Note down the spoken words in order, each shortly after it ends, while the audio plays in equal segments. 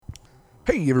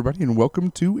Hey, everybody, and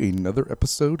welcome to another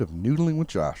episode of Noodling with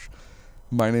Josh.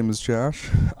 My name is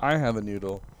Josh. I have a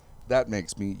noodle. That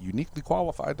makes me uniquely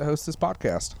qualified to host this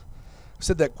podcast. I've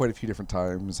said that quite a few different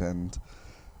times, and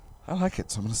I like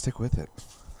it, so I'm going to stick with it.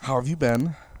 How have you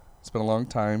been? It's been a long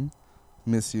time.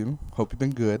 Miss you. Hope you've been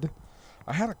good.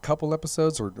 I had a couple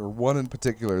episodes, or one in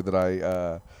particular, that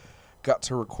I got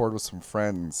to record with some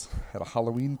friends at a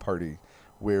Halloween party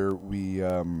where it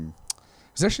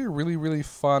was actually a really, really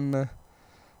fun.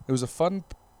 It was a fun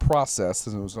process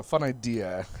and it was a fun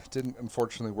idea. It didn't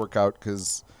unfortunately work out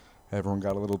because everyone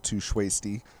got a little too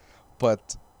schwasty.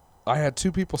 But I had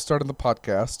two people starting the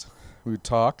podcast. We would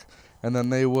talk, and then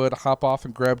they would hop off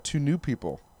and grab two new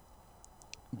people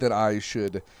that I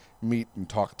should meet and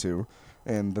talk to.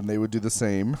 And then they would do the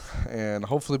same. And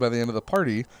hopefully by the end of the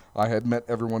party, I had met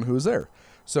everyone who was there.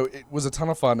 So it was a ton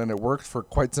of fun, and it worked for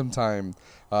quite some time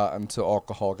until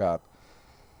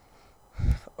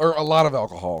a lot of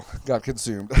alcohol got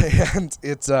consumed, and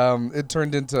it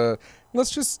turned into,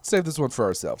 let's just save this one for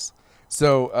ourselves.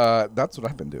 So that's what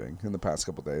I've been doing in the past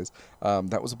couple days.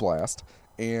 That was a blast,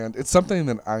 and it's something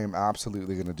that I am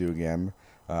absolutely going to do again.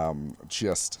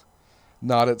 Just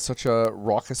not at such a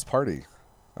raucous party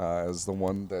as the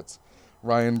one that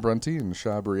Ryan Brunty and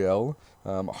Shabriel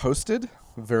hosted.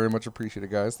 Very much appreciated,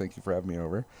 guys. Thank you for having me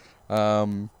over.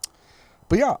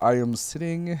 But yeah, I am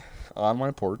sitting on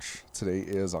my porch. Today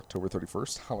is October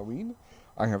 31st, Halloween.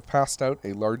 I have passed out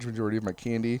a large majority of my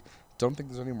candy. Don't think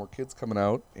there's any more kids coming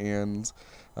out. And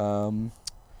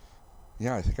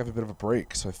yeah, I think I have a bit of a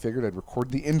break. So I figured I'd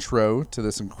record the intro to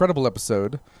this incredible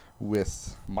episode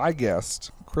with my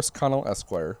guest, Chris Connell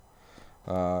Esquire.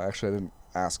 Actually, I didn't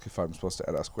ask if I'm supposed to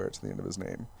add Esquire to the end of his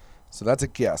name. So that's a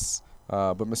guess.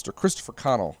 But Mr. Christopher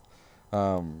Connell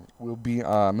will be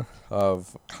on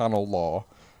of Connell Law.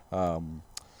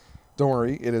 Don't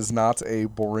worry, it is not a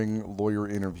boring lawyer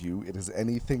interview. It is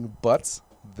anything but.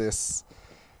 This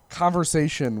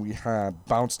conversation we had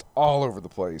bounced all over the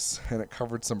place, and it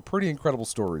covered some pretty incredible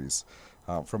stories.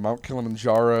 From Mount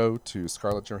Kilimanjaro to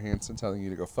Scarlett Johansson telling you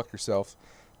to go fuck yourself.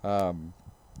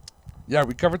 Yeah,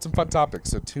 we covered some fun topics,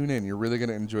 so tune in. You're really going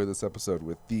to enjoy this episode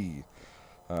with the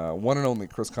one and only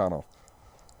Chris Connell.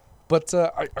 But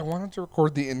I wanted to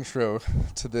record the intro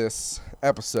to this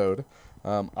episode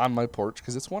on my porch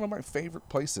because it's one of my favorite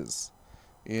places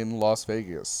in Las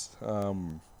Vegas.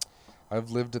 I've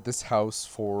lived at this house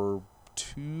for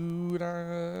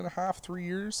 2.5, 3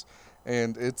 years,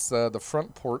 and it's the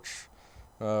front porch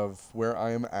of where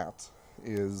I am at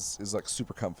is like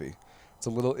super comfy. It's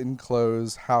a little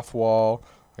enclosed half wall.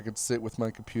 I could sit with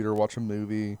my computer, watch a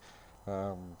movie,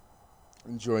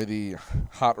 enjoy the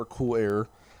hot or cool air.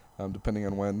 Depending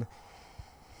on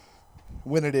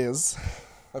when it is.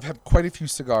 I've had quite a few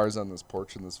cigars on this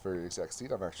porch in this very exact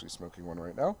seat. I'm actually smoking one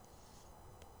right now.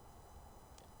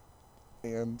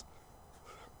 And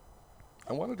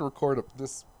I wanted to record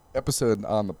this episode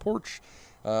on the porch,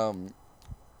 one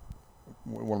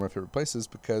of my favorite places,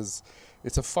 because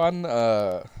it's a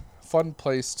fun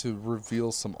place to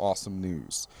reveal some awesome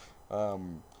news.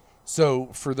 So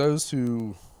for those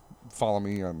who follow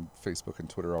me on Facebook and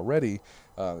Twitter already,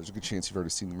 there's a good chance you've already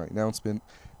seen my announcement.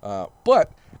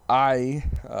 But I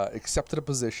accepted a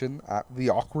position at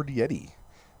the Awkward Yeti.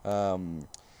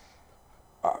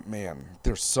 Man,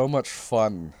 there's so much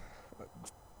fun.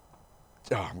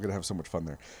 I'm going to have so much fun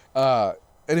there.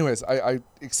 Anyways, I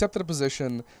accepted a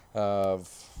position of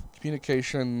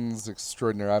communications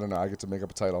extraordinary. I don't know. I get to make up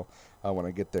a title when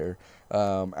I get there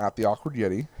at the Awkward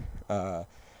Yeti.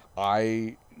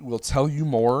 I will tell you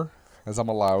more as I'm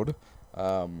allowed.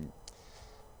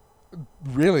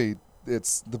 Really,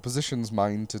 it's the position's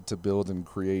mine to build and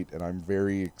create, and I'm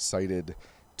very excited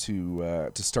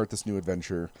to start this new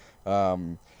adventure.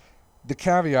 The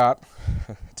caveat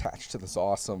attached to this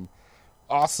awesome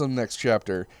next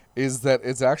chapter is that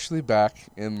it's actually back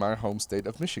in my home state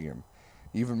of Michigan.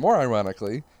 Even more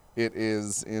ironically, it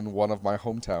is in one of my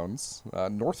hometowns,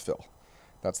 Northville.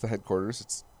 That's the headquarters.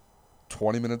 It's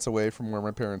 20 minutes away from where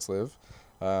my parents live.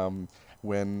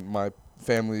 When my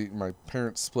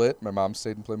parents split, my mom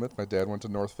stayed in Plymouth, my dad went to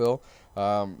Northville.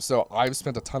 So I've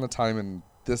spent a ton of time in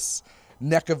this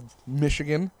neck of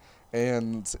Michigan,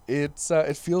 and it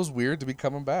feels weird to be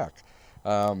coming back.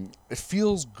 It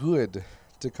feels good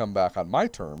to come back on my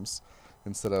terms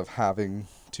instead of having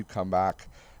to come back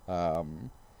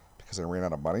because I ran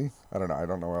out of money. I don't know. I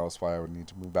don't know else why I would need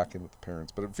to move back in with the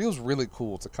parents, but it feels really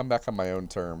cool to come back on my own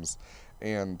terms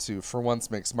and to, for once,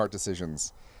 make smart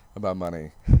decisions about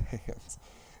money and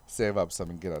save up some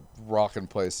and get a rockin'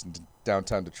 place in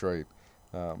downtown Detroit.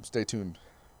 Stay tuned,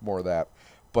 more of that.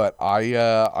 But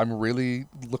I'm really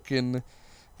looking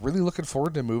really looking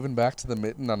forward to moving back to the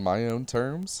Mitten on my own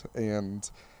terms. And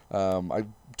I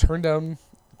turned down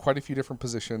quite a few different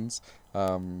positions,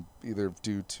 either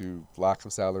due to lack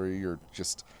of salary or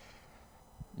just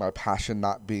my passion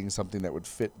not being something that would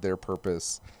fit their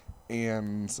purpose.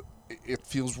 And it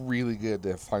feels really good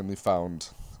to have finally found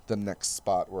the next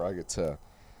spot where I get to,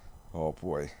 oh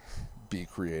boy, be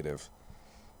creative.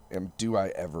 And do I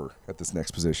ever at this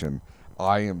next position?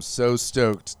 I am so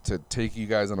stoked to take you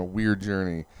guys on a weird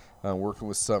journey, working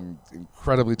with some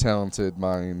incredibly talented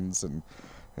minds and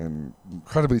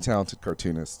incredibly talented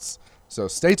cartoonists. So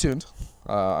stay tuned.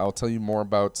 I'll tell you more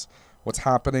about what's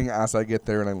happening as I get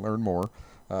there and I learn more.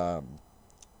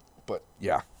 But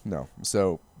yeah, no.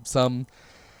 So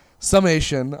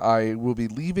summation, I will be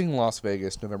leaving Las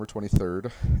Vegas November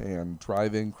 23rd and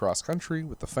driving cross country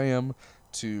with the fam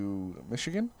to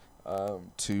Michigan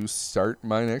to start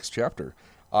my next chapter.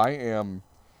 I am,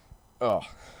 oh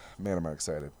man, am I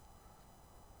excited.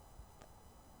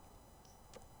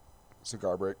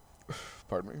 Cigar break.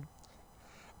 Pardon me.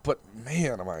 But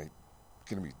man, am I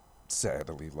going to be sad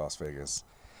to leave Las Vegas.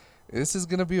 This is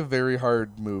going to be a very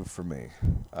hard move for me.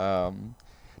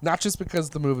 Not just because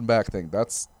of the moving back thing.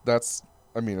 That's.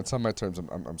 I mean, it's on my terms.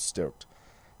 I'm stoked.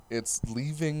 It's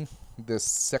leaving this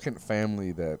second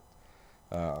family that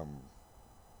I've,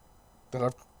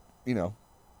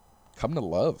 come to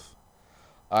love.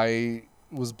 I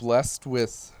was blessed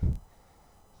with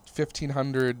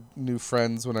 1,500 new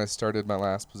friends when I started my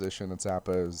last position at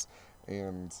Zappos,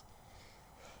 and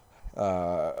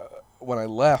when I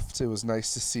left, it was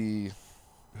nice to see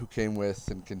who came with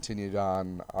and continued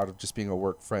on out of just being a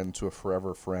work friend to a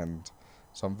forever friend.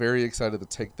 So I'm very excited to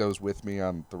take those with me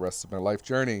on the rest of my life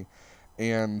journey.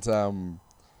 And,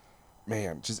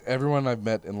 man, just everyone I've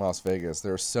met in Las Vegas,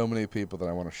 there are so many people that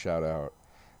I want to shout out.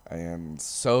 And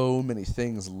so many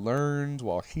things learned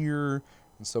while here,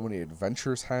 and so many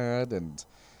adventures had, and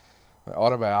my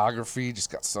autobiography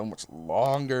just got so much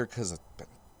longer because I've been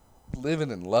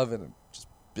living and loving and just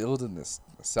building this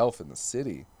myself in the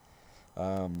city.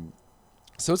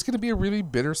 So it's going to be a really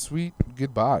bittersweet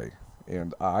goodbye,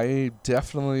 and I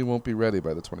definitely won't be ready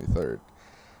by the 23rd,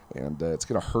 and it's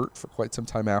going to hurt for quite some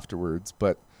time afterwards,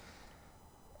 but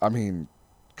I mean,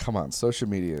 come on, social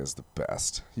media is the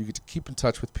best. You get to keep in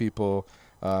touch with people,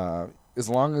 as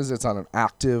long as it's on an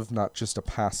active, not just a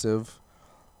passive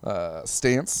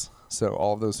stance. So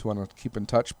all those who want to keep in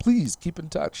touch, please keep in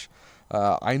touch.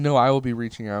 I know I will be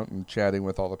reaching out and chatting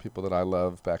with all the people that I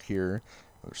love back here.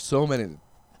 There's so many,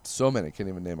 can't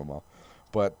even name them all.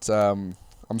 But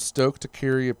I'm stoked to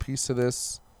carry a piece of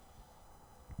this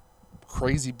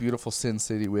crazy, beautiful Sin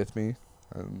City with me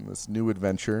and this new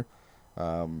adventure.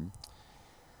 Who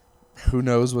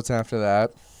knows what's after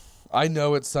that? I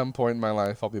know at some point in my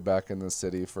life I'll be back in this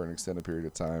city for an extended period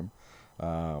of time.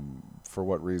 For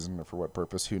what reason or for what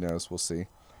purpose, who knows? We'll see.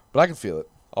 But I can feel it.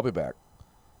 I'll be back.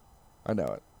 I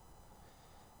know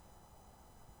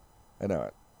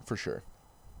it. For sure.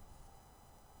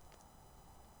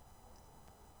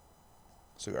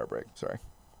 Cigar break. Sorry.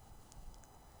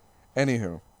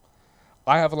 Anywho,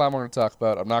 I have a lot more to talk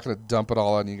about. I'm not going to dump it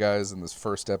all on you guys in this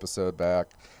first episode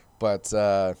back, but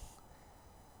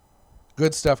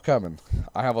good stuff coming.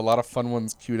 I have a lot of fun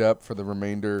ones queued up for the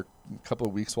remainder couple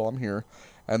of weeks while I'm here.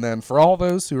 And then for all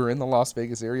those who are in the Las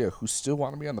Vegas area who still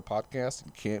want to be on the podcast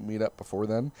and can't meet up before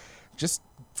then, just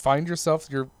find yourself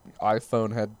your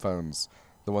iPhone headphones,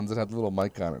 the ones that have the little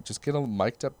mic on it. Just get a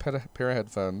mic'd up pair of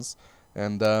headphones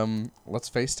and let's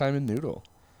FaceTime and noodle.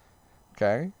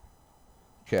 Okay?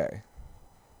 Okay.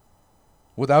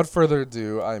 Without further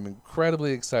ado, I'm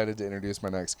incredibly excited to introduce my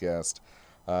next guest.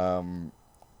 Man,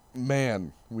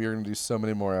 we are going to do so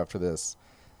many more after this.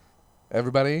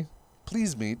 Everybody,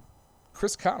 please meet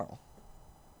Chris Connell.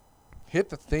 Hit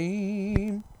the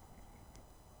theme.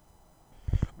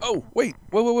 Oh, wait.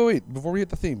 Before we hit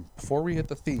the theme,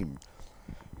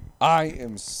 I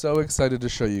am so excited to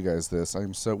show you guys this.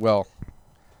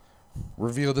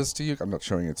 Reveal this to you. I'm not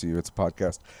showing it to you. It's a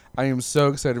podcast. I am so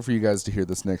excited for you guys to hear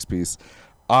this next piece.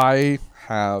 I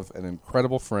have an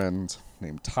incredible friend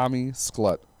named Tommy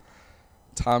Sklut.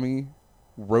 Tommy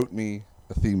wrote me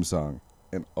a theme song,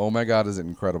 and oh my God, is it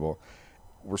incredible.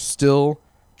 We're still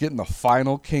getting the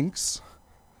final kinks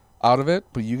out of it,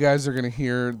 but you guys are going to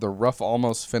hear the rough,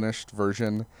 almost finished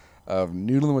version of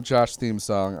Noodling with Josh theme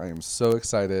song. I am so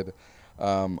excited.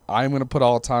 I'm going to put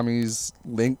all Tommy's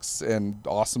links and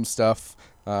awesome stuff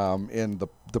in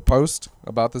the post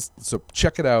about this, so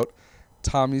check it out.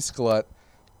 Tommy Sklut.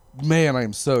 Man, I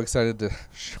am so excited to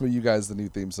show you guys the new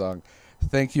theme song.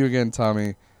 Thank you again,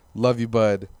 Tommy. Love you,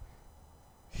 bud.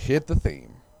 Hit the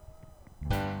theme.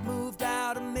 Moved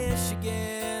out of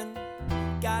Michigan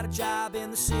job in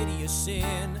the city of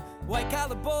sin. White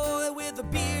collar boy with a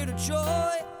beard of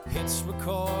joy hits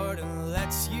record and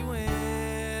lets you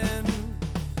in.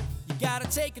 You gotta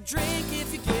take a drink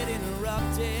if you get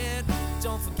interrupted.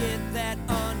 Don't forget that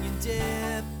onion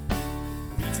dip.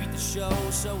 Retweet the show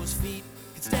so his feet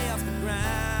can stay off the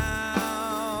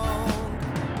ground.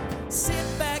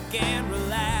 Sit back and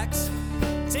relax.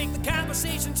 Take the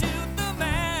conversation to the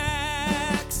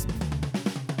max.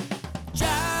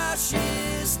 Josh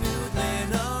is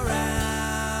noodling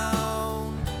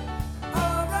around.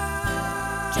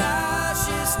 Alright. Josh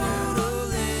is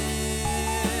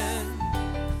noodling.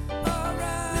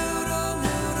 Alright. Noodle,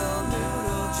 noodle,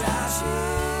 noodle. Josh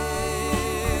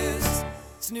is.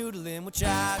 It's noodling with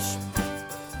Josh.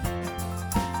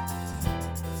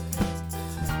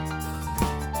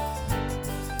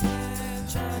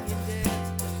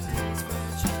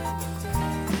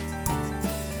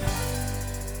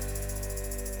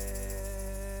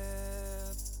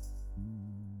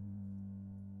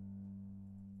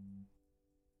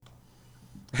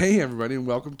 Hey everybody, and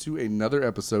welcome to another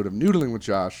episode of Noodling with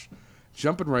Josh.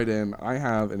 Jumping right in, I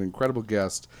have an incredible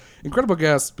guest. Incredible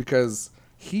guest because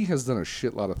he has done a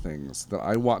shitload of things that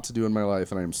I want to do in my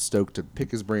life, and I am stoked to pick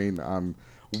his brain on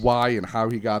why and how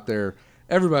he got there.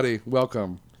 Everybody,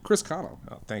 welcome Chris Cano.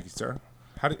 Oh, thank you, sir.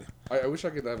 I wish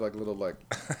I could have like a little like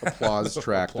applause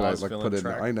track that I like put in.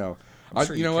 Track. I know.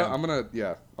 Sure you know what? can. I'm gonna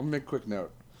make a quick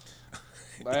note.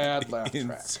 Laugh track.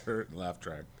 Insert laugh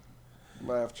track.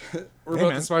 We're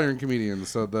both aspiring comedians,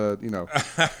 so the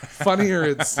funnier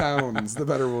it sounds, the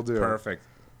better we'll do. Perfect.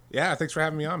 Yeah, thanks for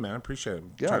having me on, man. I appreciate it.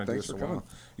 Yeah, thanks for coming.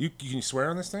 You can you swear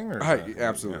on this thing, or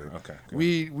absolutely. Yeah, okay.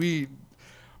 Good.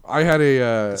 I had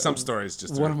a some stories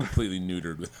just are completely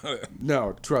neutered without it.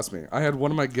 No, trust me. I had one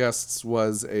of my guests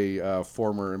was a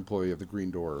former employee of the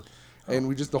Green Door.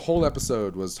 And the whole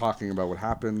episode was talking about what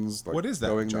happens. Like, what is that,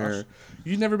 going Josh? there?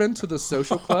 You've never been to the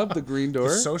social club, the Green Door?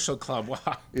 The social club,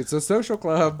 wow. It's a social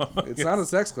club. It's not a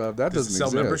sex club. That doesn't sell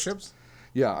exist. Memberships?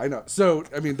 Yeah, I know. So,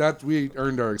 I mean, that we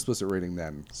earned our explicit rating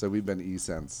then. So we've been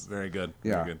E-Sense. Very good.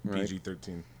 Yeah, Very good. right?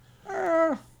 PG-13.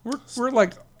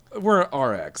 We're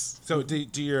RX. So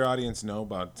do your audience know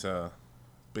about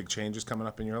big changes coming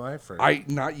up in your life? Or?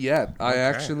 Not yet. I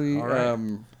actually, all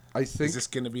right. I think. Is this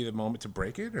going to be the moment to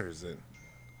break it, or is it?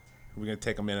 Are we going to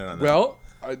take a minute on that? Well,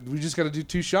 we just got to do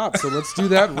 2 shots, so let's do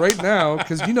that right now,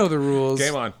 because you know the rules.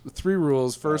 Game on. 3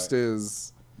 rules. First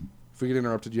is, if we get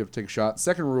interrupted, you have to take a shot.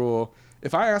 Second rule,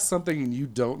 if I ask something and you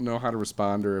don't know how to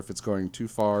respond, or if it's going too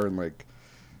far, and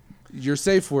your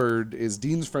safe word is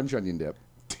Dean's French onion dip.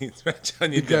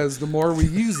 Because the more we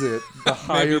use it, the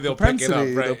higher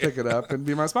propensity they'll pick it up and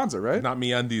be my sponsor, right? Not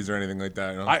MeUndies or anything like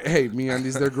that. Hey,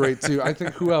 MeUndies, they're great too. I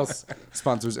think who else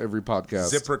sponsors every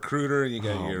podcast? ZipRecruiter, you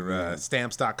got your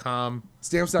Stamps.com.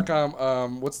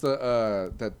 Stamps.com. What's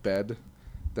the that bed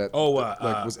that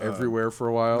was everywhere for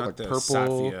a while, like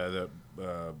purple. Safia,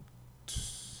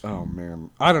 Oh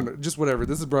man, I don't know. Just whatever.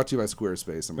 This is brought to you by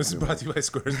Squarespace. This is brought to you by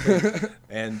Squarespace.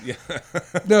 And yeah.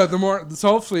 No, so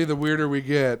hopefully the weirder we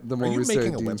get, the more we say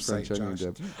making a Dean's website, French onion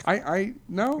Josh? dip. I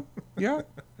no, yeah,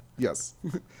 yes.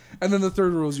 And then the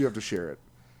third rule is you have to share it.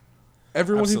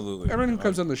 Everyone who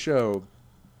comes on the show,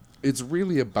 it's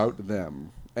really about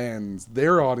them, and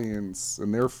their audience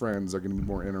and their friends are going to be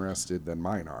more interested than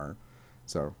mine are.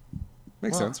 So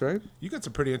makes sense, right? You got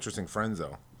some pretty interesting friends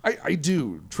though. I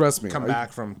do. Trust me. Come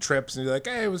back from trips and you're like,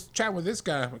 hey, I was chatting with this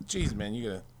guy. Jeez, man,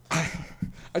 you got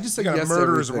yes a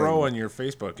murderer's row on your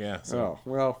Facebook. Yeah. So. Oh,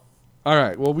 well. All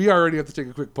right. Well, we already have to take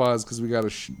a quick pause because we got to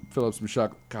fill up some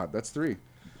shot. God, that's 3.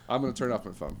 I'm going to turn off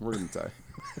my phone. We're going to die.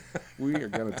 We are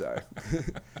going to die.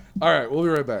 All right. We'll be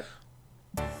right back.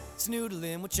 It's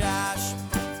noodling with Josh.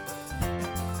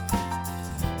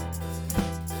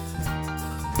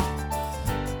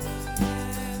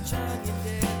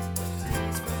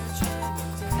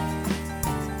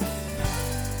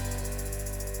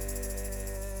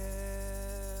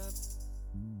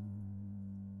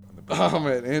 Oh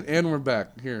man, and we're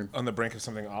back here on the brink of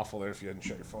something awful there. If you hadn't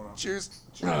shut your phone off. Cheers.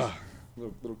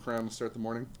 Little crown to start the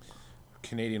morning.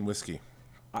 Canadian whiskey.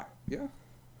 Yeah.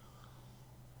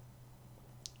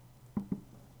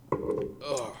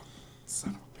 Oh, son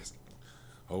of a biscuit.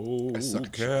 Oh,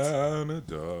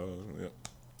 Canada. Yep.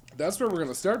 That's where we're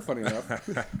gonna start. Funny enough.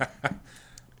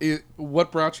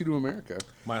 What brought you to America?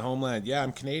 My homeland. Yeah,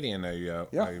 I'm Canadian.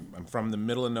 I'm from the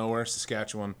middle of nowhere,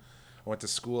 Saskatchewan. I went to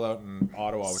school out in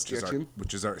Ottawa, which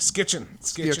is our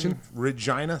Skitchin,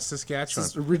 Regina, Saskatchewan.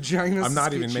 Regina. I'm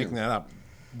not even making that up.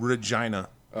 Regina.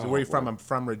 So where are you from? I'm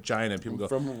from Regina. People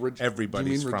go.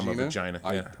 Everybody's from a Regina.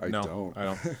 I don't. I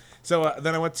don't. So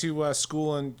then I went to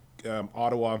school in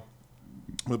Ottawa,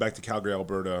 moved back to Calgary,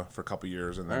 Alberta for a couple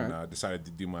years, and then decided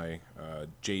to do my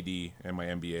JD and my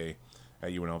MBA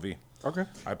at UNLV. Okay.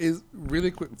 Is really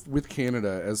quick with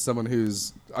Canada, as someone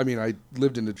who's, I mean, I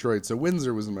lived in Detroit, so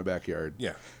Windsor was in my backyard.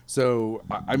 Yeah. So,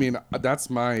 I mean, that's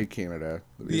my Canada,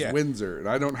 is Windsor, and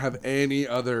I don't have any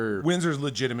other. Windsor's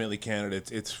legitimately Canada.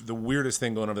 It's the weirdest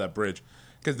thing going over that bridge.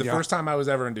 Because the first time I was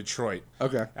ever in Detroit,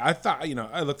 I thought,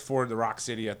 I looked forward to Rock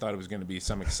City. I thought it was going to be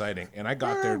some exciting. And I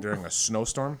got there during a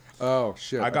snowstorm. Oh,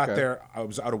 shit. I got there, I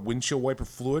was out of windshield wiper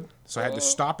fluid, so I had to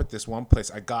stop at this one place.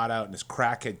 I got out, and this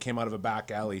crackhead came out of a back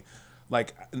alley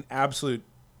like an absolute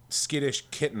skittish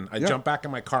kitten. I jumped back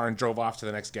in my car and drove off to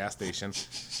the next gas station.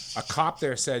 A cop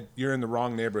there said, "You're in the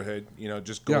wrong neighborhood.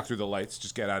 Just go through the lights.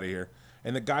 Just get out of here."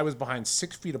 And the guy was behind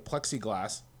 6 feet of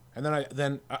plexiglass. And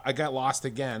then I got lost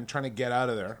again trying to get out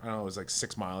of there. I don't know, it was like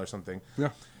 6 Mile or something. Yeah.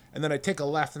 And then I take a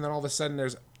left, and then all of a sudden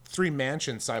there's 3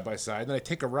 mansions side by side. Then I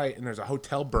take a right, and there's a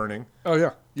hotel burning. Oh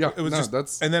yeah, yeah. It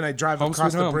was and then I drive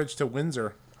across the bridge to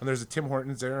Windsor, and there's a Tim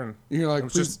Hortons there, and you're like, it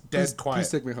was just dead quiet. Please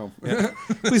take me home. Yeah.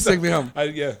 Please take me home.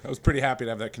 I was pretty happy to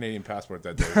have that Canadian passport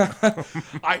that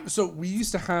day. So we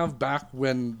used to have back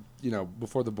when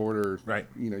before the border, right?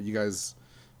 You guys.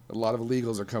 A lot of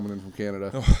illegals are coming in from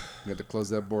Canada. You had to close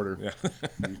that border. Yeah.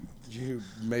 you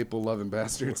maple-loving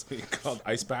bastards. What are you called?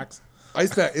 Icebacks?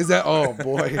 Iceback. Is that? Oh,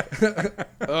 boy.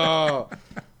 Oh.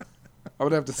 I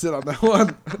would have to sit on that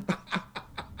one.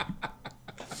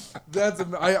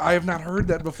 I have not heard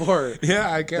that before.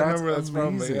 Yeah, I can't remember where that's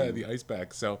from. But yeah, the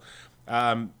Iceback. So,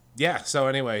 so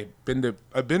anyway,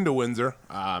 I've been to Windsor.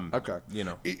 Okay.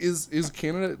 Is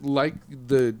Canada like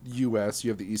the U.S.? You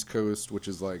have the East Coast, which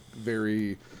is like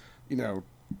very,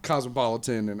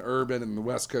 cosmopolitan and urban, and the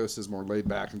West Coast is more laid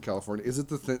back in California. Is it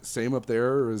the same up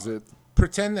there, or is it?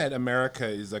 Pretend that America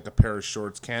is like a pair of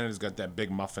shorts. Canada's got that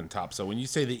big muffin top. So when you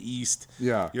say the East,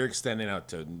 you're extending out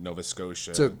to Nova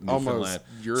Scotia, to Newfoundland.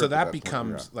 So that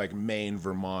becomes like Maine,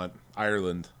 Vermont,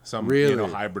 Ireland, some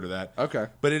hybrid of that. Okay.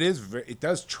 But it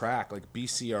does track like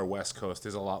BC, our West Coast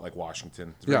is a lot like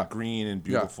Washington. It's very green and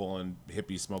beautiful and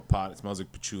hippie smoke pot. It smells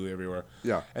like patchouli everywhere.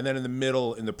 Yeah. And then in the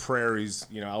middle, in the prairies,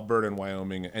 Alberta and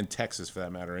Wyoming and Texas for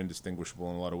that matter, indistinguishable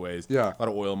in a lot of ways. Yeah. A lot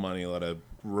of oil money, a lot of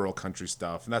rural country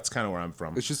stuff, and that's kind of where I'm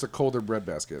from. It's just a colder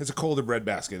breadbasket. It's a colder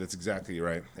breadbasket. That's exactly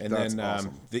right. And that's then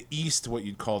awesome. The East, what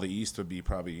you'd call the East, would be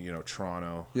probably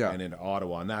Toronto and into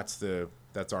Ottawa, and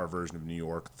that's our version of New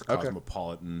York, the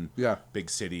cosmopolitan,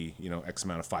 big city. X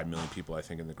amount of 5 million people, I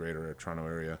think, in the greater Toronto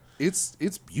area. It's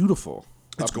beautiful.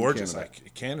 It's gorgeous.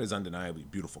 Canada's undeniably a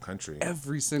beautiful country.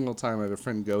 Every single time I have a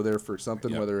friend go there for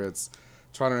something, whether it's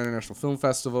Toronto International Film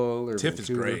Festival or TIFF is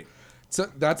great. So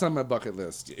that's on my bucket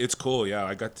list. It's cool, yeah.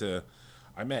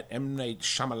 I met M. Night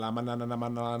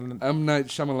Shyamalan. M. Night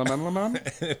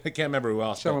Shyamalan? I can't remember who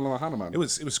else. Shyamalan. It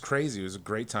was crazy. It was a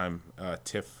great time.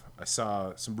 TIFF. I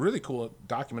saw some really cool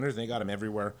documentaries. They got them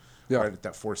everywhere. Yeah. Right at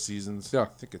that Four Seasons. Yeah. I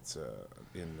think it's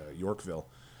in Yorkville.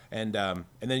 And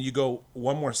then you go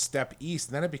one more step east,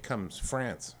 and then it becomes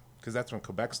France. Because that's when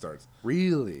Quebec starts.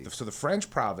 Really? So the French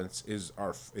province is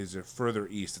further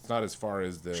east. It's not as far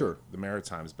as the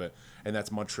Maritimes, and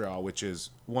that's Montreal, which is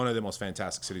one of the most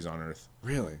fantastic cities on earth.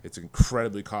 Really? It's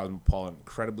incredibly cosmopolitan,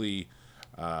 incredibly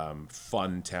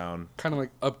fun town. Kind of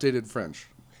like updated French.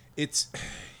 It's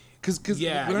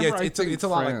it's a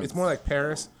lot like, it's more like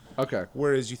Paris. Okay.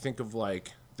 Whereas you think of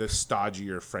like the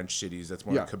stodgier French cities, that's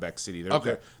more like Quebec City.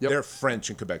 They're French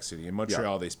in Quebec City. In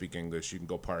Montreal, they speak English. You can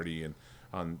go party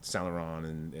on Saint Laurent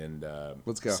and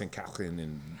let's go St. Catherine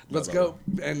and let's go.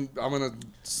 And I'm gonna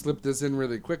slip this in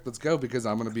really quick. Let's go because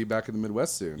I'm gonna be back in the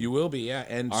Midwest soon. You will be, yeah.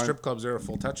 And strip clubs are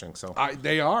full touching. So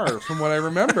they are, from what I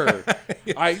remember.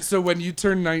 So when you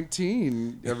turn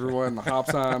 19, everyone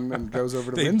hops on and goes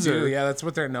over to Windsor. Yeah, that's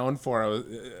what they're known for.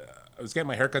 I was getting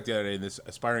my haircut the other day, and this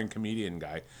aspiring comedian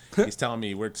guy, he's telling me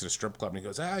he works at a strip club, and he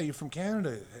goes, you're from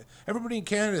Canada. Everybody in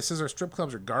Canada says our strip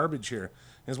clubs are garbage here.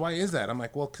 He goes, why is that? I'm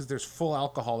like, well, because there's full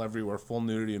alcohol everywhere, full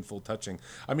nudity and full touching.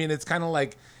 I mean, it's kind of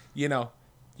like, you're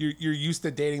used to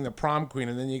dating the prom queen,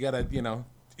 and then you got to, you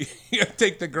gotta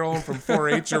take the girl home from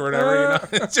 4-H or whatever,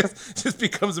 It just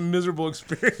becomes a miserable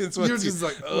experience once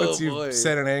you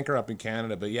set an anchor up in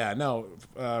Canada. But yeah, no,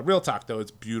 real talk though, it's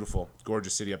beautiful.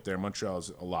 Gorgeous city up there. Montreal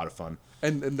is a lot of fun.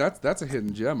 And that's a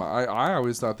hidden gem. I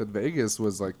always thought that Vegas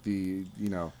was like the,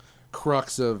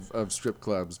 crux of strip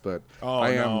clubs, but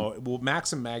no. Well,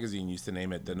 Maxim magazine used to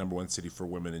name it the #1 city for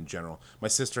women in general. My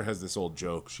sister has this old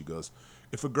joke. She goes,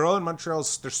 if a girl in Montreal,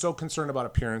 they're so concerned about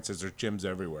appearances, there's gyms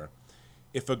everywhere.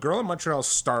 If a girl in Montreal is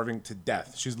starving to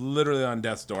death, she's literally on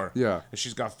death's door. Yeah. And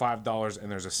she's got $5 and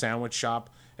there's a sandwich shop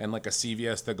and like a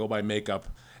CVS that go buy makeup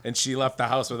and she left the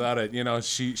house without it,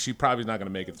 she probably not going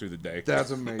to make it through the day.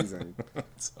 That's amazing.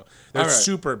 So, they're All right.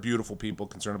 super beautiful people,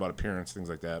 concerned about appearance, things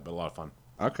like that, but a lot of fun.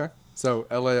 Okay. So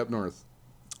LA up north.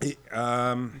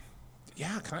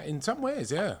 Yeah, in some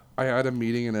ways, yeah. I had a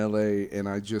meeting in LA and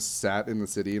I just sat in the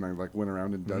city and I like went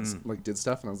around and did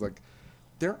stuff and I was like,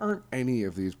 there aren't any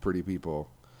of these pretty people.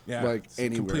 Yeah, like it's the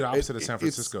anywhere. complete opposite of San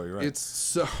Francisco. You're right. It's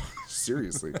so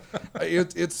seriously,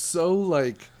 it's so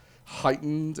like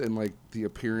heightened and like the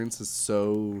appearance is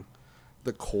so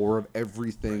the core of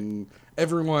everything.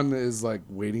 Everyone is like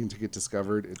waiting to get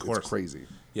discovered. It's crazy.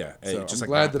 Yeah, So just I'm like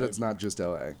glad that it's not just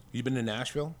LA. You been to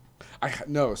Nashville?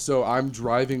 No, so I'm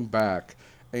driving back,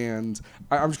 and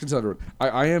I'm just gonna tell everyone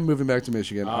I am moving back to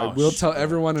Michigan. I will tell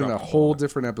everyone in a whole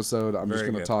different episode. I'm just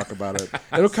gonna talk about it.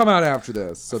 It'll come out after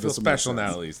this. So I feel this will make special now,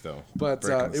 sense. at least, though. But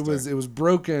it was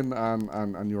broken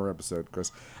on your episode,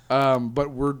 Chris.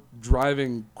 But we're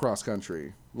driving cross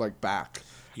country, like back.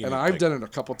 And I've done it a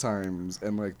couple times,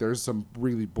 and like there's some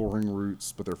really boring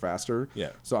routes, but they're faster. Yeah.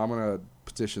 So I'm gonna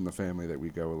petition the family that we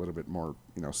go a little bit more,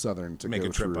 southern to make go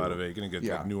a trip through. out of it. You're gonna get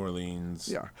like New Orleans.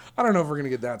 Yeah. I don't know if we're gonna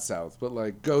get that south, but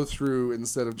like go through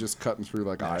instead of just cutting through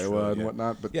like Nashville, Iowa and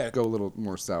whatnot, but go a little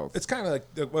more south. It's kind of like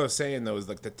what I was saying though is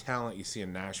like the talent you see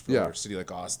in Nashville or a city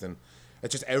like Austin.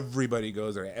 It's just everybody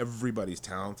goes there. Everybody's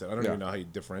talented. I don't even know how you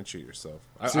differentiate yourself.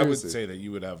 I would say that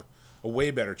you would have a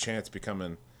way better chance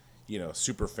becoming,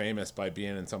 super famous by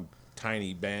being in some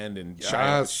tiny band in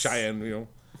Cheyenne,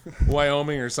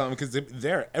 Wyoming or something.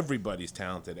 Because everybody's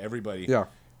talented. Everybody,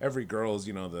 every girl's,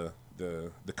 the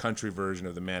country version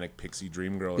of the Manic Pixie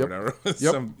Dream Girl or whatever.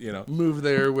 Some, move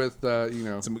there with,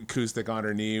 some acoustic on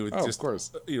her knee with of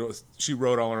course. She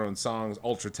wrote all her own songs.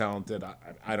 Ultra talented.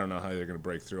 I don't know how they're gonna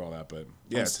break through all that, but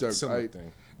yeah, I'm it's stoked. a similar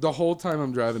thing. The whole time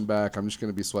I'm driving back, I'm just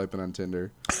gonna be swiping on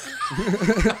Tinder.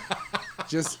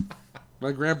 Just.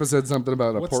 My grandpa said something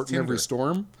about a port in every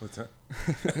storm. What's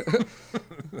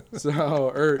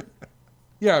that?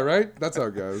 Yeah, right? That's how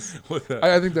it goes.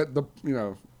 I think that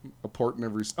a port in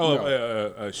every storm.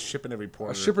 A ship in every port.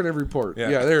 A ship in every port. Yeah,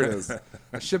 there it is.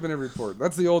 A ship in every port.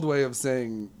 That's the old way of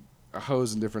saying a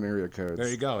hose in different area codes. There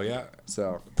you go, yeah.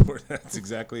 So that's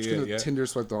exactly it. Yeah. Tinder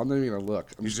swipe though. I'm not even gonna look.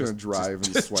 I'm just gonna drive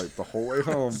and swipe the whole way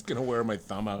home. I'm just gonna wear my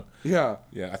thumb out. Yeah.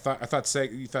 Yeah. I thought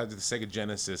you thought the Sega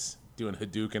Genesis doing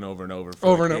Hadouken over and over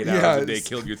for like 8 hours a day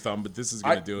killed your thumb, but this is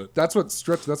gonna do it. That's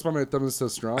why my thumb is so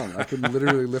strong. I can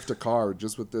literally lift a car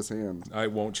just with this hand. I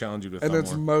won't challenge you to and thumb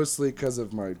it's war. mostly because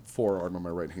of my forearm on my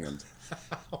right hand.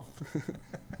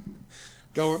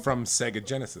 Going from Sega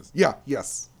Genesis. Yeah,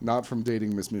 yes. Not from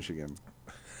dating Miss Michigan.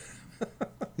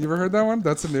 You ever heard that one?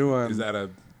 That's a new one. Is that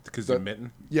because you're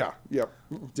mitten? Yeah, yep.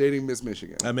 Dating Miss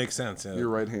Michigan. That makes sense. Yeah. Your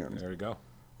right hand. There we go.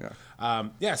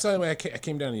 Yeah. So anyway, I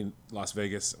came down to Las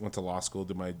Vegas, went to law school,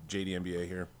 did my JD MBA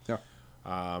here. Yeah.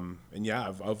 And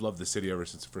yeah, I've loved the city ever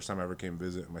since the first time I ever came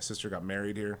visit. My sister got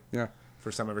married here. Yeah.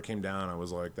 First time I ever came down, I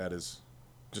was like, that is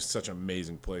just such an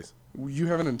amazing place. You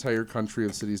have an entire country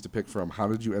of cities to pick from. How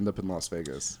did you end up in Las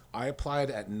Vegas? I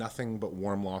applied at nothing but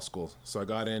warm law schools. So I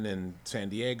got in San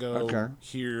Diego,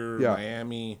 here,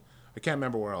 Miami. I can't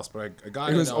remember where else, but I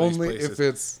got in all these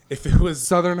places. If it was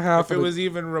southern half, if it was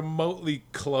even remotely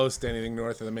close to anything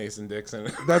north of the Mason-Dixon,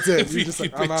 that's it. If you just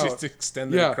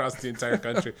extend it across the entire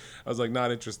country, I was like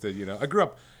not interested.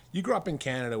 You grew up in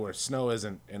Canada where snow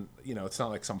isn't, and it's not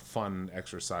like some fun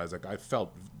exercise. Like I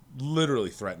felt literally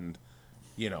threatened.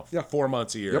 4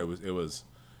 months a year, it was,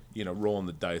 rolling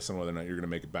the dice on whether or not you're going to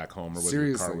make it back home or whether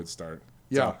your car would start.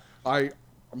 Yeah, so,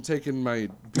 I'm taking my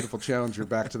beautiful Challenger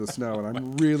back to the snow, and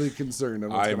I'm really concerned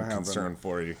of what's going to happen. I'm concerned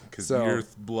for you because your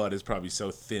blood is probably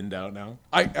so thinned out now.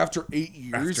 After 8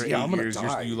 years, I'm going to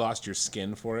die. You lost your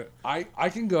skin for it. I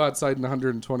can go outside in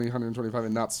 120, 125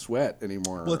 and not sweat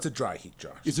anymore. Well, it's a dry heat,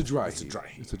 Josh. It's a dry heat.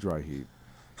 It's a dry heat.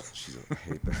 Jeez, I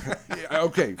hate that. Yeah,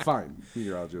 okay, fine,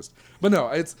 meteorologist. But no,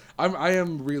 I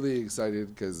am really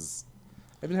excited because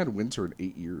I haven't had winter in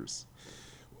 8 years.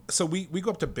 So we go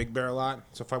up to Big Bear a lot.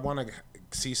 So if I want to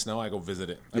see snow, I go visit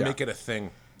it. I make it a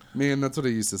thing. Man, that's what I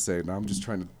used to say. Now I'm just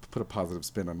trying to put a positive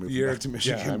spin on moving back to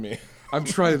Michigan. Yeah, I'm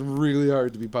trying really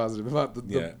hard to be positive about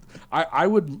I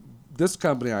would this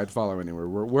company I'd follow anywhere.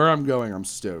 Where I'm going, I'm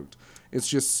stoked. It's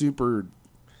just super.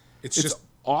 It's just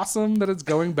awesome that it's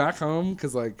going back home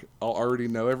because like I'll already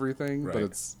know everything, but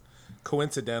it's.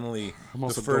 Coincidentally, I'm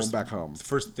also going back home. The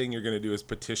first thing you're going to do is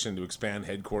petition to expand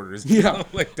headquarters.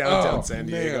 Like downtown San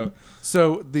Diego. Man.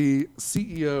 So the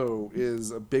CEO is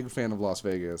a big fan of Las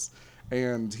Vegas,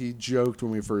 And he joked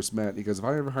when we first met. He goes, "If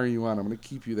I ever hire you on, I'm going to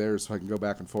keep you there so I can go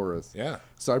back and forth." Yeah.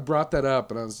 So I brought that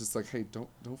up, and I was just like, "Hey, don't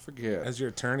forget. As your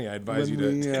attorney, I advise When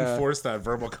you to we, enforce that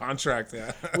verbal contract.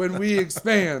 Yeah. When we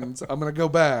expand, I'm going to go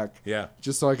back, Yeah.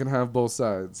 just so I can have both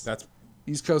sides. That's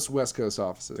East Coast, West Coast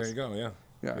offices. there you go. Yeah.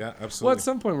 Yeah. Yeah. Well, Absolutely. at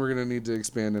some point, we're going to need to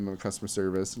expand into customer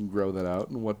service and grow that out.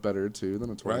 And what better, too, than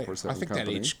a 24/7 Right. I think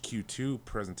company. that HQ2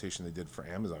 presentation they did for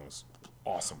Amazon was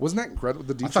awesome. Wasn't that incredible?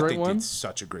 The I thought Detroit they one? did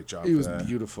such a great job. It for was that.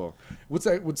 beautiful.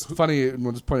 What's funny, and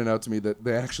was pointed out to me that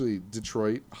they actually,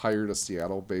 Detroit hired a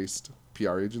Seattle-based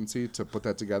PR agency to put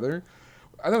that together.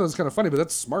 I thought it was kind of funny, but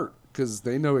that's smart because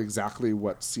they know exactly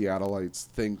what Seattleites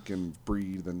think and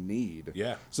breathe and need.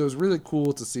 Yeah. So it was really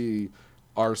cool to see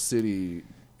our city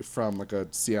from like a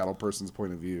Seattle person's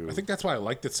point of view. I think that's why I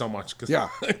liked it so much. Cause Yeah,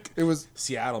 it was.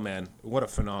 Seattle, man, what a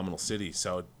phenomenal city.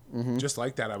 So just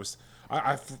like that,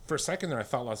 I for a second there, I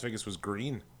thought Las Vegas was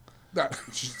green. I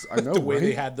know, The way right?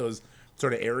 they had those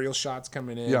sort of aerial shots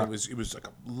coming in, Yeah. it was like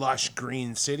a lush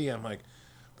green city. I'm like,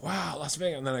 wow, Las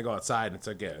Vegas. And then I go outside and it's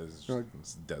like, yeah,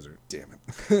 it's desert. Damn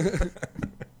it.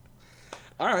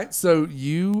 All right, so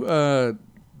you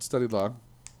studied law.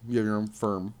 You have your own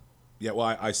firm. Yeah,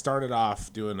 well, I started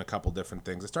off doing a couple different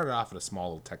things. I started off at a small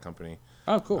little tech company.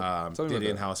 Oh, cool. Tell me Did about that.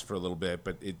 in-house for a little bit,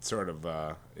 but it sort of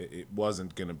it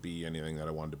wasn't going to be anything that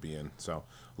I wanted to be in. So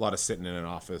a lot of sitting in an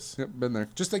office. Yep, been there.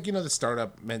 Just like, the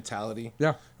startup mentality.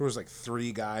 Yeah. There was like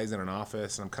 3 guys in an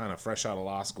office, and I'm kind of fresh out of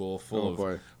law school, Oh,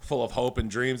 boy. full of hope and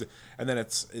dreams. And then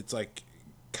it's like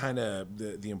kind of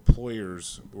the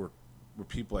employers were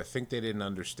people, I think they didn't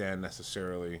understand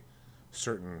necessarily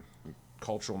certain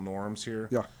cultural norms here.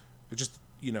 Yeah. It just,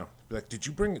 like, did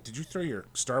you throw your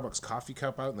Starbucks coffee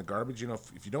cup out in the garbage?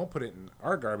 If you don't put it in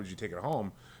our garbage, you take it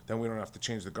home, then we don't have to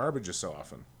change the garbage so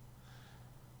often.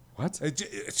 What?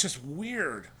 It's just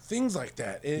weird. Things like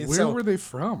that. And Where were they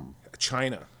from?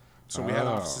 China. So we had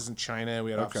Oh. offices in China.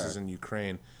 We had Okay. offices in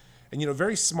Ukraine. And,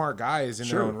 very smart guys in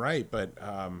Sure. their own right. But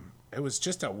it was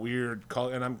just a weird call.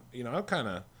 And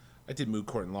I did moot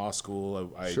court in law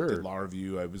school. I Sure. did law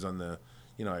review. I was on the,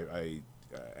 I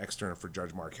externed for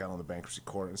Judge Markell in the bankruptcy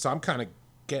court. And so I'm kind of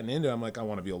getting into it. I'm like, I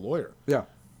want to be a lawyer. Yeah.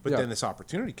 But yeah. then this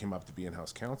opportunity came up to be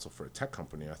in-house counsel for a tech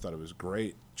company. I thought it was a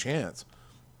great chance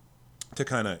to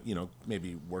kind of,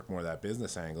 maybe work more of that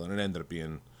business angle. And it ended up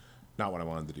being not what I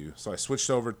wanted to do. So I switched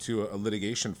over to a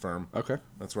litigation firm. Okay.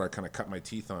 That's where I kind of cut my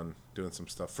teeth on doing some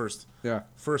stuff. Yeah.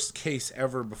 First case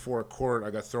ever before a court,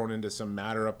 I got thrown into some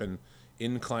matter up in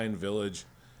Incline Village.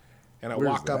 And I Where's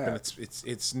walk up and that?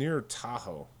 it's near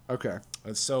Tahoe. Okay.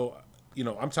 And so,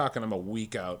 I'm a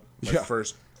week out. My Yeah.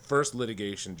 first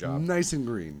litigation job. Nice and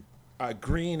green.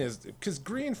 Green is because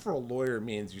green for a lawyer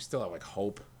means you still have like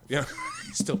hope. You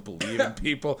still believe in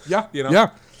people. Yeah, You know.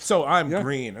 yeah. So I'm Yeah.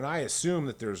 green, and I assume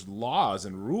that there's laws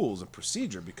and rules and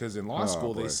procedure because in law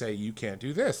school boy. they say you can't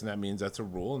do this, and that means that's a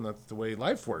rule, and that's the way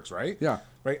life works, right? Yeah.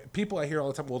 Right. People I hear all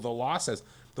the time. Well, the law says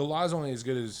the law is only as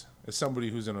good as somebody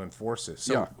who's going to enforce it.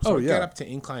 So, Yeah. so Oh, I yeah. get up to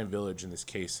Incline Village in this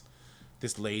case.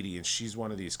 This lady, and she's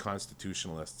one of these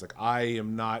constitutionalists. Like, I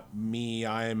am not me.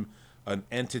 I am an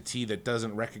entity that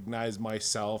doesn't recognize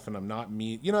myself, and I'm not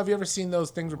me. Have you ever seen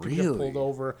those things where people get Really? pulled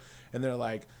over and they're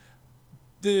like,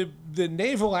 the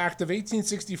Naval Act of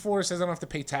 1864 says I don't have to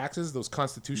pay taxes. Those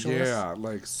constitutionalists. Yeah,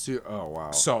 like, oh, wow.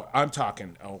 So I'm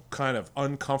talking kind of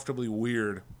uncomfortably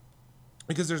weird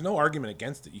because there's no argument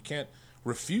against it. You can't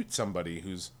refute somebody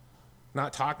who's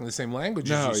not talking the same language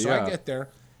No, as you. So yeah. I get there,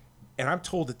 and I'm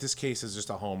told that this case is just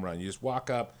a home run. You just walk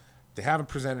up. They haven't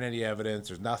presented any evidence.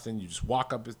 There's nothing. You just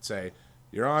walk up and say,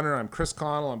 Your Honor, I'm Chris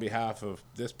Connell on behalf of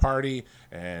this party,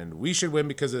 and we should win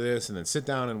because of this, and then sit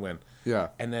down and win. Yeah.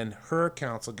 And then her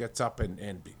counsel gets up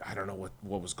and I don't know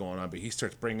what was going on, but he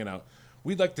starts bringing out,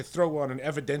 we'd like to throw on an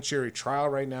evidentiary trial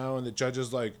right now, and the judge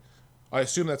is like, I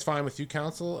assume that's fine with you,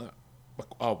 counsel?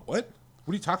 Oh, what?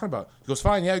 What are you talking about? He goes,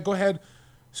 fine, yeah, go ahead.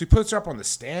 So he puts her up on the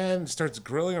stand, starts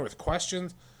grilling her with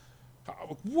questions.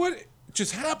 What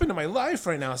just happened to my life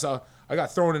right now? So I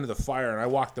got thrown into the fire, and I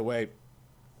walked away.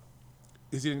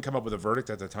 Because he didn't come up with a verdict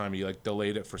at the time. He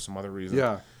delayed it for some other reason.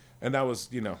 Yeah. And that was,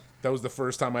 that was the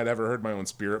first time I'd ever heard my own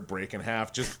spirit break in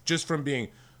half, just from being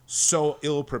so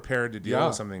ill prepared to deal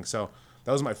with something. So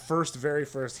that was my very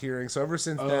first hearing. So ever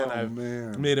since then, I've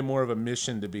made it more of a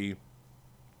mission to be,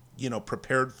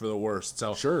 prepared for the worst.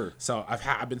 So Sure. So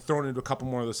I've been thrown into a couple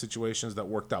more of those situations that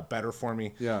worked out better for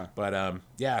me. Yeah. But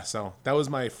so that was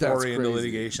my foray into crazy.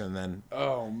 litigation. And then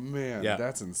Oh, man. Yeah.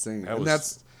 That's insane. That And was-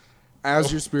 that's,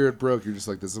 as your spirit broke, you're just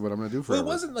like, this is what I'm going to do forever.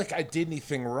 Well, it wasn't like I did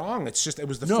anything wrong. It's just it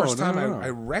was the No, first no, time no. I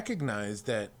recognized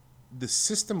that the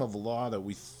system of law that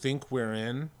we think we're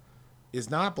in is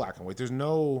not black and white. There's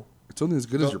no It's only as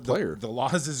good as your player. The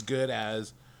law is as good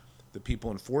as the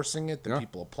people enforcing it, the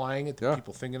people applying it, the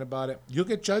people thinking about it. You'll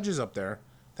get judges up there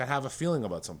that have a feeling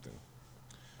about something.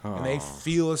 And they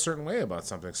feel a certain way about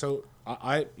something. So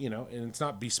I and it's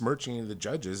not besmirching any of the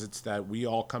judges. It's that we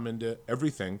all come into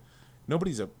everything.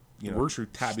 Nobody's a true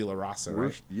tabula rasa,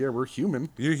 right? We're human.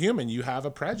 You're human. You have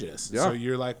a prejudice. Yeah. So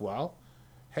you're like, well,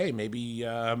 hey, maybe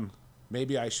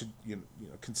I should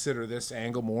consider this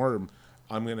angle more. Or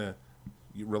I'm gonna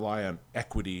rely on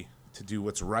equity to do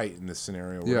what's right in this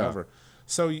scenario, or whatever.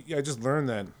 So I just learned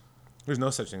that there's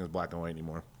no such thing as black and white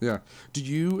anymore. Yeah. Do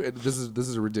you? This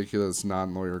is a ridiculous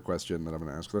non-lawyer question that I'm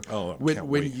going to ask. Oh,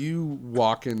 when you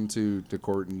walk into the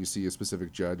court and you see a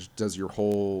specific judge, does your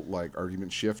whole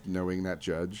argument shift knowing that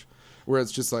judge? Where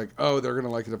it's just like, oh, they're going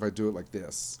to like it if I do it like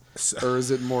this, or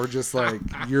is it more just like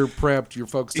you're prepped, you're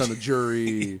focused on the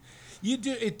jury? You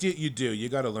do. You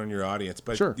got to learn your audience.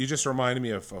 But sure. You just reminded me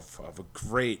of a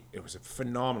great. It was a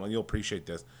phenomenal. You'll appreciate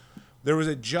this. There was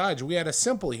a judge. We had a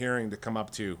simple hearing to come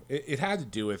up to. It had to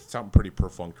do with something pretty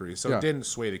perfunctory, so it didn't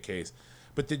sway the case.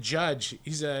 But the judge,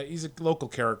 he's a local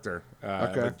character,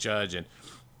 the judge, and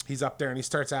he's up there and he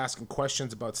starts asking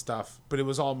questions about stuff. But it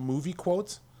was all movie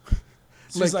quotes.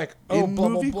 So he's like, "Oh, blah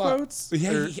blah blah." Quotes?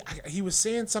 Yeah, he was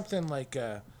saying something like,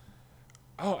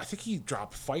 I think he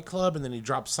dropped Fight Club, and then he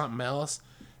dropped something else.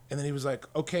 And then he was like,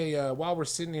 okay, while we're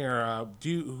sitting here,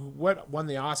 what won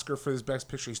the Oscar for this best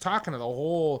picture? He's talking to the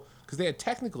whole, because they had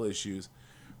technical issues.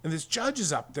 And this judge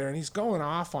is up there, and he's going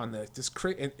off on and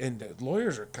the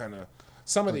lawyers are kind of,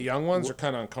 some of the young ones are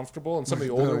kind of uncomfortable, and some of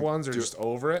the older ones are just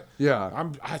over it. Yeah.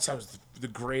 I thought it was the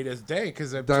greatest day,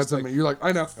 because you're like,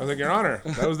 I know. I was like, Your Honor,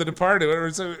 that was The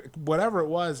Departed, whatever it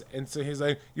was. And so he's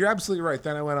like, you're absolutely right.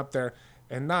 Then I went up there,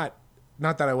 and not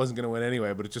that I wasn't going to win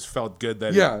anyway, but it just felt good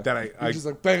that I just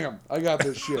like, bam, I got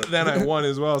this shit. Then I won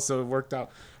as well, so it worked out.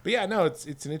 But yeah, no,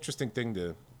 it's an interesting thing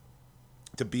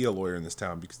to be a lawyer in this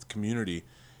town, because the community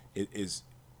is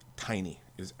tiny.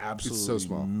 It is absolutely so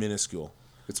small. Minuscule.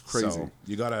 It's crazy. So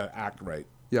you got to act right.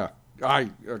 Yeah. I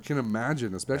can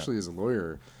imagine, especially as a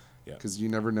lawyer, because you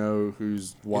never know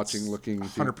who's watching, looking.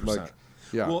 100%.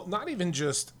 Well, not even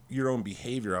just your own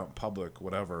behavior out in public,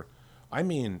 whatever. I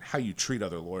mean, how you treat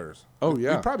other lawyers. Oh,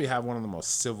 yeah. We probably have one of the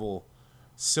most civil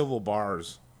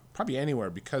bars, probably anywhere,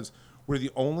 because we're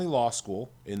the only law school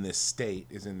in this state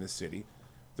is in this city.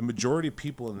 The majority of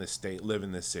people in this state live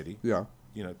in this city. Yeah.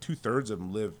 2/3 of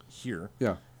them live here.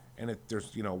 Yeah. And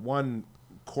there's, one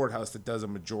courthouse that does a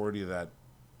majority of that,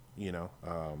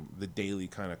 the daily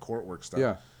kind of court work stuff.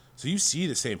 Yeah. So you see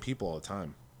the same people all the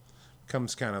time.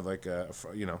 Comes kind of like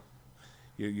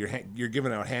you're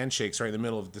giving out handshakes right in the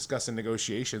middle of discussing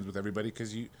negotiations with everybody,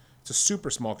 because it's a super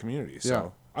small community.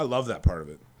 So I love that part of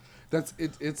it.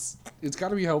 It's got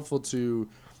to be helpful to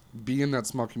be in that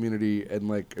small community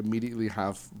and immediately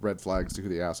have red flags to who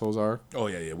the assholes are. Oh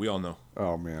yeah, we all know.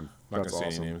 Oh man, I'm not that's gonna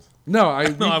awesome. say any names. No,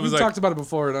 we like, talked about it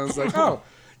before, and I was like, oh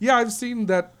yeah, I've seen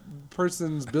that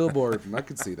person's billboard, and I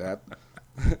could see that.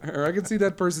 Or I can see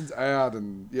that person's ad,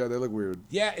 and they look weird.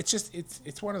 Yeah, it's just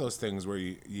it's one of those things where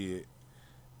you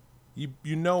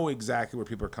know exactly where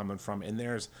people are coming from. And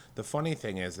the funny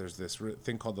thing is, there's this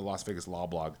thing called the Las Vegas Law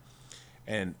Blog,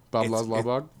 and Bob Law's Law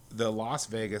Blog. The Las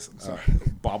Vegas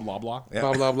Bob Law Blog. Yeah.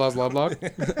 Bob Law's Law Blog.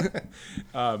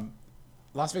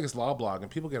 Las Vegas Law Blog, and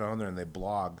people get on there and they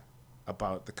blog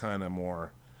about the kind of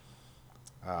more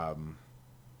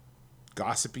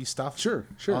gossipy stuff. Sure.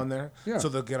 On there. Yeah. So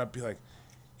they'll get up and be like,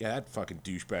 yeah, that fucking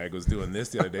douchebag was doing this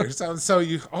the other day. So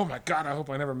oh my God, I hope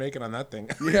I never make it on that thing.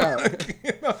 Yeah.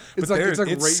 It's like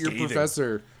rate scathing. your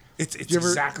professor. It's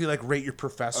exactly like rate your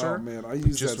professor. Oh man, I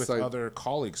use just that with site. other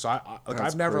colleagues. So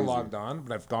I've never logged on,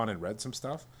 but I've gone and read some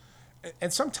stuff.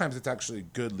 And sometimes it's actually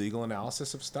good legal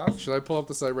analysis of stuff. Should I pull up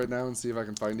the site right now and see if I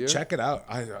can find you? Check it out.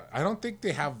 I don't think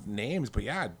they have names, but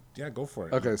yeah, go for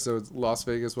it. Okay, so it's Las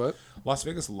Vegas what? Las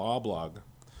Vegas Law Blog.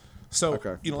 So,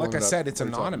 okay. Like I said, it's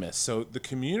anonymous. So the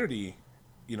community,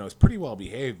 is pretty well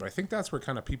behaved, but I think that's where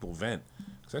kind of people vent.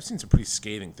 Because I've seen some pretty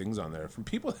scathing things on there from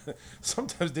people that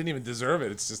sometimes didn't even deserve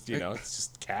it. It's just, it's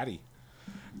just catty.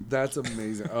 That's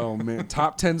amazing. Oh, man.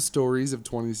 Top 10 stories of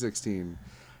 2016.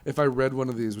 If I read one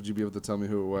of these, would you be able to tell me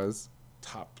who it was?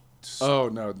 Oh,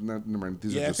 no. Never mind.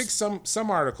 These are I think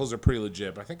some articles are pretty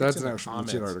legit, but I think that's it's an in the actual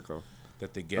comments legit article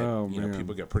that they get. Oh, man.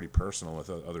 People get pretty personal with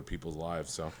other people's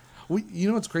lives. So, well,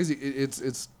 what's crazy?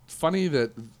 It's funny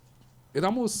that it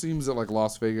almost seems that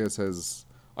Las Vegas has.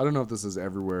 I don't know if this is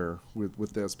everywhere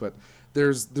with this, but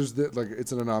there's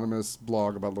it's an anonymous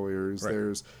blog about lawyers. Right.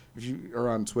 There's, if you are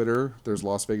on Twitter, there's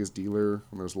Las Vegas Dealer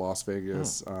and there's Las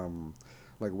Vegas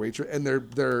waitress, and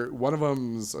they're one of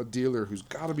them's a dealer who's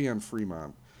got to be on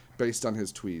Fremont, based on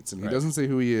his tweets, and he Right. doesn't say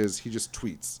who he is. He just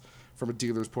tweets from a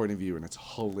dealer's point of view, and it's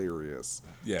hilarious.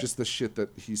 Yeah. Just the shit that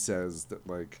he says that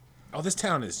like, Oh, this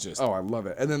town is just. oh, I love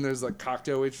it. And then there's like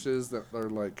cocktail waitresses that are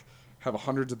like have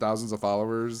hundreds of thousands of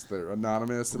followers. They're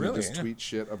anonymous and Really? they just Yeah. tweet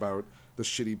shit about the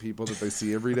shitty people that they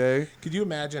see every day. Could you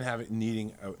imagine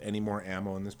needing any more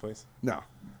ammo in this place? No.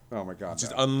 Oh my god.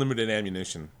 Just no. unlimited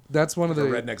ammunition. That's one of The the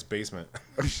redneck's basement.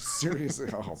 seriously.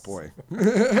 Oh boy.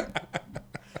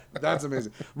 That's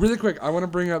amazing. Really quick, I want to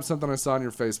bring up something I saw on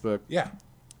your Facebook Yeah.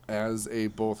 as a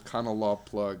both kind of law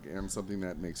plug and something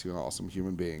that makes you an awesome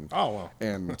human being. Oh, well.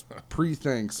 And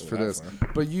pre-thanks for that this. far.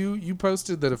 But you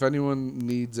posted that if anyone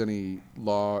needs any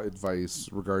law advice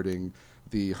regarding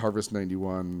the Harvest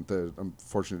 91, the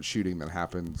unfortunate shooting that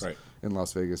happened Right. in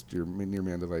Las Vegas near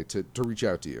Mandalay, to reach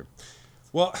out to you.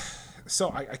 Well,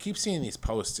 so I keep seeing these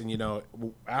posts, and,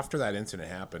 after that incident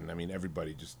happened, I mean,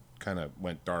 everybody just kind of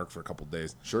went dark for a couple of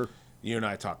days. Sure. You and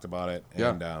I talked about it, Yeah.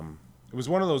 and it was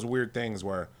one of those weird things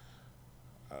where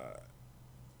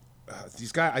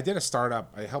these guys. I did a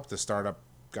startup. I helped the startup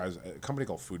guys, a company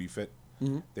called Foodie Fit.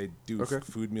 They do Okay.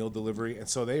 food meal delivery, and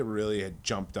so they really had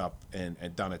jumped up and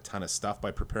done a ton of stuff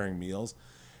by preparing meals.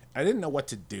 I didn't know what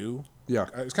to do. Yeah.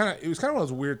 It was kind of one of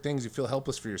those weird things. You feel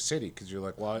helpless for your city because you're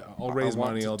like, well, I'll raise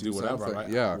want money, to I'll do do whatever.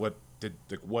 something. Yeah. What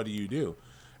do you do?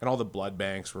 And all the blood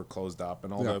banks were closed up,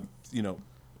 and all Yeah.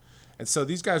 and so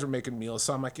these guys were making meals.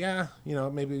 So I'm like, yeah,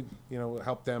 maybe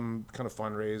help them kind of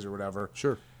fundraise or whatever.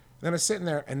 Sure. And then I'm sitting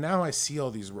there, and now I see all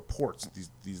these reports,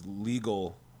 these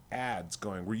legal ads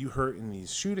going, were you hurt in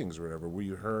these shootings or whatever? Were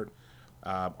you hurt?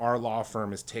 Our law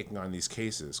firm is taking on these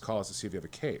cases. Call us to see if you have a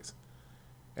case.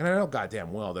 And I know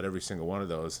goddamn well that every single one of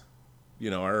those,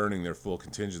 are earning their full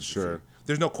contingency Sure. fee.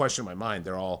 There's no question in my mind.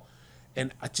 They're all,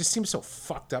 and it just seems so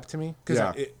fucked up to me because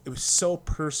Yeah. it was so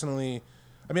personally.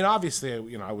 I mean, obviously,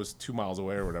 I was 2 miles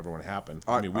away or whatever when it happened.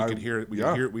 I mean, we could hear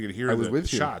I was the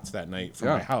with you. shots that night from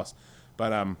Yeah. my house,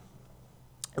 but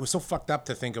it was so fucked up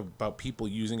to think about people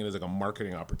using it as like a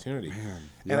marketing opportunity.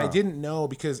 And I yeah. didn't know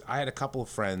because I had a couple of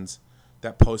friends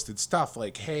that posted stuff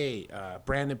like, hey,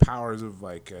 Brandon Powers of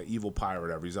like Evil Pie or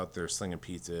whatever, he's out there slinging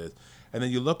pizzas. And then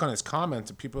you look on his comments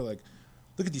and people are like,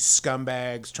 look at these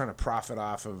scumbags trying to profit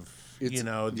off of,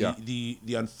 yeah.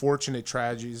 the unfortunate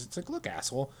tragedies. It's like, look,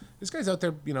 asshole, this guy's out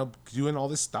there, doing all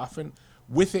this stuff, and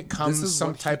with it comes is some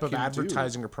what he type of can do.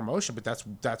 advertising or promotion, but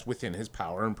that's within his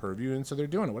power and purview, and so they're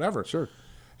doing it, whatever. Sure.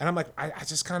 And I'm like, I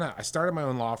just kind of, I started my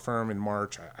own law firm in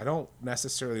March. I don't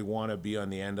necessarily want to be on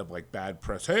the end of like bad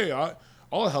press. Hey,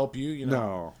 I'll help you,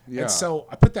 No, yeah. And so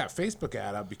I put that Facebook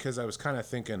ad up because I was kind of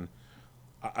thinking,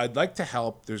 I'd like to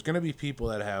help. There's going to be people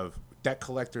that have debt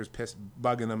collectors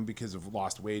bugging them because of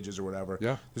lost wages or whatever.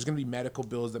 Yeah. There's going to be medical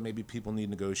bills that maybe people need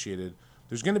negotiated.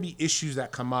 There's going to be issues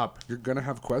that come up. You're going to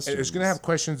have questions. There's going to have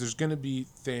questions. There's going to be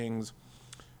things.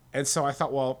 And so I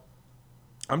thought, well,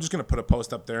 I'm just going to put a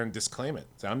post up there and disclaim it.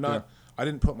 So I'm not. Yeah. I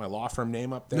didn't put my law firm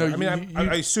name up there. No, I mean,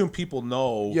 I assume people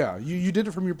know. Yeah, you did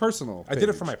it from your personal page. I did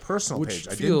it from my personal which page.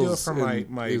 I didn't do it feels from and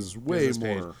my is way business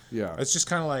page. more. Yeah. It's just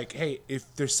kind of like, hey, if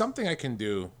there's something I can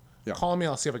do, Yeah. call me.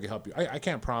 I'll see if I can help you. I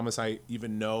can't promise I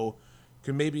even know.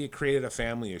 Could maybe it created a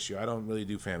family issue. I don't really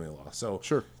do family law, so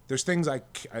Sure. There's things I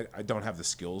don't have the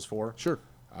skills for. Sure.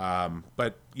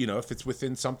 But if it's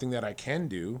within something that I can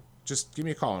do, just give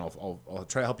me a call and I'll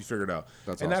try to help you figure it out.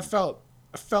 That's and awesome.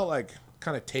 I felt like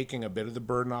kind of taking a bit of the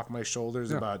burden off my shoulders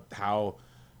Yeah. about how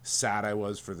sad I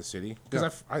was for the city because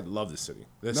Yeah. I love the city.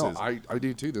 I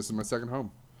do too. This is my second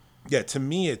home. Yeah, to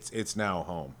me, it's now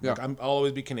home. Yeah. Like, I'll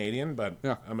always be Canadian, but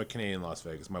Yeah. I'm a Canadian in Las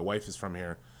Vegas. My wife is from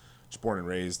here. She's born and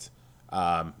raised.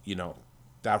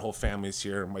 That whole family's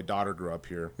here. My daughter grew up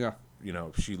here. Yeah.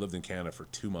 She lived in Canada for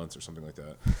 2 months or something like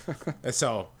that. And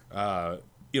so,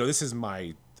 this is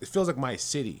it feels like my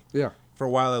city. Yeah. For a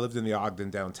while, I lived in the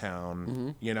Ogden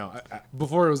downtown.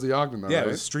 Before it was the Ogden, though, Yeah, right?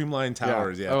 it was Streamline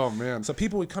Towers. Yeah. Oh, man. So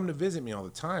people would come to visit me all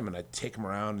the time, and I'd take them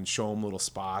around and show them little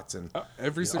spots. And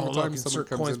every single look, time insert someone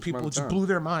comes coins, in from people out of just town. blew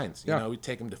their minds. Yeah. We'd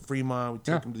take them to Fremont. We'd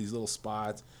Yeah. take them to these little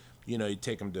spots. You'd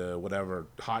take them to whatever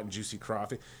hot and juicy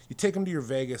coffee. You take them to your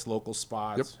Vegas local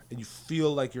spots, Yep. and you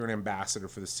feel like you're an ambassador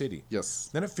for the city. Yes.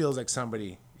 Then it feels like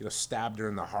somebody stabbed her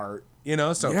in the heart. So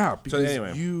Yeah, so because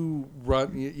anyway, you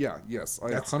run. Yeah, yes,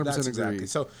 I 100% agree. exactly.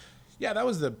 So, yeah, that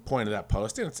was the point of that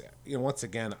post. And it's, once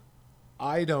again,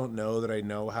 I don't know that I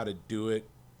know how to do it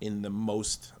in the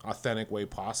most authentic way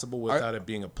possible without it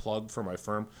being a plug for my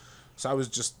firm. So I was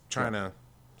just trying to,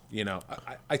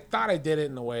 I thought I did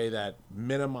it in a way that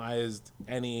minimized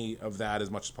any of that as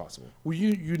much as possible. Well,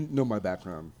 you know my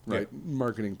background, right? Yeah.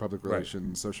 Marketing, public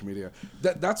relations, social media.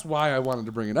 That's why I wanted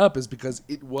to bring it up, is because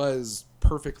it was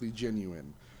perfectly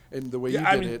genuine. and the way Yeah, you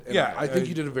I did mean, it. And yeah, I think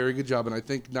you did a very good job. And I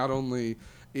think not only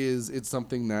is it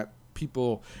something that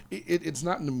people, it's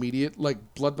not an immediate, like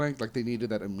Blood Bank, like they needed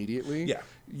that immediately. Yeah.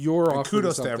 You're And offering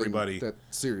kudos to something everybody. that,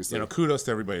 seriously. Kudos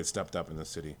to everybody that stepped up in the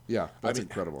city. Yeah, that's I mean,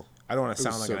 incredible. I don't want to It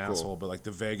was sound like so an cool. asshole, but like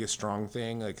the Vegas Strong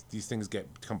thing, like these things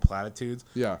become platitudes.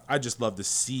 Yeah. I just love to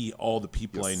see all the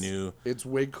people I Yes. knew It's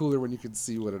way cooler when you can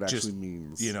see what it just, actually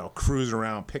means. cruising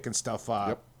around, picking stuff up,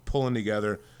 Yep. pulling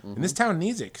together. And this town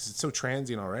needs it because it's so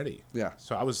transient already. Yeah.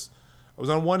 So I was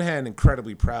on one hand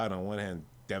incredibly proud, on one hand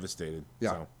devastated. Yeah.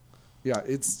 So, Yeah,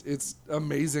 it's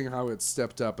amazing how it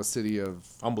stepped up a city of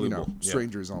Unbelievable. Yeah.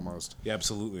 strangers almost. yeah,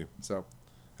 absolutely. So,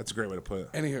 That's a great way to put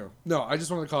it. anywho, no, I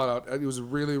just wanted to call it out. It was a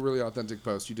really, really authentic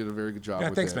post. You did a very good job. Yeah,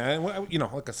 with thanks, it. man.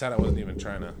 Like I said, I wasn't even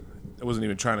trying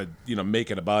to, make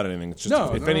it about anything. It's just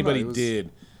No, if no, anybody it was- did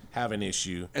have an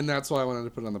issue. And that's why I wanted to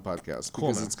put it on the podcast Cool,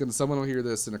 because man. it's gonna. Someone will hear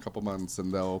this in a couple months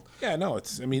and they'll. Yeah, no, like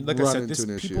I Run said, into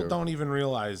an people issue. don't even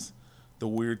realize the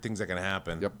weird things that can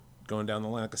happen. Yep. Going down the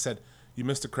line, like I said, you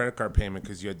missed a credit card payment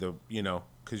because you had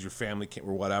because your family can't,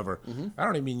 or whatever. Mm-hmm. I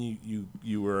don't even mean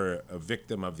you were a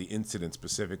victim of the incident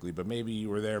specifically, but maybe you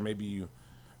were there, maybe you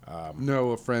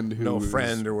know a friend who know a is-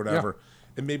 friend or whatever,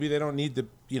 Yeah. and maybe they don't need to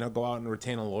go out and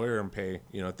retain a lawyer and pay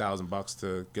 $1,000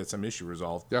 to get some issue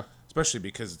resolved. Yeah. Especially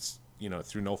because it's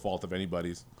through no fault of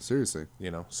anybody's. Seriously,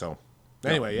 So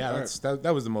anyway, yeah, All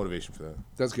that was the motivation for that.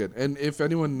 that's good. And if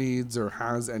anyone needs or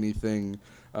has anything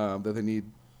that they need,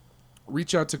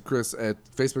 reach out to Chris at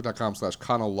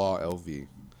facebook.com/ConnellLawLV.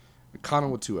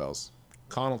 Connell with 2 L's.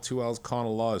 Connell 2 L's,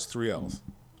 Connell Law is 3 L's.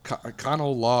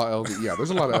 Connell Law LV. Yeah, there's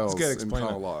a lot of I L's was gonna in explain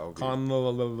Connell that. Law LV.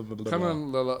 Connell, Blah blah blah blah.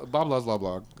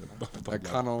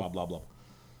 Connell. blah blah blah.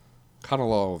 Connell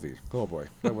Law LV. Oh boy,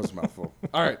 that was a mouthful.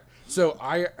 All right, so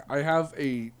I have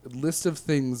a list of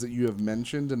things that you have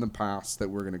mentioned in the past that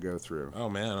we're gonna go through. Oh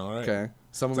man, all right. Okay,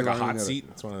 some It's of like a them I hot already know. seat.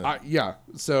 It's one of the, Yeah,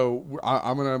 so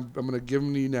I'm gonna give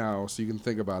them to you now so you can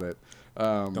think about it.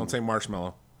 don't say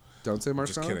marshmallow. Don't say Just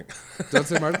marshmallow. kidding. Don't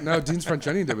say marshmallow. No, Dean's French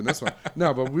onion dip in this one.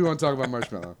 No, but we won't talk about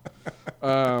marshmallow.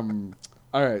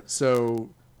 All right, so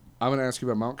I'm going to ask you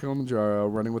about Mount Kilimanjaro,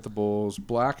 Running with the Bulls,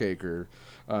 Blackacre,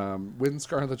 when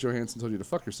Scarlett Johansson told you to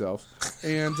fuck yourself,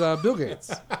 and Bill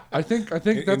Gates. I think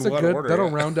that's a what good. order, That'll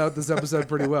yeah. round out this episode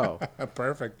pretty well.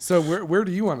 Perfect. So where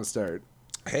do you want to start?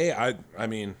 Hey, I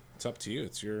mean, it's up to you.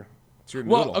 It's your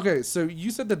Well, noodle. okay, so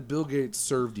you said that Bill Gates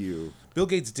served you, Bill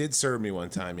Gates did serve me one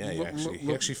time. Yeah,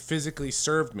 he actually physically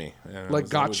served me. And it like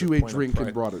was got always you a point of drink and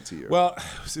pride. brought it to you. Well,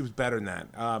 it was better than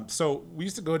that. So we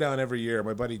used to go down every year.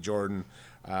 My buddy Jordan,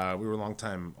 we were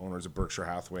longtime owners of Berkshire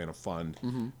Hathaway and a fund.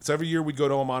 Mm-hmm. So every year we'd go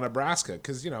to Omaha, Nebraska,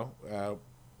 because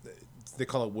they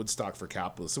call it Woodstock for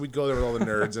capitalists. So we'd go there with all the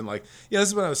nerds and this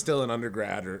is when I was still an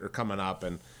undergrad or coming up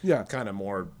and Yeah. kind of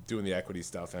more doing the equity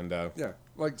stuff. And yeah,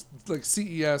 like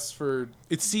CES for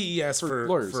it's CES for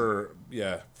lawyers.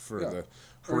 the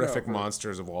horrific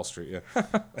monsters of Wall Street.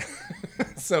 Yeah.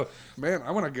 So. man.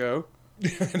 I want to go.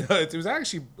 No, it was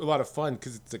actually a lot of fun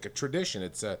because it's like a tradition.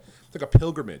 It's like a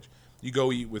pilgrimage. You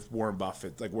go eat with Warren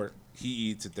Buffett, like where he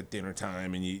eats at the dinner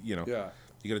time, and you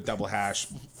get a double hash,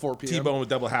 4 p.m. T-bone with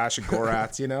double hash and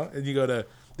Gorat's, and you go to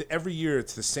every year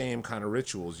it's the same kind of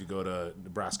rituals. You go to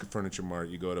Nebraska Furniture Mart,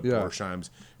 you go to Yeah. Borsheim's,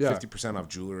 Yeah. 50% off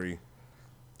jewelry.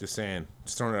 Just saying,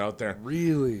 just throwing it out there.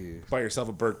 Really? Buy yourself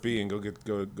a Burke B and go to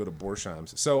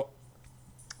Borsheim's. So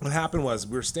what happened was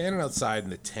we were standing outside in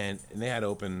the tent, and they had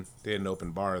an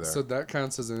open bar there. So that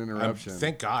counts as an interruption.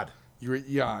 Thank God. I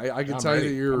can I'm tell you ready.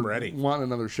 that you're I'm ready. wanting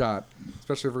another shot,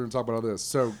 especially if we're going to talk about all this.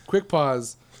 So quick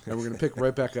pause, and we're going to pick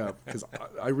right back up because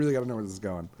I really got to know where this is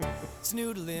going.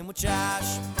 Snoodling with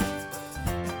Josh.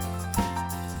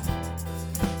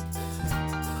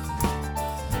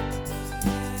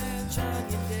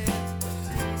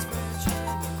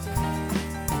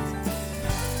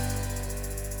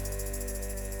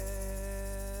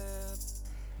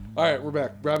 All right, we're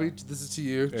back. Robbie, this is to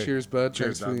you. Hey. Cheers, bud. Cheers,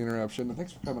 Thanks for Doc. the interruption. And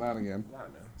thanks for coming out again.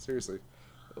 Seriously.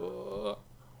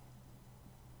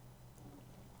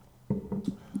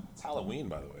 It's Halloween,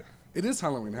 by the way. It is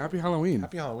Halloween. Happy Halloween.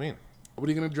 Happy Halloween. What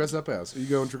are you going to dress up as? Are you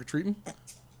going trick-or-treating?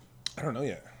 I don't know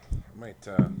yet. I might.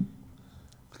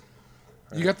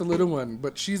 You got the little one,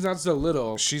 but she's not so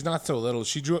little. She's not so little.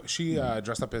 She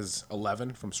dressed up as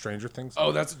 11 from Stranger Things.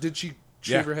 Oh, did she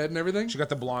shave Yeah. her head and everything? She got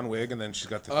the blonde wig, and then she's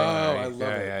got the thing. Oh, on her- I love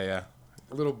yeah, it. Yeah.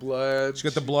 A little blood. She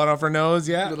got the blood off her nose.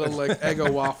 Yeah. little like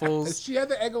Eggo waffles. She had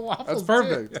the Eggo waffles. That's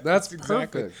perfect. too. That's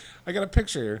exactly. perfect. I got a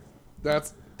picture here.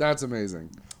 That's amazing.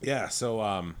 Yeah.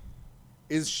 So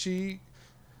Is she's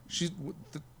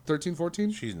 13,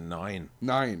 14? she's 9,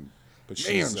 9. but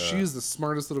Man, she's she's the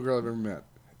smartest little girl I've ever met.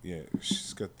 Yeah,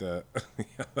 she's got the,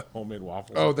 the homemade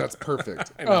waffles. Oh, that's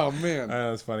perfect. Oh man,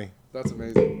 That's funny. that's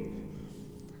amazing.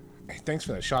 Hey, thanks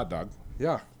for that shot, dog.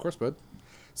 Yeah, of course, bud.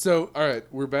 So, all right,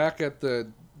 we're back at the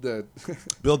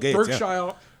Bill Gates,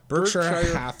 Berkshire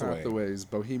Hathaway. Hathaway's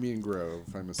Bohemian Grove.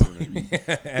 I'm assuming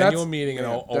Annual meeting in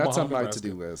Omaha, That's on my Nebraska.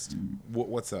 to-do list.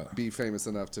 What's that? Be famous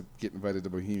enough to get invited to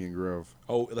Bohemian Grove.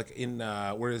 Oh, like in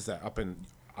where is that? Up in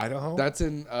Idaho? That's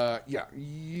in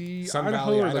Sun Idaho,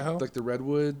 Valley, or Idaho? like the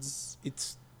Redwoods.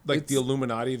 It's like It's- the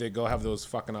Illuminati. They go have those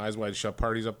fucking eyes wide shut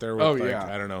parties up there with Oh, like yeah.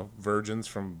 I don't know, virgins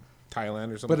from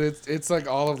Thailand or something. But it's like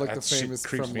all of like That the shit famous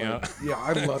creeps from me like, out. yeah,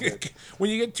 I love it. When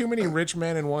you get too many rich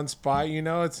men in one spot, you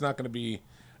know it's not going to be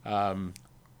a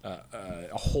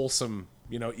wholesome,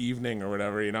 evening or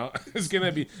whatever. It's going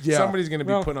to be somebody's going to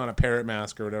be putting on a parrot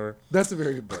mask or whatever. That's a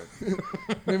very good point.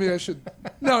 Maybe I should.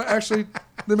 No, actually,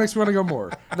 that makes me want to go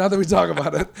more. Now that we talk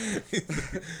about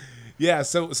it. Yeah,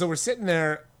 so we're sitting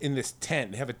there in this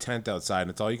tent. They have a tent outside, and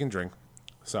it's all you can drink.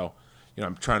 So,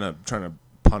 I'm trying to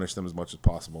punish them as much as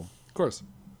possible. Of course.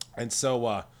 And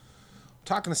so,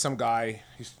 talking to some guy,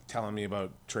 he's telling me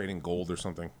about trading gold or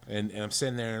something, and I'm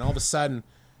sitting there, and all of a sudden,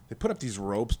 they put up these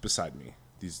ropes beside me,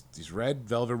 these red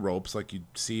velvet ropes like you'd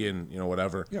see in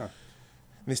whatever. Yeah.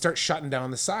 And they start shutting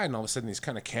down the side, and all of a sudden, these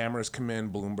kind of cameras come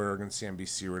in, Bloomberg and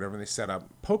CNBC or whatever, and they set up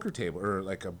poker table or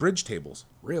like a bridge tables.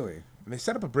 Really? And they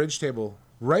set up a bridge table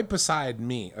right beside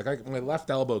me. Like my left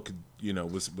elbow could,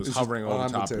 was hovering over on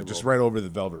the the top, of it, table. just right over the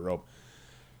velvet rope.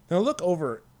 Then I look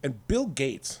over, and Bill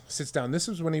Gates sits down. This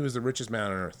was when he was the richest man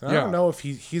on earth. And I Yeah. don't know if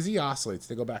he oscillates.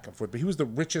 They go back and forth, but he was the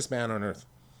richest man on earth.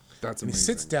 That's And he amazing.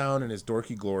 sits down in his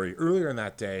dorky glory. Earlier in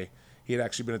that day, he had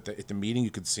actually been at the meeting. You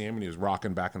could see him, and he was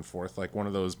rocking back and forth like one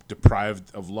of those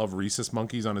deprived of love rhesus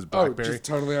monkeys on his BlackBerry. just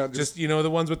totally on- just the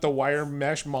ones with the wire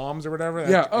mesh moms or whatever.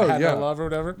 Yeah, oh, had yeah. no love or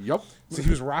whatever. Yep. So he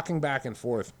was rocking back and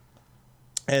forth,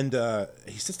 and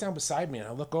he sits down beside me, and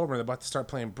I look over, and they're about to start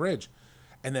playing bridge,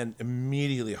 and then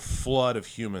immediately a flood of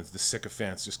humans, the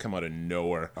sycophants, just come out of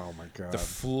nowhere. Oh my God. The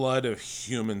flood of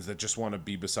humans that just want to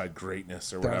be beside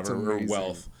greatness or That's whatever, or amazing.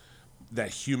 wealth. That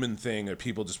human thing that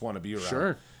people just want to be around.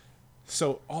 Sure.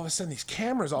 So all of a sudden, these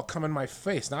cameras all come in my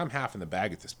face. Now I'm half in the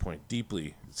bag at this point,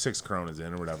 deeply 6 Coronas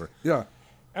in or whatever. Yeah.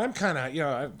 And I'm kind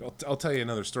of, I'll tell you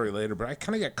another story later, but I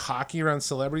kind of get cocky around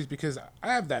celebrities because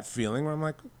I have that feeling where I'm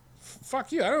like,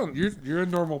 fuck you, I don't. You're a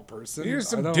normal person. You're I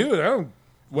some don't- dude. I don't.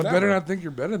 You Whatever. better not think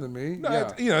you're better than me. No,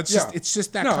 Yeah. it's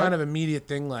just that No, kind of immediate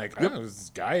thing. Like, Yep. oh,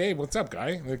 this guy. Hey, what's up,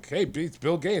 guy? Like, hey, it's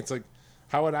Bill Gates. Like,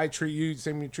 how would I treat you?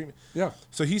 Same way you treat me. Yeah.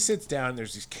 So he sits down. And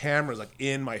there's these cameras like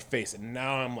in my face, and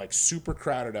now I'm like super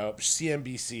crowded out.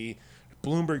 CNBC,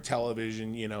 Bloomberg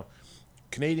Television,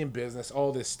 Canadian business,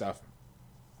 all this stuff.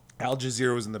 Al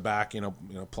Jazeera was in the back,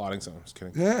 plotting something. I'm just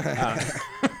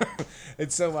kidding.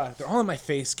 And so they're all in my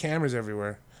face, cameras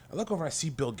everywhere. I look over, I see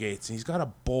Bill Gates, and he's got a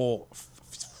bowl of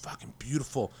fucking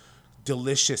beautiful,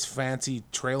 delicious, fancy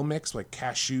trail mix like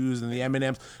cashews and the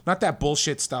M&Ms. Not that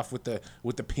bullshit stuff with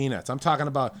the peanuts. I'm talking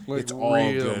about Like it's all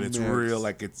real good. It's mix. real,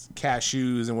 like it's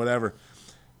cashews and whatever.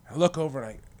 I look over,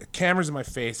 and the camera's in my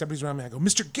face. Everybody's around me. I go,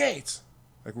 Mr. Gates,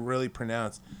 like really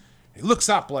pronounced. He looks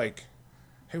up like,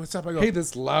 hey, what's up? I go, Hey,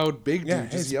 this loud big dude yeah,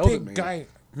 just this yelled big at me. guy.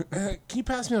 Can you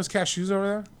pass me those cashews over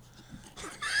there?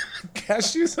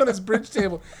 Cashews on his bridge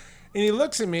table. And he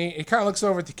looks at me. He kind of looks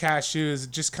over at the cashews,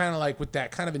 just kind of like with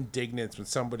that kind of indignance when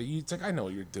somebody, it's like, I know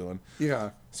what you're doing. Yeah.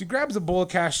 So he grabs a bowl of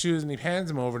cashews and he hands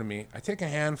them over to me. I take a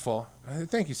handful. I say,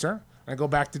 thank you, sir. I go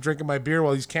back to drinking my beer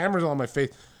while these cameras are on my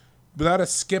face without a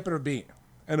skip or a beat.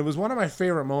 And it was one of my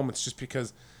favorite moments just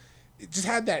because it just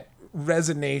had that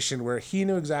resonation where he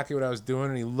knew exactly what I was doing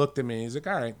and he looked at me and he's like,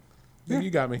 all right, you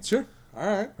got me. Sure. All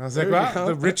right. I was like, well,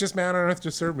 the richest man on earth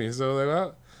just served me. So, like,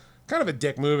 well, kind of a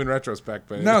dick move in retrospect.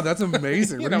 But No, that's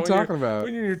amazing. What are you when talking you're- about?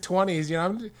 When you're in your 20s,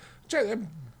 I'm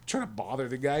trying to bother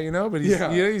the guy, but he's,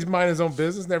 Yeah. he's minding his own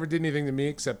business, never did anything to me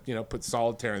except, put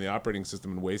solitaire in the operating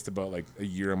system and waste about like a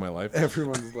year of my life.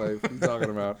 Everyone's life. What are you talking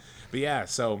about? But yeah,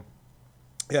 so,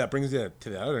 yeah, it brings you to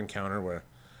the other encounter where,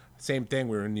 same thing,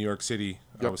 we were in New York City.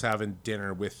 I Yep. was having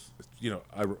dinner with,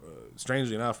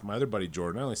 strangely enough, my other buddy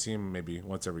Jordan. I only see him maybe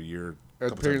once every year. a couple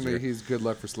times a Apparently, year. he's good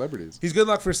luck for celebrities. He's good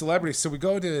luck for celebrities. So we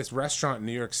go to this restaurant in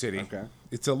New York City. Okay.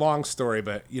 It's a long story,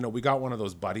 but we got one of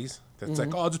those buddies that's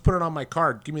like, oh, I'll just put it on my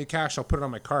card. Give me the cash. I'll put it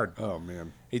on my card. Oh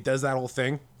man. He does that whole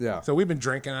thing. Yeah. So we've been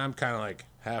drinking. I'm kind of like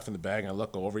half in the bag. And I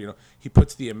look over, he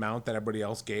puts the amount that everybody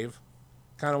else gave.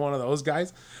 Kind of one of those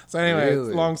guys. So anyway,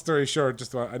 Really? long story short,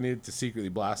 I needed to secretly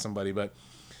blast somebody. But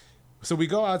so we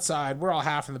go outside. We're all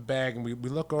half in the bag, and we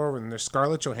look over, and there's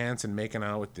Scarlett Johansson making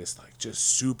out with this like just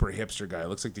super hipster guy.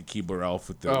 Looks like the Keebler elf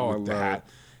with the, Oh, I with the love hat.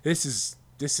 This is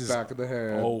This is Back of the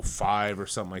Head. 05 or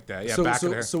something like that. Yeah, so, Back so,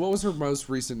 of the Head. so what was her most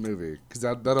recent movie? Because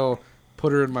that'll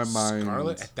put her in my mind.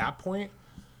 Scarlet, at that point,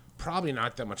 probably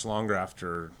not that much longer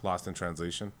after Lost in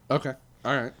Translation. Okay.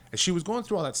 All right. And she was going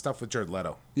through all that stuff with Jared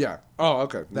Leto. Yeah. Oh,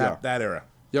 okay. That era.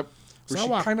 Yep. Where So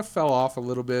she I- kind of fell off a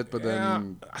little bit, but Yeah,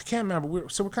 then I can't remember. We're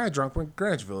kind of drunk. We're in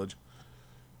Greenwich Village.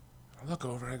 I look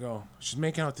over. I go, she's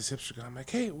making out with this hipster guy. I'm like,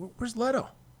 hey, where's Leto?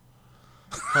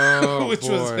 oh Which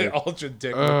was boy, an ultra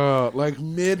dick. like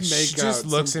mid makeout, She just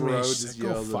looks at me. bro She's just like,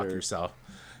 go yells at fuck her. yourself.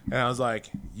 And I was like,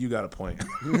 you got a point.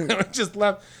 I just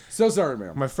left. So sorry,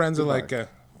 ma'am. My friends are Goodbye. like,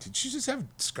 did you just have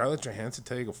Scarlett Johansson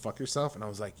tell you to go fuck yourself? And I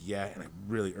was like, yeah, and I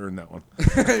really earned that one.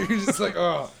 You're just like,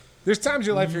 oh, There's times in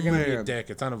your life you're going to be a Man. dick.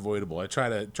 It's unavoidable. I try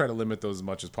to limit those as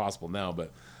much as possible now,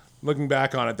 but looking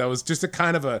back on it, that was just a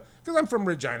kind of a, because I'm from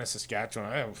Regina,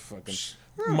 Saskatchewan. I have fucking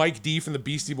Mike D from the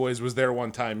Beastie Boys was there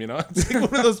one time, you know? It's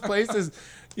like one of those places,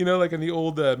 you know, like in the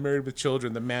old Married with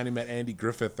Children, the man who met Andy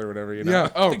Griffith or whatever, you know? yeah.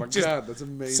 Oh Like my just god, that's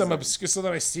amazing. Some obscure, so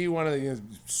then I see one of the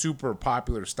super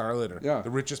popular starlet or Yeah. the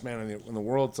richest man in the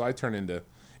world, so I turn into,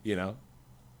 you know,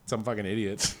 some fucking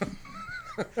idiot.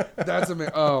 That's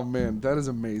amazing. Oh man, that is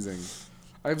amazing.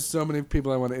 I have so many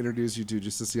people I want to introduce you to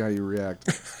just to see how you react.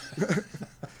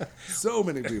 So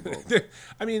many people.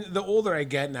 I mean, the older I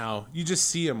get now, you just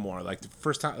see him more. Like the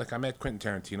first time, like I met Quentin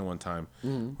Tarantino one time.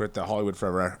 We're at the Hollywood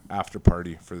Forever after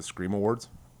party for the Scream Awards,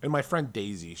 and my friend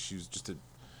Daisy, she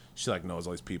like knows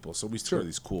all these people, so we used to go to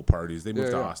these cool parties. They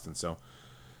moved to yeah. Austin, so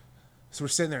we're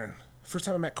sitting there. And first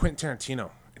time I met Quentin Tarantino,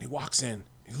 and he walks in,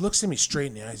 he looks at me straight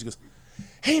in the eyes, he goes,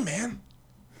 "Hey man,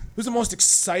 who's the most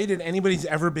excited anybody's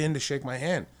ever been to shake my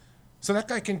hand?" So that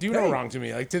guy can do no Hey. wrong to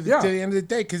me, like to the Yeah. end of the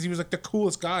day, because he was like the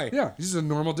coolest guy. Yeah, he's just a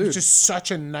normal dude. Just such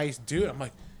a nice dude. I'm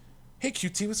like, "Hey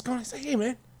QT, what's going on?" He's like, "Hey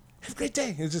man, have a great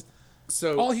day." It's just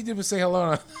So all he did was say hello,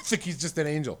 and I think he's just an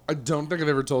angel. I don't think I've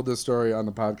ever told this story on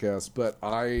the podcast, but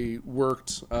I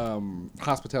worked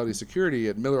hospitality security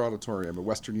at Miller Auditorium at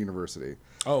Western University.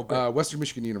 Oh, great. Western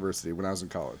Michigan University when I was in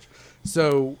college.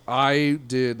 So I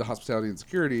did the hospitality and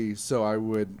security, so I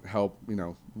would help,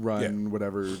 run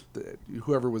whatever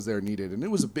whoever was there needed. And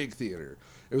it was a big theater.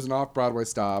 It was an off-Broadway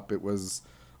stop. It was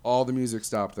all the music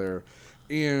stopped there.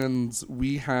 And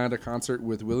we had a concert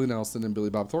with Willie Nelson and Billy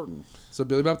Bob Thornton. So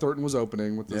Billy Bob Thornton was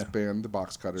opening with this Yeah. band, the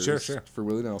Box Cutters, Sure. for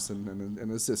Willie Nelson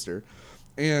and his sister.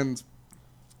 And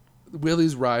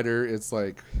Willie's rider, it's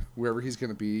like wherever he's going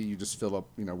to be, you just fill up,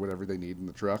 whatever they need in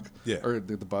the truck or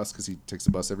the bus, because he takes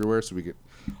the bus everywhere. So we get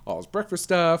all his breakfast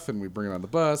stuff and we bring it on the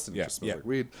bus, and it just smells like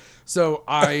weed. So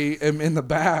I am in the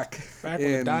back. Back when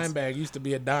a and dime bag used to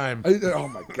be a dime. oh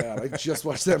my god! I just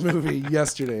watched that movie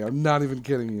yesterday. I'm not even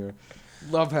kidding you.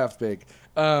 Love Half Baked.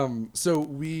 So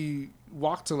we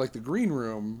walk to like the green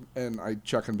room, and I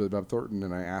check on Billy Bob Thornton,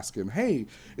 and I ask him, "Hey,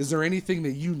 is there anything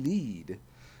that you need?"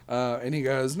 And he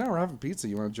goes, "No, we're having pizza.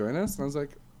 You want to join us?" And I was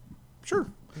like, "Sure."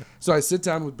 So I sit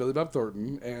down with Billy Bob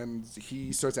Thornton, and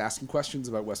he starts asking questions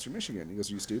about Western Michigan. He goes,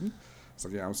 "Are you a student?" I was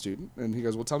like, "Yeah, I'm a student." And he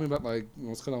goes, "Well, tell me about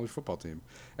what's going on with your football team."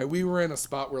 And we were in a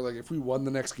spot where if we won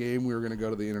the next game, we were going to go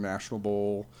to the International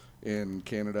Bowl in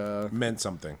Canada. Meant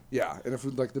something. Yeah, and if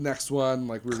we the next one,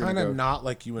 we were going Kind to go. of not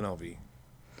like UNLV.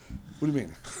 What do you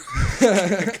mean?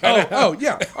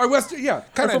 Yeah, our Western, our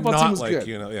Kinda football not team was like, good.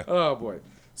 yeah. Oh boy,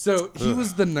 so he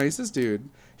was the nicest dude.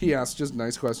 He asked just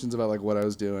nice questions about what I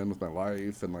was doing with my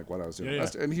life and what I was doing,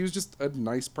 and he was just a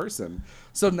nice person.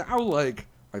 So now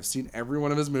I've seen every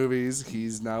one of his movies.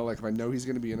 He's now if I know he's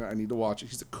going to be in it, I need to watch it.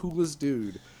 He's the coolest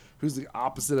dude. Who's the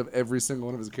opposite of every single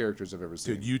one of his characters I've ever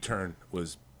seen. Dude, U-Turn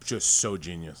was just so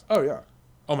genius. Oh yeah.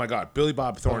 Oh my God, Billy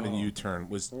Bob Thornton in U-Turn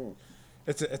was.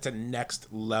 It's a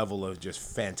next level of just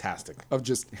fantastic. Of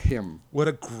just him. What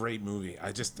a great movie!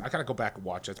 I gotta go back and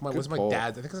watch it. It's my pull.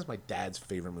 dad's. I think this is my dad's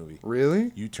favorite movie.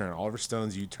 Really? U-Turn. Oliver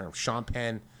Stone's U-Turn. Sean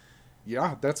Penn.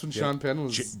 Yeah, that's when Sean Penn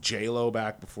was. J-Lo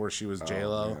back before she was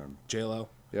J-Lo. man. J-Lo.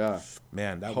 Yeah.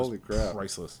 Man, that Holy was crap.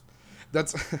 priceless.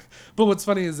 That's, but what's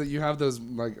funny is that you have those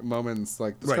moments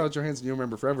like Scarlett Johansson you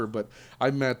remember forever. But I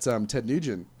met Ted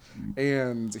Nugent,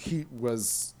 and he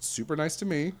was super nice to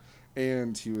me,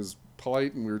 and he was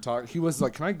polite, and we were talking. He was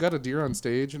like, "Can I gut a deer on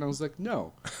stage?" And I was like,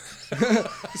 "No."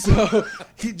 So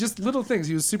he just little things.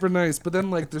 He was super nice, but then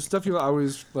there's stuff you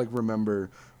always remember.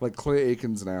 Like Clay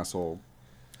Aiken's an asshole.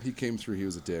 He came through. He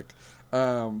was a dick.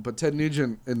 But Ted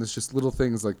Nugent, and it's just little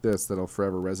things like this that'll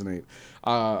forever resonate.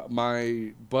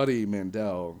 My buddy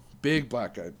Mandel, big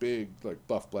black guy, big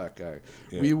buff black guy.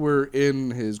 Yeah. We were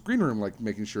in his green room,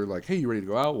 making sure hey, you ready to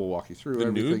go out? We'll walk you through The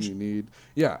everything Nuge? you need.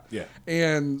 Yeah. Yeah.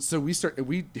 And so we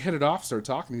hit it off, started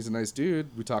talking. He's a nice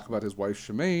dude. We talk about his wife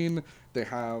Shemaine. They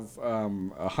have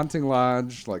a hunting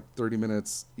lodge 30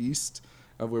 minutes east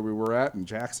of where we were at in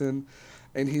Jackson.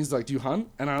 And he's like, do you hunt?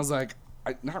 And I was like,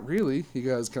 not really. He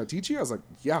goes, can I teach you? I was like,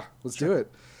 yeah, let's do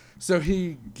it. So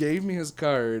he gave me his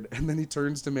card, and then he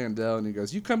turns to Mandel, and he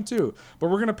goes, you come too, but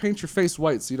we're going to paint your face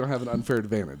white so you don't have an unfair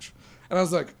advantage. And I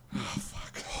was like, oh,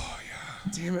 fuck. Oh,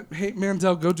 yeah. Damn it. Hey,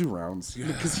 Mandel, go do rounds.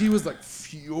 Because he was, like,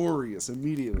 furious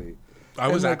immediately. I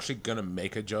was like, actually going to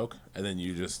make a joke, and then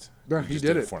you just... No, you he just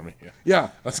did it for me. Yeah. I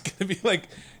was going to be like,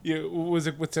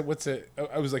 what's it?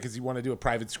 I was like, does he want to do a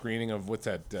private screening of what's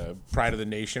that, Pride of the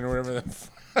Nation or whatever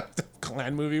the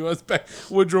Klan movie was?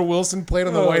 Woodrow Wilson played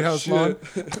on the White House lawn.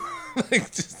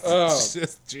 Like,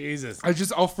 just Jesus.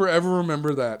 I'll forever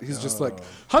remember that. He's just like,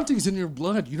 hunting's in your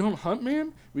blood. You don't hunt,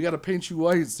 man? We got to paint you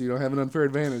white so you don't have an unfair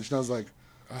advantage. And I was like,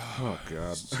 oh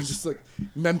God. I'm just like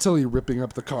mentally ripping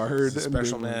up the card. He's a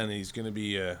special man. He's going to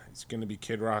be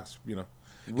Kid Rock's,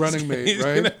 running mate, he's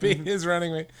right? He's going to be his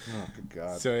running mate. Oh, good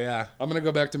God. So, yeah. I'm going to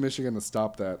go back to Michigan to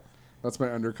stop that. That's my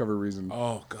undercover reason.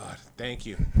 Oh, God. Thank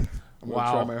you. I'm going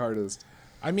to try my hardest.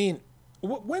 I mean,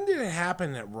 when did it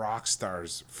happen that rock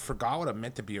stars forgot what it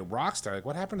meant to be a rock star? Like,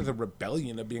 what happened to the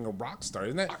rebellion of being a rock star?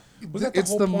 Isn't that was that the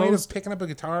whole point of picking up a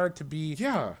guitar to be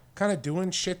kind of doing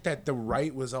shit that the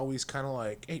right was always kind of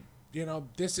like, hey,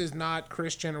 this is not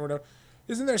Christian or whatever.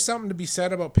 Isn't there something to be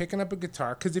said about picking up a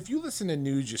guitar? Because if you listen to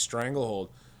Nude, You Stranglehold,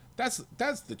 that's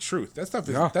the truth. That stuff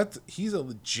is he's a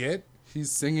legit.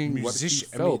 He's singing musician.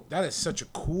 What he felt. I mean, that is such a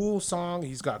cool song.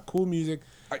 He's got cool music.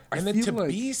 And then to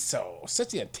be such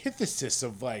the antithesis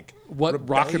of like what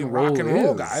rock and roll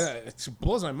is. Guy, it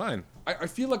blows my mind. I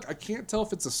feel like I can't tell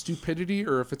if it's a stupidity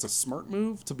or if it's a smart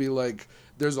move to be like,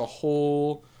 there's a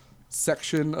whole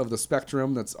section of the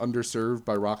spectrum that's underserved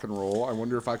by rock and roll. I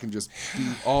wonder if I can just be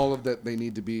all of that they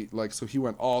need to be like. So he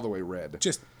went all the way red.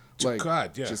 Just like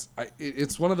God, yeah.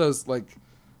 It's one of those like.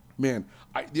 Man,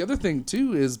 the other thing,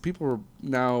 too, is people are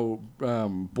now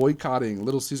boycotting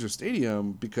Little Caesar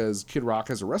Stadium because Kid Rock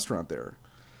has a restaurant there.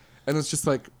 And it's just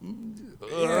like,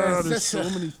 there's so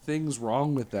many things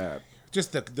wrong with that.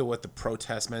 Just the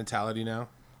protest mentality now?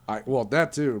 Well,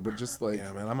 that, too, but just like...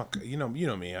 Yeah, man, you know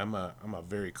me, I'm a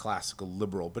very classical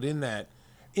liberal, but in that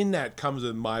comes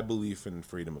with my belief in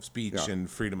freedom of speech and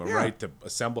freedom of right to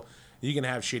assemble. You can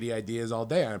have shitty ideas all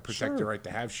day. I protect the right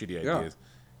to have shitty ideas.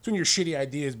 It's when your shitty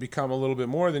ideas become a little bit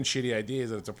more than shitty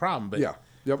ideas that it's a problem. But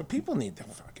but people need to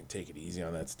fucking take it easy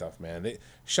on that stuff, man. They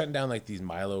shutting down like these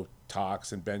Milo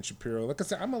talks and Ben Shapiro. Like I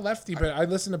said, I'm a lefty, but I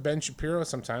listen to Ben Shapiro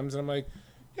sometimes, and I'm like,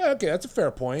 yeah, okay, that's a fair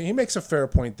point. He makes a fair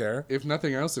point there. If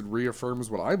nothing else, it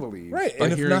reaffirms what I believe. Right,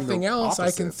 and if nothing else,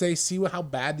 I can see how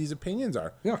bad these opinions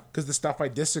are. Yeah. Because the stuff I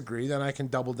disagree, then I can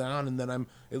double down, and then I'm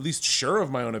at least sure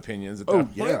of my own opinions at that point.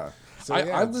 Yeah. So,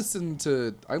 I listen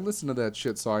to that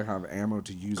shit so I have ammo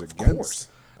to use against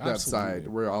that side,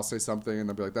 where I'll say something and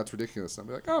they'll be like, that's ridiculous. And I'll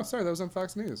be like, oh, sorry, that was on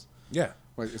Fox News. Yeah.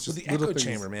 Like, it's just the echo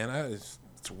chamber, man. It's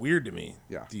weird to me.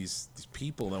 Yeah. These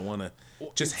people that want to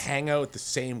just hang out with the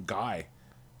same guy.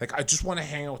 Like, I just want to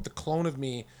hang out with the clone of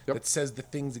me that says the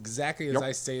things exactly as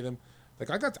I say them. Like,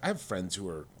 I have friends who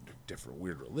are different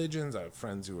weird religions. I have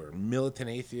friends who are militant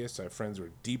atheists. I have friends who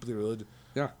are deeply religious.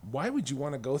 Yeah. Why would you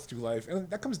want to go through life? And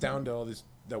that comes down to all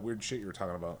that weird shit you were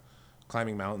talking about,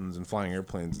 climbing mountains and flying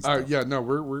airplanes and stuff. Yeah, no,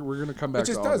 we're gonna come back. It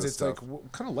just to all does. this It's stuff. like, what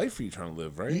kind of life are you trying to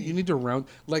live, right? You need to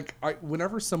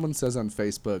whenever someone says on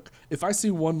Facebook, if I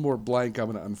see one more blank,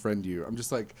 I'm gonna unfriend you. I'm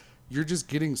just like, you're just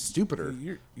getting stupider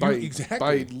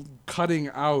by cutting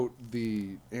out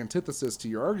the antithesis to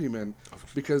your argument,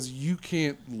 because you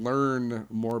can't learn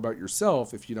more about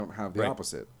yourself if you don't have the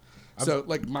opposite. So,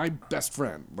 like, my best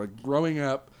friend, like, growing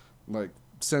up, like,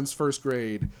 since first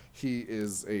grade, he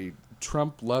is a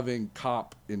Trump-loving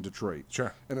cop in Detroit.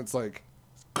 Sure. And it's like,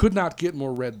 could not get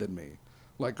more red than me.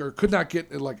 Like, or could not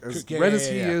get, like, as red as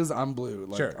he is, I'm blue.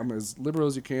 Like, I'm as liberal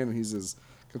as you can, and he's as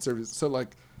conservative. So,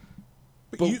 like...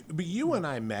 But you and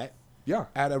I met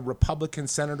at a Republican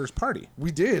senator's party.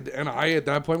 We did, and I, at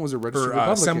that point, was a registered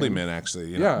Republican. Assemblyman, actually.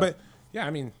 You know? But, yeah,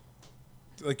 I mean...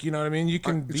 Like, you know what I mean? You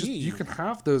can you can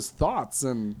have those thoughts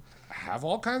and have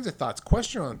all kinds of thoughts,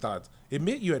 question on thoughts,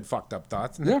 admit you had fucked up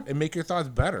thoughts, and make your thoughts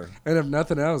better. And if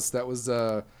nothing else, that was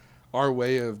our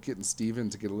way of getting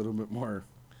Steven to get a little bit more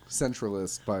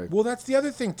centralist. Well, that's the other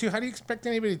thing too. How do you expect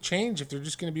anybody to change if they're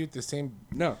just going to be with the same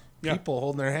people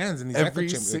holding their hands in these echo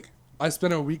chambers? I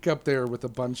spent a week up there with a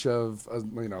bunch of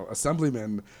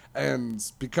assemblymen,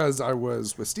 and because I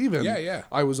was with Steven,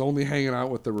 I was only hanging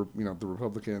out with the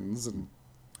Republicans, and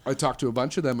I talked to a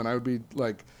bunch of them, and I would be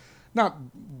like, not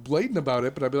blatant about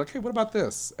it, but I'd be like, hey, what about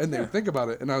this? And they would think about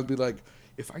it, and I would be like,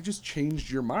 if I just changed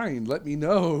your mind, let me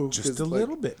know. Just a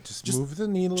little bit. Just move the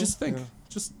needle. Just think.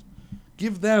 Just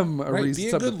give them a reason. Be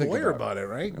a good lawyer about it,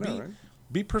 right?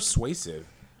 Be persuasive.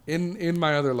 In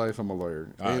my other life, I'm a lawyer.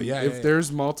 If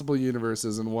there's multiple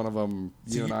universes and one of them,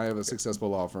 you and I have a successful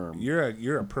law firm.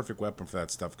 You're a perfect weapon for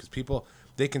that stuff because people,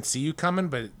 they can see you coming,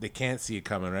 but they can't see you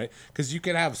coming, right? Because you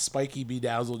could have spiky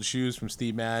bedazzled shoes from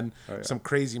Steve Madden, some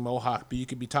crazy mohawk, but you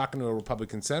could be talking to a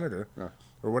Republican senator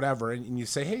or whatever, and you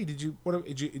say, "Hey, did you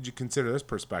consider this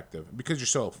perspective?" Because you're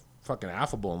so fucking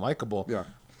affable and likable,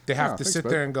 they have to sit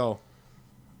there and go,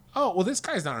 "Oh, well, this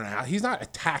guy's not he's not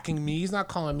attacking me. He's not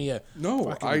calling me a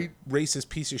racist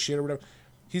piece of shit or whatever.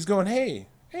 He's going, hey,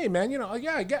 man,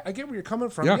 I get where you're coming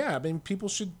from. Yeah, I mean, people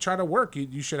should try to work.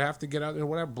 You should have to get out there,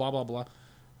 whatever, blah, blah, blah.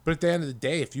 But at the end of the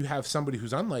day, if you have somebody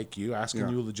who's unlike you asking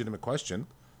you a legitimate question,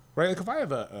 right? Like if I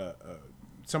have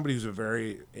somebody who's a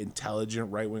very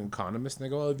intelligent right-wing economist, and they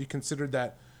go, have you considered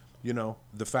that,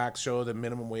 the facts show that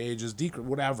minimum wage is decreased,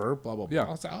 whatever, blah, blah, blah. Yeah.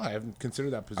 I'll say, I haven't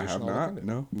considered that position. I have not.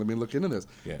 No, let me look into this.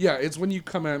 Yeah, it's when you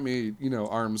come at me,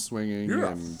 arms swinging. You're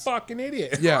a fucking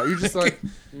idiot. Yeah, you're just like,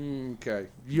 okay,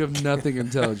 you have nothing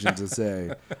intelligent to say.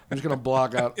 I'm just going to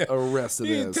block out the rest of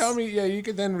this. You tell me, you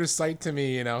could then recite to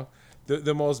me,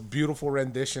 the most beautiful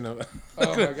rendition of.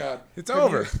 Oh, my God. It's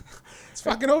over. It's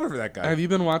fucking over for that guy. Have you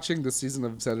been watching this season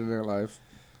of Saturday Night Live?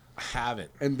 I haven't.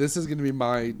 And this is going to be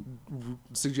my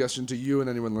suggestion to you and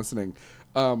anyone listening.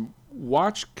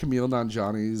 Watch Camille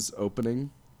Nanjiani's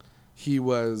opening. He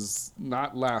was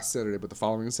not last Saturday, but the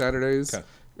following Saturday's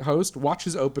host. Watch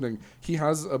his opening. He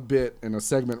has a bit in a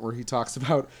segment where he talks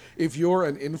about, if you're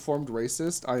an informed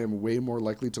racist, I am way more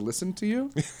likely to listen to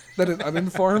you than an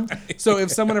uninformed. So if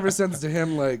someone ever says to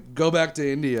him, like, go back to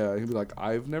India, he'd be like,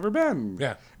 I've never been.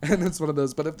 Yeah. And it's one of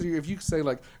those. But if you say,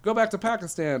 like, go back to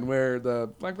Pakistan where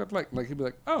the like he'd be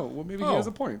like, oh, well, maybe he has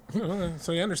a point.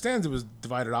 So he understands it was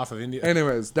divided off of India.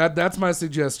 Anyways, that's my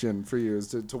suggestion for you, is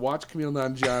to watch Camille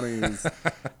Nanjiani's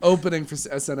opening for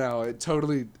SNL. It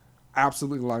totally,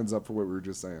 absolutely lines up for what we were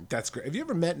just saying. That's great. Have you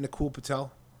ever met Nakul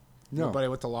Patel? No. Nobody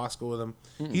went to law school with him.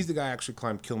 He's the guy I actually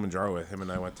climbed Kilimanjaro with. Him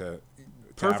and I went to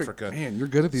Africa. Man, you're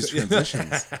good at these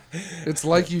transitions. It's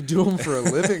like you do them for a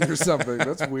living or something.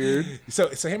 That's weird. So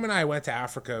him and I went to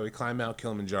Africa. We climbed Mount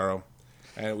Kilimanjaro.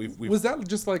 And we was that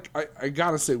just like, I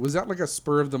gotta say, was that like a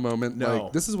spur of the moment? No.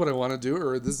 Like, this is what I want to do?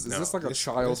 Or is this like a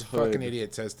childhood? This fucking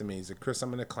idiot says to me, he's like, Chris, I'm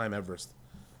going to climb Everest.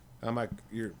 I'm like,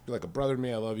 you're like a brother to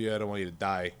me. I love you. I don't want you to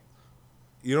die.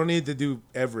 You don't need to do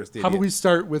Everest, idiot. How about we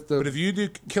start with the... But if you do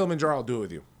Kilimanjaro, I'll do it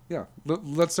with you. Yeah.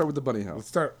 Let's start with the bunny hill. Let's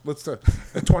start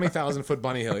a 20,000-foot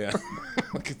bunny hill, yeah.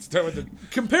 Let's start with the...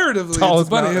 Comparatively, tallest it's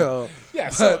bunny mountain. hill. Yeah,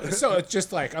 so it's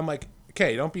just like, I'm like,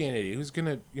 okay, don't be an idiot. Who's going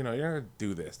to, you're going to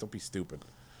do this. Don't be stupid.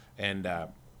 And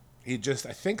he just,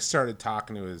 I think, started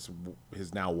talking to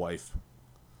his now wife.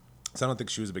 So I don't think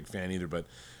she was a big fan either. But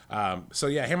so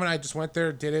yeah, him and I just went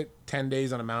there, did it, 10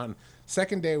 days on a mountain.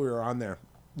 Second day we were on there.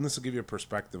 And this will give you a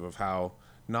perspective of how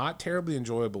not terribly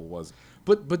enjoyable it was.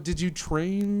 But did you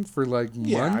train for like months?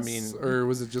 Yeah, I mean, or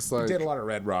was it just like... We did a lot of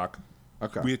Red Rock.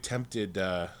 Okay. We attempted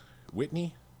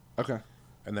Whitney. Okay.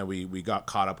 And then we got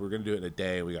caught up. We were going to do it in a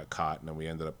day. We got caught, and then we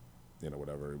ended up,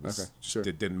 whatever. It was, okay, sure.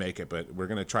 Didn't make it, but we're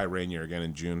going to try Rainier again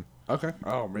in June. Okay.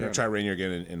 Oh, man. We're going to try Rainier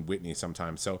again in Whitney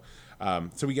sometime. So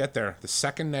we get there. The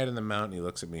second night on the mountain, he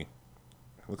looks at me.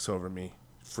 Looks over at me,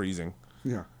 freezing.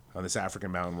 Yeah. On this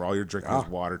African mountain where all you're drinking is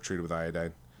water treated with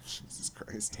iodine. Jesus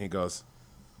Christ. He goes,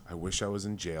 I wish I was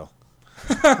in jail.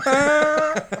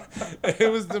 It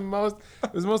was the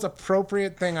most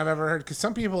appropriate thing I've ever heard. Because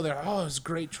some people, they're, oh, it was a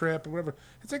great trip or whatever.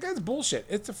 It's like, that's bullshit.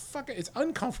 It's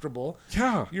uncomfortable.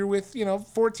 Yeah. You're with,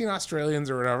 14 Australians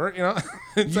or whatever,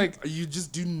 It's like. You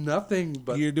just do nothing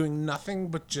but. You're doing nothing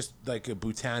but just like a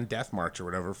Bhutan death march or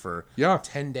whatever for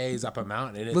 10 days up a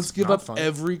mountain. And let's give up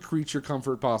every creature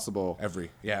comfort possible.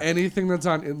 Anything that's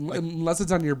on, unless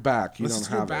it's on your back, you don't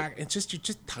have it. It's just, you're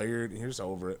just tired and you're just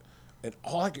over it. And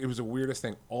it was the weirdest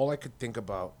thing. All I could think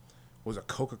about was a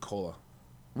Coca-Cola.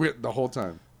 The whole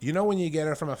time. You know when you get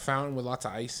it from a fountain with lots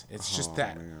of ice? It's just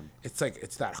that. Man. It's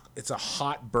a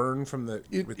hot burn from the.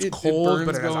 It's cold,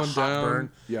 but it has a hot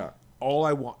burn. Yeah. All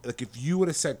I want, like, if you would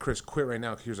have said, Chris, quit right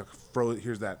now. Here's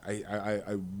that.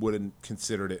 I wouldn't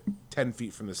considered it 10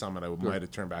 feet from the summit. I might have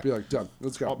turned back. Be like, done.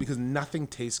 Let's go. Because nothing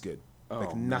tastes good.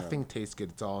 Nothing tastes good.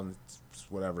 It's all it's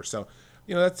whatever. So.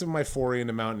 That's my foray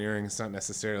into mountaineering. It's not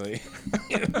necessarily.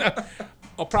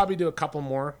 I'll probably do a couple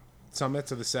more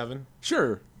summits of the 7.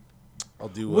 Sure. I'll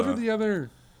do. What are the other?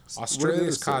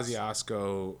 Australia's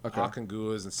Kosciuszko.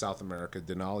 Aconcagua is in South America.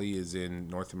 Denali is in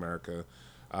North America.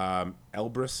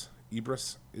 Elbrus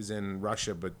is in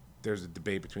Russia, but there's a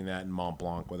debate between that and Mont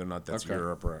Blanc, whether or not that's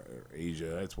Europe or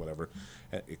Asia. It's whatever.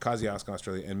 Kosciuszko,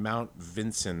 Australia, and Mount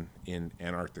Vinson in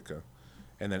Antarctica,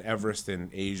 and then Everest in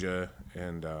Asia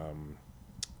and.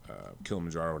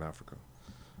 Kilimanjaro in Africa.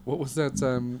 What was that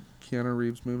Keanu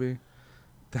Reeves movie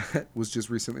that was just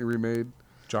recently remade?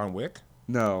 John Wick?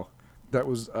 No, that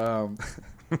was.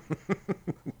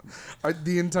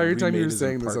 The entire time you were Remade is in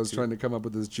saying this, part I was 2. trying to come up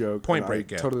with this joke. Point and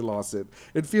Break, I yeah. totally lost it.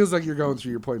 It feels like you're going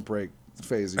through your Point Break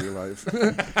phase of your life,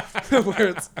 where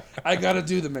it's I got to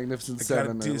do the Magnificent Gotta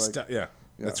Seven. do or like, stuff. Yeah,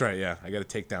 that's right. Yeah, I got to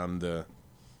take down there's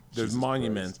Jesus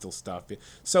monumental stuff.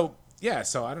 So I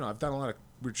don't know. I've done a lot of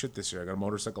weird shit this year. I got a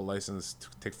motorcycle license,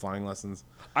 take flying lessons.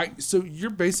 So you're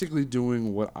basically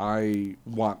doing what I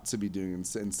want to be doing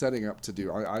and setting up to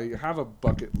do. I have a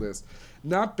bucket list,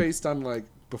 not based on like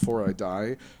before I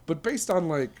die, but based on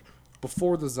like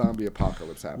before the zombie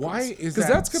apocalypse happens. Why is that? Because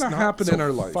that's gonna not happen so in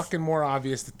our life. Fucking more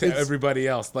obvious to It's everybody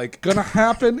else. Like Gonna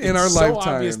happen in our it's so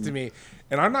lifetime. obvious to me,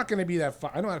 and I'm not gonna be that.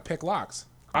 I know how to pick locks.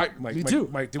 Me too.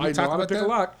 Did we I talk know how to about pick that? a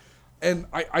lock. And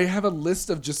I have a list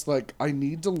of just like I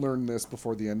need to learn this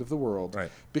before the end of the world.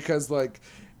 Right. Because like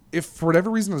if for whatever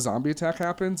reason a zombie attack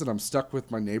happens and I'm stuck with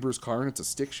my neighbor's car and it's a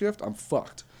stick shift, I'm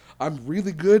fucked. I'm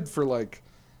really good for like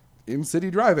in city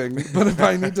driving, but if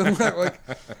I need to like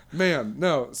man,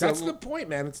 no. So That's the point,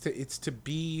 man. It's to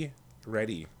be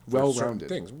ready. for Well-rounded. certain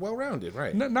things. Well-rounded,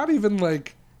 right? not even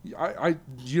like you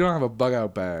don't have a bug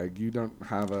out bag. You don't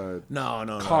have a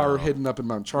No, car no. hidden up in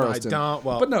Mount No, I Charleston. don't.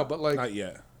 Well, but like not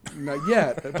yet. Not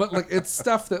yet, but like it's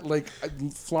stuff that like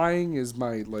flying is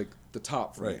my like the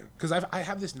top for me. Right. Because I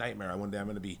have this nightmare. One day I'm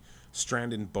going to be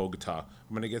stranded in Bogota. I'm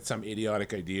going to get some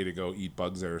idiotic idea to go eat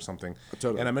bugs there or something.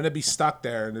 Totally. And I'm going to be stuck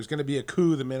there, and there's going to be a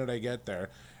coup the minute I get there.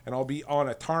 And I'll be on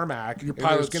a tarmac. Your and there's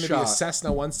pilot's going to be a shot. Cessna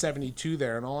 172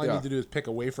 there, and all I Yeah. need to do is pick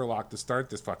a wafer lock to start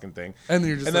this fucking thing. And then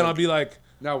you're just then like, I'll be like,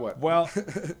 now what? well,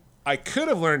 I could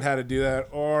have learned how to do that,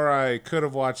 or I could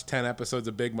have watched 10 episodes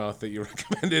of Big Mouth that you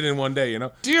recommended in one day, you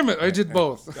know? Damn it! I did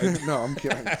both. No, I'm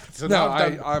kidding. So no, now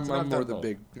I've done- I'm so now I've more done the both.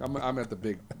 big. I'm at the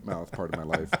big mouth part of my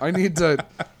life. I need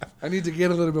to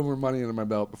get a little bit more money into my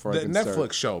belt before I The can Netflix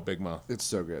start. show, Big Mouth. It's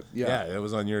so good. Yeah, it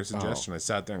was on your suggestion. I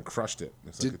sat there and crushed it.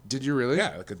 It's like Did you really?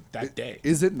 that day.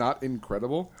 Is it not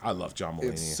incredible? I love John Mulaney.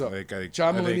 It's so- I think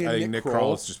John I think- Mulaney I and think Nick Nick Kroll.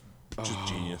 Kroll is just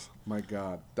genius. My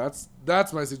God, that's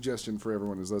my suggestion for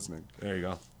everyone who's listening. There you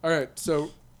go. All right, so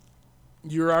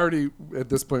you're already at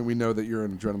this point. We know that you're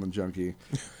an adrenaline junkie.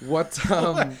 What?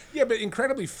 Yeah, but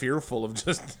incredibly fearful of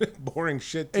just boring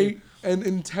shit. Too. An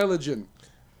intelligent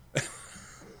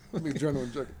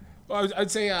adrenaline junkie. Well,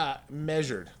 I'd say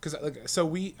measured, because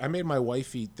I made my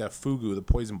wife eat fugu, the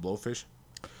poison blowfish,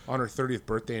 on her 30th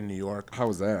birthday in New York. How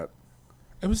was that?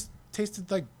 It was tasted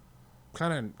like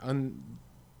kind of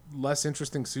less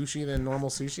interesting sushi than normal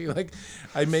sushi. Like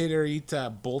I made her eat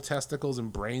bull testicles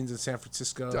and brains in San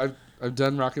Francisco. I've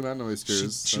done Rocky Mountain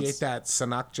oysters. She ate that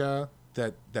sanakja.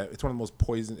 That it's one of the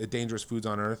most dangerous foods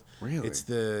on earth. Really? It's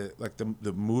the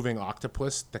moving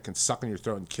octopus that can suck in your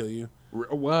throat and kill you.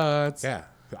 What? Yeah,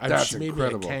 That's she made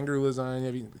incredible. Me a kangaroo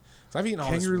lasagna. So I've eaten all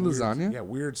Kangaroo this weird, lasagna? Yeah,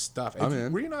 weird stuff. I'm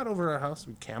in. Were you not over at our house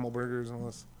with camel burgers and all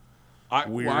this? I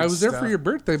was there for your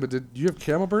birthday, but did you have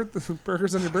camel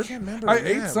burgers on your birthday? can't remember, I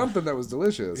yeah. ate something that was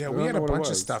delicious. Yeah, but I we don't had know a what it bunch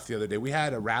of was. stuff the other day. We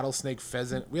had a rattlesnake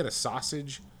pheasant. We had a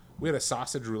sausage. We had a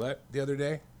sausage roulette the other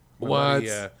day. My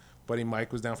What? Buddy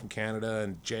Mike was down from Canada,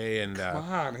 and Jay and Come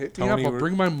on, hit me Tony up. I'll were-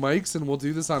 bring my mics and we'll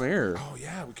do this on air. Oh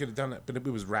yeah, we could have done it, but it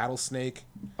was rattlesnake.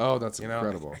 Oh, that's You know,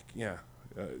 incredible. yeah,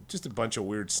 just a bunch of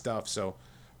weird stuff. So,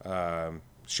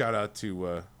 shout out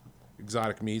to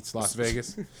Exotic Meats, Las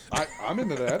Vegas. I'm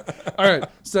into that. All right,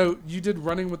 so you did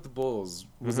Running with the Bulls.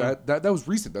 Was that was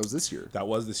recent? That was this year. That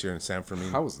was this year in San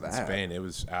Fermin. How was that? Spain. It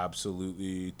was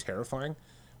absolutely terrifying.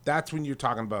 That's when you're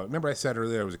talking about. Remember, I said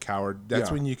earlier I was a coward. That's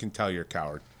Yeah. when you can tell you're a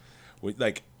coward.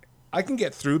 Like, I can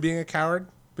get through being a coward,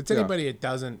 but to Yeah. anybody that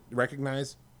doesn't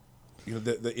recognize,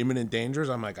 the imminent dangers,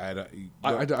 I'm like, I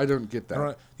don't get that. I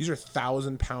don't- these are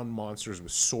 1,000-pound monsters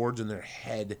with swords in their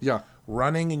head, Yeah.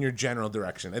 running in your general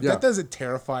direction. If Yeah. that doesn't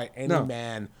terrify any No.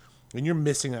 man, then you're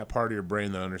missing that part of your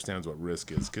brain that understands what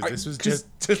risk is. Because this was 'cause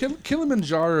just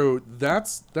Kilimanjaro.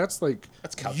 That's like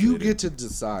That's you calculated. get to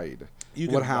decide You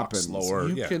can what walk happens. slower,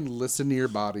 You yeah. can listen to your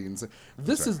body and say,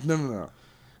 "This is no.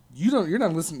 You don't. You're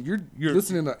not listening. You're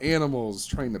listening to animals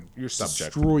trying to You're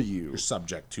subject. destroy you. You're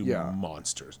subject to Yeah.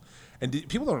 monsters. And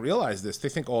people don't realize this. They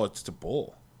think, oh, it's a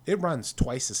bull. It runs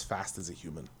twice as fast as a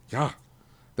human. Yeah,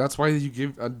 that's why you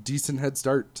give a decent head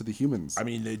start to the humans. I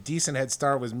mean, the decent head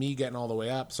start was me getting all the way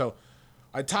up. So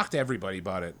I talked to everybody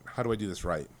about it. How do I do this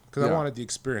right? Because I Yeah. wanted the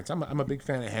experience. I'm a big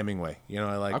fan of Hemingway.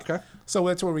 I like. Okay. So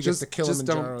that's where we just get the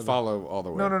Kilimanjaro. don't follow all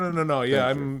the way. No. Yeah,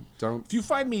 Thank you. Don't. If you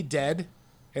find me dead,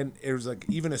 And it was like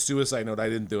even a suicide note. I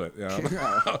didn't do it. You know?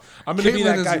 Yeah. I'm gonna be Caitlin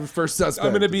that is guy. your first suspect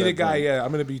I'm gonna at be that the guy. point. Yeah,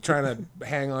 I'm gonna be trying to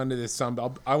hang on to this. I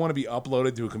want to be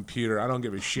uploaded to a computer. I don't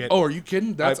give a shit. Oh, are you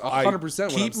kidding? That's I- 100% what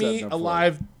I'm keep me setting up for.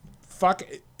 alive. Fuck.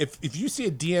 If you see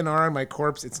a DNR on my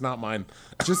corpse, it's not mine.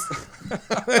 Just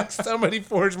Somebody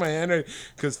forged my hand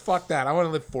because fuck that. I want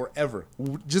to live forever.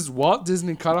 Walt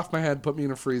Disney cut off my head, put me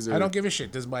in a freezer. I don't give a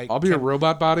shit. Does my I'll be a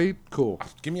robot body. Cool.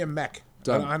 give me a mech.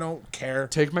 Done. I don't care.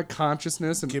 Take my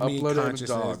consciousness and Give me upload it in a consciousness.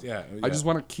 dog. Yeah, I yeah. just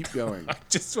want to keep going. I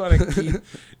just want to keep.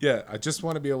 Yeah, I just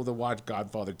want to be able to watch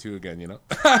Godfather 2 again. You know.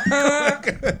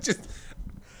 just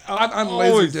on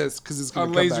always- Laserdisc because it's going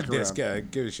on to come back Laserdisc. around. Yeah,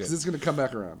 give a shit. 'Cause it's going to come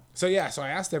back around. So yeah, so I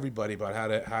asked everybody about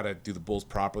how to do the bulls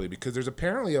properly because there's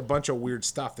apparently a bunch of weird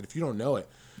stuff that if you don't know it,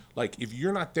 like if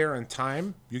you're not there in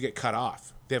time, you get cut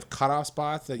off. They have cutoff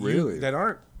spots Really? that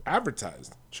aren't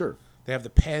advertised. Sure. They have the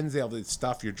pens, they have the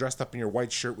stuff. You're dressed up in your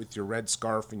white shirt with your red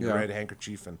scarf and your Yeah. red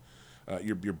handkerchief and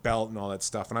your belt and all that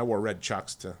stuff. And I wore red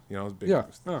chucks to, you know, it was big. Yeah.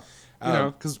 Oh. You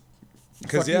know, because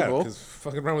Because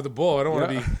fucking run with the bull. I don't want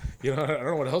to Yeah. be, I don't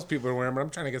know what else people are wearing, but I'm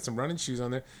trying to get some running shoes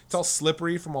on there. It's all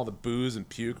slippery from all the booze and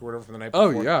puke or whatever from the night Oh,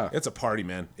 before. yeah. It's a party,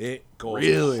 man. It goes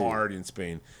Really? hard in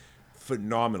Spain.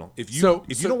 Phenomenal. If you So-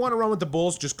 don't want to run with the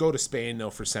bulls, just go to Spain though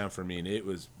for San Fermin. It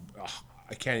was,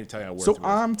 I can't even tell you how worth So it was.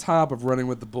 on top of running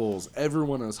with the bulls,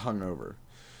 everyone is hungover.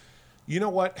 You know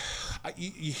what?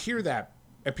 You hear that,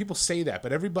 and people say that,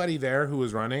 but everybody there who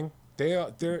was running,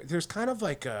 there's kind of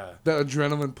like a That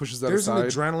adrenaline pushes that there's aside. an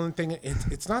adrenaline thing.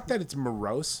 It's not that it's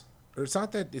morose, or it's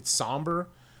not that it's somber.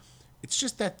 It's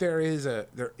just that there is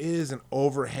an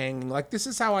overhanging. Like this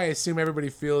is how I assume everybody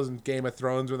feels in Game of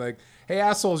Thrones. We're like, hey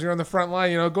assholes, you're on the front line.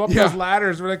 You know, go up Yeah. those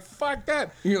ladders. We're like, fuck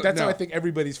that. That's how no. I think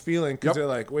everybody's feeling because Yep. they're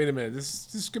like, wait a minute,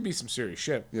 this could be some serious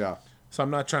shit. Yeah. So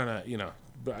I'm not trying to,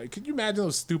 But could you imagine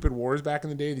those stupid wars back in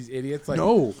the day? These idiots, like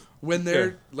No. When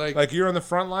they're like, like you're on the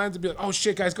front lines and be like, oh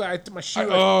shit, guys, go! I took my shoe.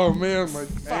 oh man, my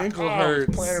ankle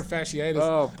hurts. Plantar fasciitis.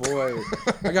 Oh boy,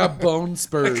 I got bone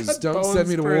spurs. Don't Bone send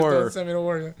me to spurs, war. Don't send me to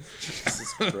war. Yeah.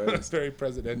 Jesus That's Christ. very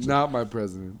presidential. Not my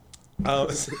president.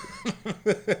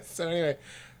 So anyway,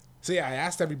 so yeah, I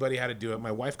asked everybody how to do it.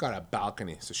 My wife got a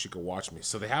balcony so she could watch me.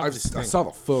 So they have this I thing. saw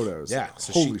the photos. Yeah.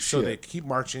 So Holy So they shit. keep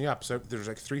marching up. So there's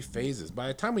like 3 phases. By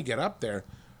the time we get up there,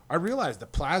 I realized the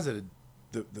plaza,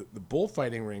 the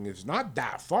bullfighting ring is not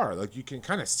that far. Like you can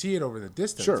kind of see it over the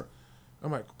distance. Sure.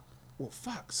 I'm like, well,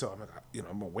 fuck. So I'm like,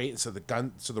 I'm gonna wait. So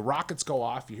the rockets go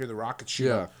off. You hear the rockets shoot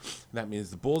Yeah. up. And that means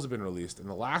the bulls have been released. And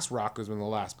the last rocket is when the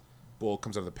last bull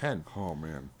comes out of the pen. Oh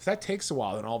man. So that takes a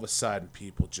while. Then all of a sudden,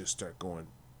 people just start going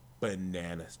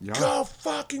bananas. Yeah. Go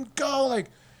fucking go! Like,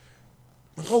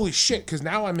 holy shit! Because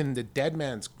now I'm in the dead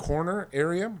man's corner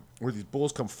area where these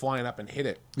bulls come flying up and hit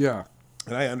it, Yeah.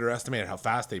 and I underestimated how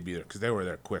fast they'd be there because they were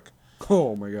there quick.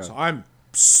 Oh my god. So I'm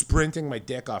sprinting my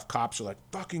dick off. Cops are like,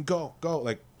 "Fucking go, go!"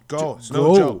 Like, go. It's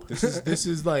go. no joke. This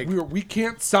is like. We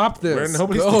can't stop Where this.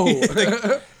 nobody's Go.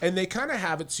 like, and they kind of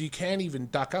have it so you can't even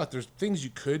duck out. There's things you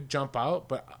could jump out,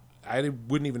 but I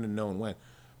wouldn't even have known when.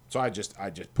 So I just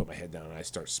put my head down and I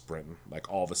start sprinting. Like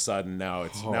all of a sudden now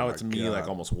it's my me like God.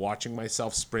 almost watching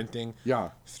myself sprinting.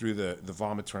 Yeah. Through the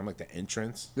vomitorium, like the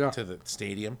entrance Yeah. to the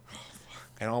stadium,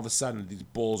 and all of a sudden these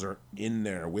bulls are in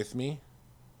there with me.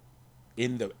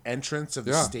 In the entrance of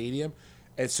the Yeah. stadium,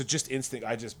 and so just instinct,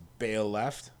 I just bail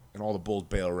left, and all the bulls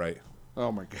bail right. Oh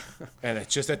my god. And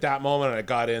it's just at that moment I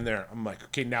got in there. I'm like,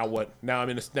 okay, now what? Now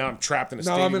I'm trapped in a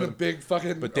Now stadium. I'm in a with- big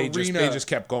fucking but they arena. just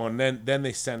kept going. Then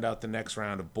they send out the next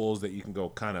round of bulls that you can go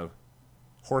kind of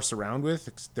horse around with.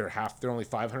 They're only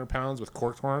 500 pounds with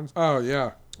corked horns. Oh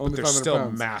yeah. Only They're 500 still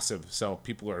pounds. massive. So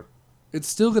people are, It's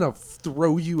still gonna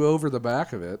throw you over the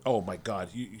back of it. oh my god,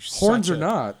 you're Horns such or a-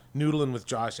 not. noodling with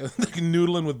Josh, like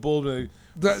noodling with bulls. Flip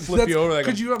That's- you over like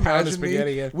could a you pound of imagine me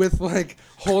spaghetti. Yeah. with like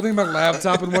holding my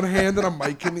laptop in one hand and a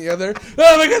mic in the other?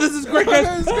 Oh my god, this is great,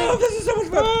 guys! Oh, this is so much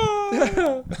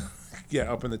fun!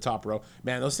 Yeah, up in the top row.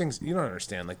 Man, those things you don't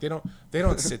understand. Like they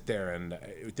don't sit there and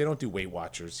they don't do Weight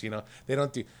Watchers. They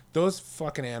don't do those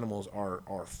fucking animals are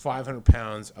 500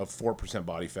 pounds of 4%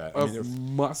 body fat. I mean, they're Of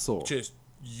muscle. just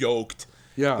yoked.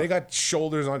 Yeah. They got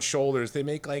shoulders on shoulders. They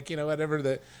make like whatever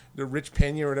the Rich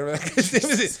Pena or whatever.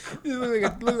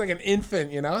 It looks like an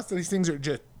infant. So these things are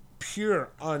just pure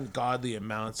ungodly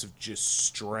amounts of just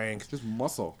strength. Just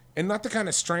muscle. And not the kind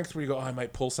of strength where you go, oh, I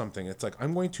might pull something. It's like,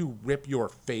 I'm going to rip your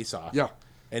face off. Yeah.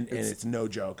 And it's no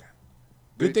joke.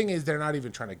 Good thing is they're not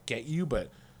even trying to get you, but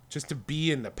just to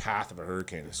be in the path of a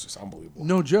hurricane is just unbelievable.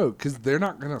 No joke, because they're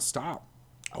not gonna stop.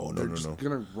 Oh, no, They're no, just no.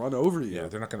 gonna run over you. Yeah,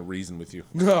 they're not going to reason with you.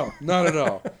 No, not at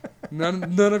all. None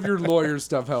of your lawyer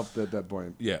stuff helped at that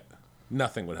point. Yeah.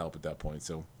 Nothing would help at that point.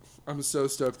 So I'm so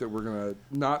stoked that we're gonna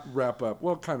not wrap up.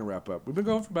 Well, kind of wrap up. We've been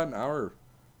going for about an hour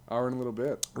and a little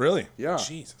bit. Really? Yeah.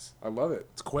 Jesus. I love it.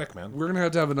 It's quick, man. We're gonna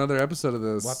have to have another episode of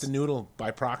this. We'll have to noodle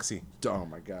by proxy. Oh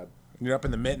my god. You're up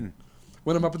in the mitten.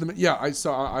 When I'm up in the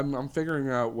I'm figuring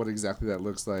out what exactly that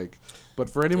looks like. But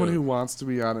for anyone who wants to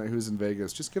be on it, who's in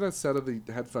Vegas, just get a set of the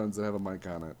headphones that have a mic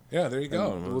on it. Yeah, there you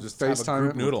go. And And we'll just have a FaceTime group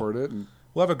it and noodle. record it. And,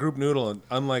 We'll have a group noodle, and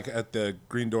unlike at the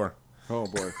Green Door. oh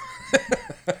boy.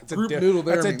 It's Group noodle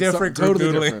there. That's a means different something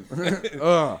group totally noodling.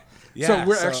 different. Yeah, so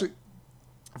we're so- actually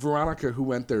Veronica, who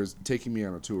went there, is taking me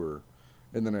on a tour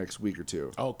in the next week or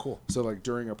two. Oh, cool. So like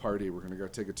during a party, we're gonna go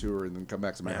take a tour and then come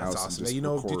back to my Man, house. that's And awesome. just You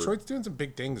know, record. Detroit's doing some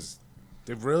big things.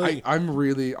 They've really. I am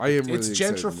really It's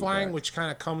excited to move gentrifying, back. which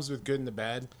kind of comes with good and the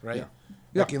bad, right? Yeah.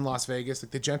 Like Yeah. in Las Vegas,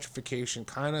 like the gentrification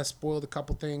kind of spoiled a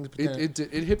couple things, but then it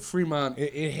hit Fremont.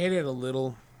 it hit it a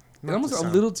little. not almost to a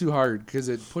sound- we too hard because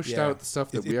it pushed yeah. out the stuff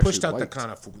that it we pushed actually out liked. the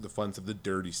kind of the fun stuff, the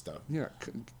dirty stuff. Yeah,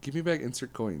 give me back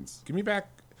insert coins. Give me back,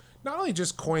 not only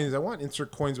just coins. I want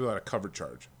insert coins without a cover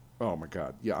charge. Oh my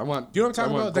god, yeah, I want. Do you know what I'm I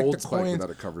talking want about? Like Gold the Spike coins, without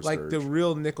a cover like surge. the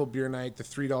real nickel beer night, the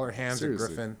 $3 hams Seriously. at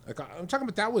Griffin. Like I'm talking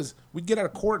about that was we'd get out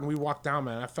of court and we walk down,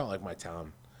 man. I felt like my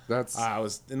town. That's I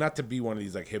was not to be one of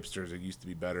these like hipsters that used to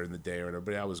be better in the day or whatever,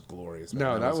 but that was glorious. Man.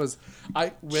 no, that was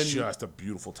when just a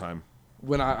beautiful time.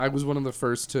 when I was one of the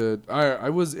first to I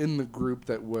was in the group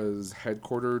that was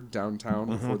headquartered downtown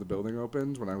Mm-hmm. before the building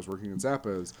opened when I was working at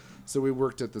Zappos. So we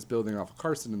worked at this building off of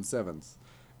Carson and 7th.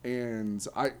 And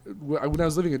when I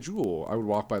was living at Jewel, I would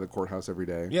walk by the courthouse every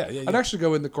day. Yeah. I'd actually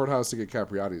go in the courthouse to get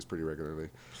Capriati's pretty regularly.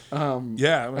 Yeah, I mean,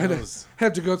 I'd it was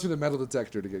have to go through the metal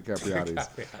detector to get Capriati's.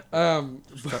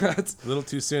 But a little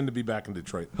too soon to be back in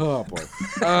Detroit. oh boy.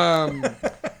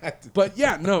 But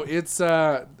yeah, no, it's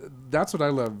that's what I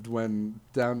loved when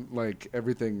down like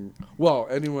everything. Well,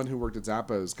 anyone who worked at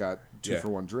Zappos got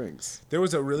 2-for-1 drinks. There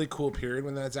was a really cool period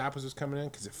when that Zappos was coming in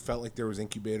because it felt like there was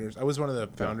incubators. I was one of the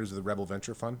founders of the Rebel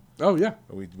Venture Fund. Oh yeah,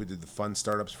 We did the fun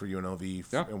startups for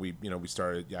UNLV, Yeah. and we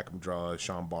started Yakima Draw,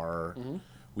 Sean Barr.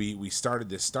 We started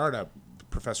this startup.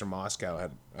 Professor Moscow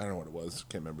had, I don't know what it was,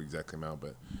 can't remember exactly the amount,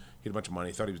 but he had a bunch of money.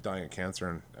 He thought he was dying of cancer,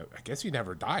 and I guess he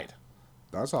never died.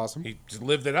 that's awesome. He just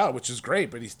lived it out, which is great.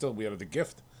 But we had the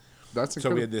gift. That's So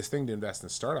incredible. we had this thing to invest in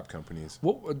startup companies.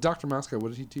 What Dr. Moscow? What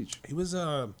did he teach? He was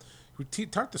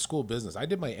taught the school of business. I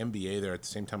did my MBA there at the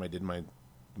same time I did my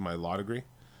law degree.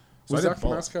 So Was I did Dr.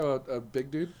 both. Moscow a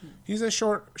big dude? He's a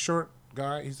short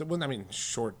guy.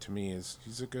 Short to me is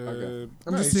he's a good. Okay.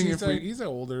 I'm just seeing if we- he's a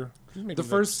older. He's maybe The like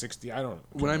first- 60. I don't know.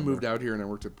 When I moved out here and I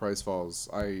worked at Price Falls,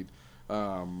 I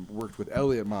worked with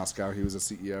Elliot Moscow. He was a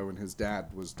CEO, and his dad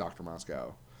was Dr.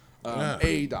 Moscow, Yeah.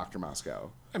 a Dr.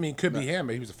 Moscow. I mean, could be him,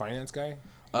 but he was a finance guy.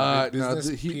 No, Business,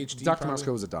 Dr. PhD. probably?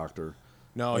 Moscow was a doctor.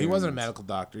 No, he wasn't a and- medical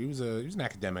doctor. He was an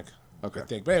academic. Okay. I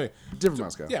think. But anyway, Different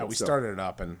Moscow. yeah, but we still. started it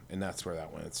up, and that's where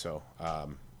that went. So,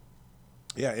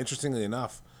 yeah, interestingly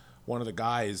enough, one of the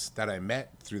guys that I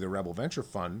met through the Rebel Venture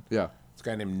Fund, Yeah. this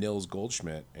guy named Nils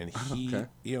Goldschmidt, and he Okay.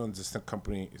 he owns this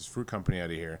company, his fruit company out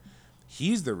of here.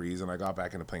 He's the reason I got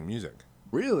back into playing music.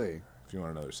 Really? If you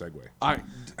want another segue.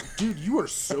 Dude, you are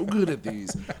so good at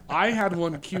these. I had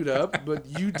one queued up, but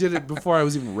you did it before I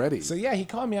was even ready. So yeah, he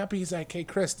called me up. He's like, "Hey,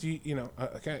 Chris, do you know?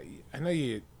 Okay, I know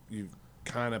you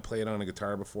kind of played on a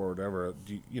guitar before, or whatever.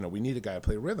 We need a guy to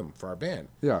play rhythm for our band."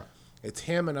 Yeah. It's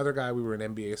him, another guy we were in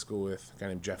MBA school with, a guy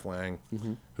named Jeff Wang,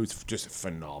 Mm-hmm. who's just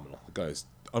phenomenal. The guy's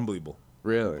unbelievable.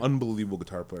 Really? Unbelievable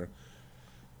guitar player.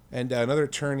 And another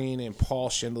attorney named Paul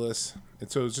Schindlis. And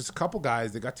so it was just a couple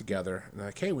guys that got together and they're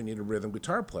like, hey, we need a rhythm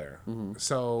guitar player. Mm-hmm.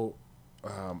 So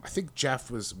I think Jeff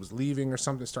was leaving or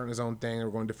something, starting his own thing. They were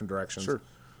going different directions. Sure.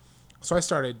 So I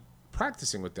started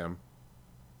practicing with them.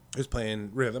 I was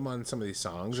playing rhythm on some of these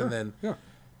songs. Sure.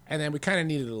 And then we kind of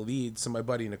needed a lead. So my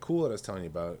buddy Nicole that I was telling you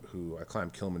about, who I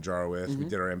climbed Kilimanjaro with, we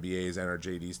did our MBAs and our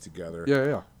JDs together. Mm-hmm.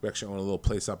 Yeah. We actually own a little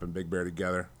place up in Big Bear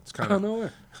together. It's kind of Oh, no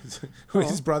way.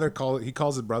 his brother calls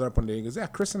his brother up one day. He goes, "Yeah,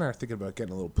 Chris and I are thinking about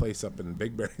getting a little place up in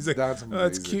Big Bear." He's like, That's "Oh,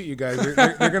 that's amazing. cute, you guys. They're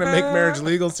going to make marriage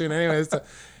legal soon, anyways." So,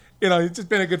 he's just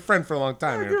been a good friend for a long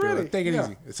time. Yeah, Here, get Like, ready. take it Yeah.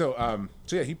 easy. So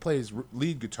yeah, he plays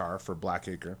lead guitar for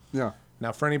Blackacre. Yeah.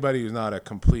 Now, for anybody who's not a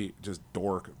complete just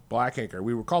dork, Blackacre,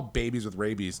 we were called Babies with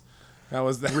Rabies. That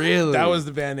was Really? that was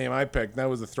the band name I picked. That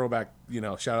was a throwback.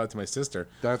 Shout out to my sister.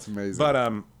 That's amazing. But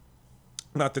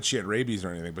not that she had rabies or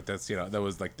anything, but that's that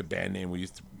was like the band name we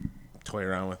used to toy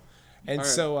around with. And right.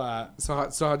 so So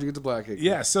how'd you get to Blackacre?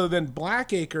 yeah, so then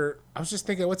Blackacre, I was just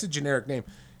thinking, what's a generic name?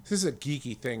 This is a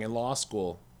geeky thing in law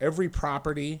school. Every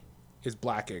property is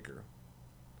Blackacre.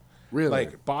 Really?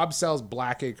 Like Bob sells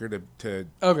Blackacre to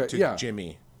Okay, yeah.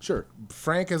 Jimmy. Sure.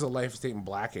 Frank has a life estate in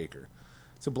Blackacre.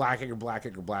 it's a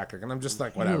Blackacre, and I'm just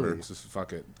like, whatever, Really? just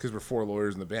fuck it, because we're 4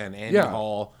 lawyers in the band. Andy Yeah.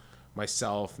 Hall,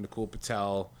 myself, Nicole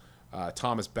Patel,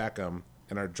 Thomas Beckham,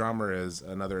 and our drummer is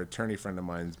another attorney friend of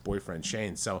mine's boyfriend,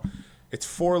 Shane. So it's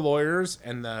 4 lawyers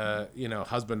and the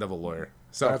husband of a lawyer.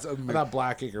 So That's I amazing. thought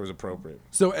Blackacre was appropriate.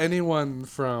 So anyone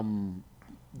from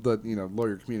the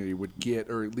lawyer community would get,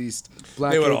 or at least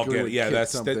Black They would Acre all get it. Yeah,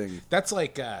 that's something. that's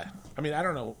like I mean, I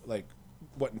don't know like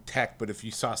what in tech, but if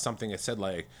you saw something that said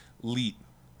like LEET,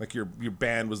 like your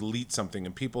band was LEET something,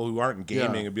 and people who aren't in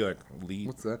gaming Yeah. would be like LEET.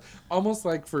 What's that? Almost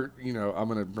like for I'm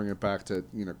gonna bring it back to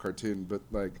cartoon, but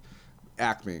like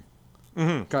Acme,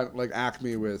 kind of like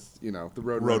Acme with the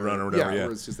Roadrunner. Roadrunner or whatever, yeah.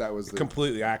 where it's just that was the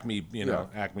Completely Acme, Yeah.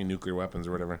 Acme nuclear weapons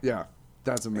or whatever. yeah.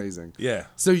 That's amazing. Yeah.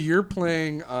 So you're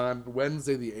playing on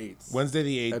Wednesday the 8th. Wednesday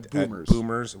the 8th At Boomers.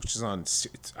 Boomers, which is on.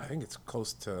 I think it's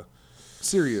close to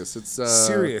Sirius. It's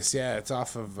Sirius. Yeah, it's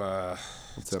off of. What's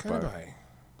it's that kind of by? by.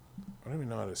 I don't even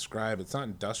know how to describe it. It's not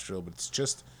industrial, but it's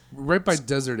just. Right by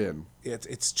Desert Inn.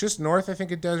 It's just north, I think,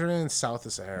 of Desert Inn, and south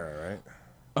of Sahara, right?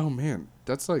 Oh man,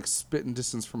 that's like spitting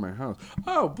distance from my house.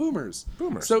 Oh, Boomers.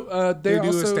 Boomers. So they do a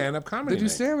also stand-up comedy They do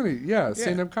night.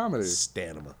 stand-up comedy.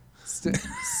 Stanima.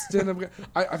 Stand-up.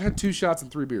 I've had 2 shots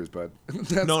and 3 beers, bud.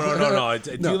 That's- No.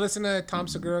 Do you listen to Tom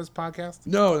Segura's podcast?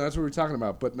 No, that's what we're talking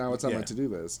about. But now it's on my Yeah. to-do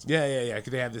list. Yeah.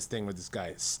 'Cause they have this thing with this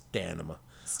guy, Stanima.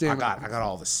 Stanima. I got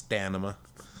all the Stanima.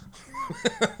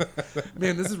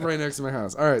 Man, this is right next to my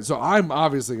house. All right, so I'm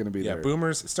obviously going to be Yeah, there.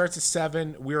 Boomers. It starts at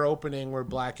 7. We're opening. We're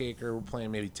Blackacre. We're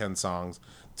playing maybe 10 songs.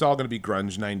 It's all going to be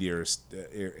grunge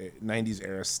 90s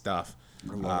era stuff.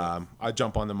 I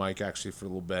jump on the mic actually for a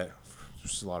little bit.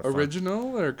 It's just a lot of fun.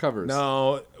 Original or covers?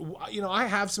 No, I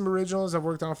have some originals I've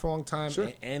worked on for a long time.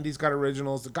 Sure. Andy's got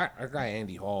originals. Our guy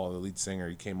Andy Hall, the lead singer,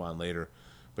 he came on later,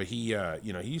 but he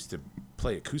used to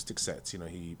play acoustic sets.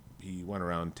 He went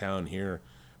around town here,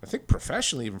 I think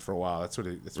professionally even for a while. That's what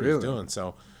he's Really? doing.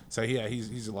 So yeah,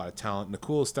 he's a lot of talent.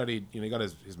 Nicole studied. He got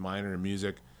his minor in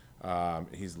music.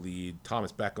 He's lead.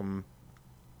 Thomas Beckham,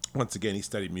 once again, he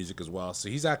studied music as well. So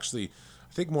he's actually,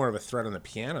 I think, more of a threat on the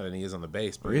piano than he is on the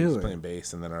bass. But he's Really? playing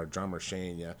bass, and then our drummer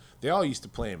Shane. Yeah, they all used to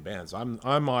play in bands. I'm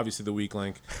obviously the weak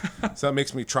link, so that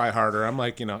makes me try harder. I'm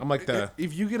like the.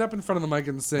 If you get up in front of the mic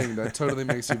and sing, that totally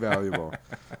makes you valuable.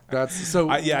 That's so.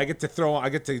 I get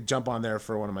to jump on there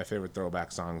for one of my favorite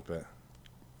throwback songs, but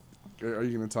Are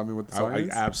you going to tell me what the song I is?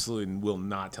 absolutely will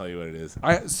not tell you what it is. So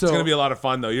It's gonna be a lot of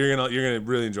fun though. You're gonna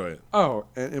really enjoy it. Oh,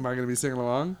 am I going to be singing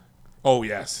along? Oh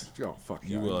yes, Oh fuck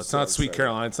you yeah, will. I'm It's so not Sweet excited.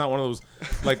 Caroline. It's not one of those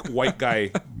like white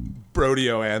guy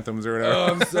brodeo anthems or whatever. Oh,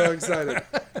 I'm so excited.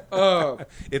 Oh,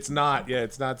 It's not. Yeah,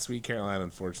 it's not Sweet Caroline,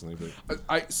 unfortunately. But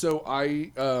I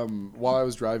while I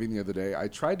was driving the other day, I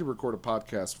tried to record a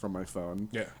podcast from my phone.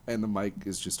 Yeah. And the mic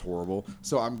is just horrible.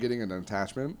 So I'm getting an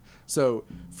attachment. So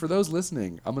for those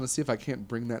listening, I'm going to see if I can't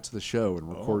bring that to the show and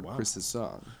record wow. Chris's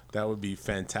song. that would be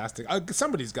fantastic.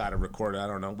 Somebody's got to record it. I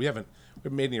don't know. We haven't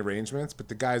made any arrangements, but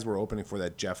the guys we're opening for,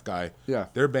 that Jeff guy, Yeah.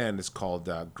 their band is called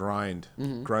Grind.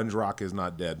 Grunge Rock is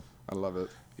not dead. I love it.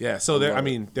 Yeah, so they're. love I it.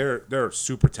 mean, they're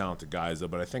super talented guys though,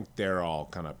 but I think they're all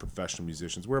kind of professional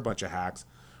musicians. We're a bunch of hacks.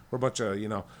 We're a bunch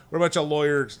of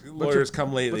lawyers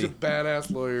come lately. Bunch of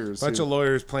badass lawyers. Bunch who of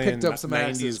lawyers playing picked up some 90s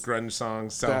axes. grunge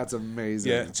songs. So That's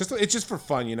amazing. yeah, it's just for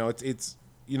fun. It's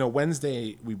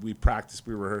Wednesday we practice,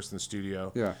 we rehearse in the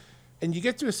studio. Yeah. And you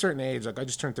get to a certain age, like I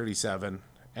just turned 37,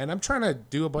 and I'm trying to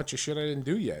do a bunch of shit I didn't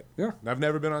do yet. Yeah. I've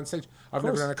never been on stage. I've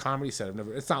never course. done a comedy set.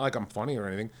 It's not like I'm funny or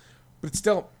anything, but it's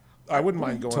still. I wouldn't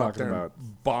mind going up talking there about?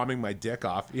 and bombing my dick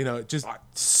off. Just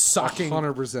sucking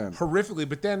 100%. horrifically.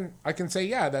 But then I can say,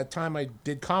 yeah, that time I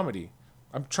did comedy.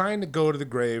 I'm trying to go to the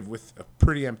grave with a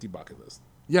pretty empty bucket list.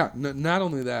 Yeah, not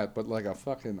only that, but like a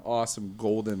fucking awesome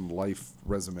golden life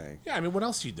resume. Yeah, I mean, what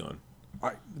else are you doing?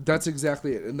 That's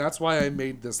exactly it. And that's why I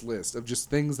made this list of just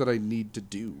things that I need to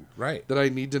do. Right. That I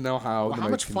need to know how. Well, how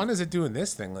much fun is it doing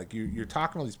this thing? Like you're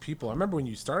talking to all these people. I remember when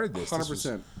you started this.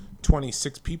 100%.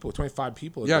 26 people, 25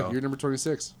 people ago. Yeah, you're number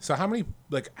 26. So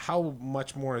how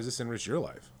much more has this enriched your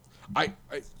life? I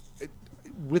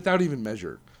without even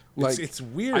measure. Like It's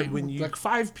weird when you- like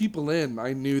 5 people in,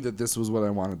 I knew that this was what I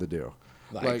wanted to do.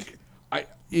 Like-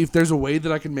 If there's a way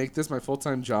that I can make this my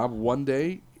full-time job one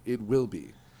day, it will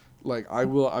be. Like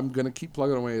I'm going to keep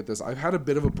plugging away at this. I've had a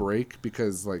bit of a break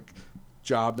because like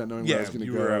job, not knowing where I was going to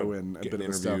you were go out and a getting bit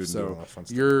of interviewed stuff. and doing all So that fun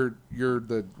stuff. you're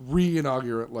the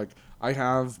re-inaugurate. Like I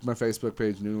have my Facebook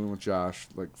page, Noodling with Josh.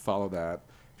 Like follow that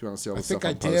if you want to see all the I think stuff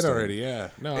I I'm did posting. already. Yeah.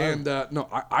 No. And no,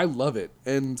 I love it.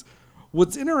 And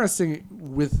what's interesting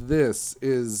with this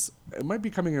is it might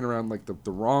be coming in around like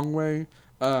the wrong way,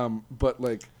 but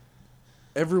like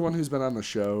everyone who's been on the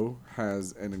show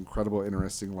has an incredible,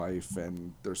 interesting life,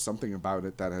 and there's something about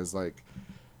it that has like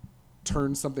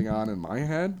turned something on in my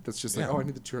head that's just like, Yeah. oh, I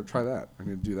need to try that. I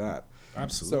need to do that.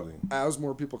 Absolutely. So as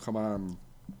more people come on,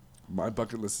 my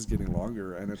bucket list is getting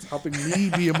longer, and it's helping me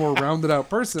be a more rounded out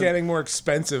person. Getting more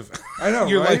expensive. I know,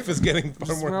 Your right? life is getting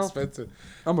far more Well, expensive.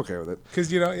 I'm okay with it.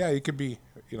 Because, you could be,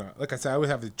 like I said, I always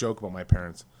have this joke about my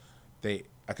parents. I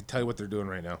could tell you what they're doing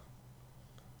right now.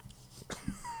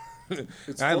 And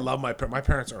I love my parents. My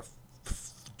parents are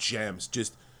gems,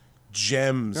 just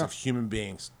gems Yeah. of human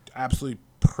beings. Absolutely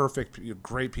perfect,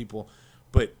 great people.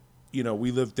 But,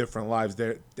 we live different lives.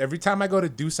 Every time I go to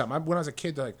do something, when I was a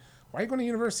kid, they're like, why are you going to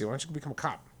university? Why don't you become a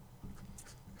cop?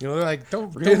 They're like,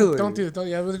 don't do it.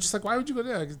 They're just like, why would you go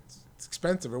there? Like, it's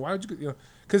expensive. Or why would you go,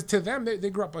 because to them, they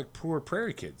grew up like poor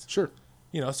prairie kids. Sure.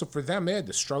 So for them, they had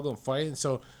to struggle and fight. And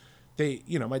so they,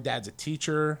 my dad's a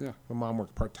teacher. Yeah. My mom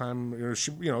worked part-time.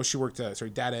 She worked,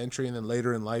 data entry. And then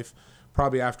later in life,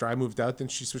 probably after I moved out, then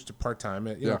she switched to part-time.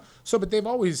 So, but they've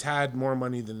always had more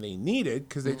money than they needed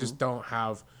because they just don't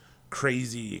have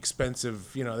crazy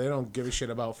expensive, they don't give a shit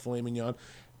about filet mignon.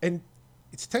 And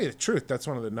to tell you the truth, that's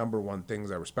one of the number one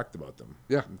things I respect about them.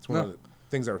 Yeah. It's one of the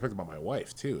things I respect about my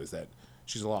wife, too, is that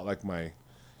she's a lot like my,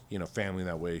 family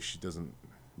that way. She doesn't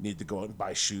need to go out and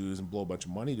buy shoes and blow a bunch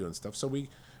of money doing stuff. So we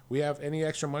have any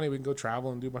extra money, we can go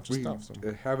travel and do a bunch of stuff. So.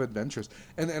 Have adventures.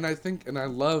 And I think, and I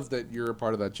love that you're a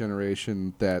part of that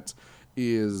generation that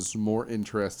is more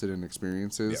interested in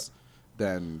experiences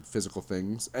than physical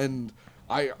things. And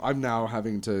I'm now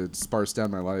having to sparse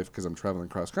down my life because I'm traveling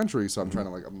cross country. So I'm trying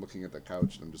to I'm looking at the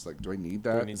couch and I'm just like, do I need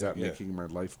that? Is that making my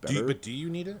life better? Do you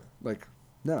need it? Like,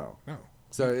 no. No.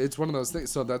 So it's one of those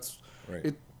things. So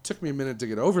it took me a minute to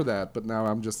get over that, but now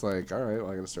I'm just like, all right, well,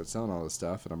 I got to start selling all this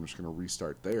stuff, and I'm just going to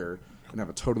restart there and have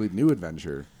a totally new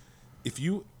adventure.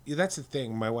 That's the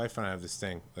thing. My wife and I have this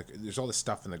thing. Like, there's all this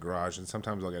stuff in the garage, and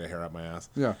sometimes I'll get a hair up my ass.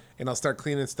 Yeah. And I'll start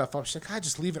cleaning stuff up. She's like,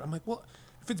 just leave it. I'm like, well,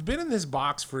 if it's been in this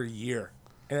box for a year,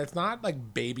 and it's not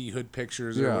like babyhood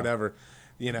pictures or whatever,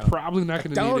 Probably not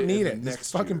going to need it. Don't need it. Next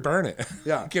Just fucking year. burn it.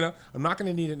 Yeah. I'm not going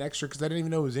to need it next year because I didn't even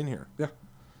know it was in here. Yeah.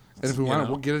 And if we want it,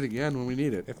 we'll get it again when we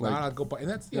need it. If not, I'll go buy. And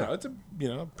that's it's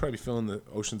probably filling the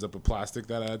oceans up with plastic.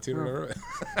 That attitude or whatever.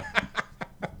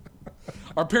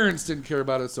 Our parents didn't care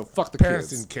about it, so fuck the Parents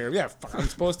kids. didn't care. Yeah, I'm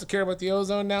supposed to care about the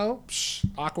ozone now. Psh,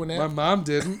 Aquanet. My mom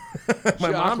didn't.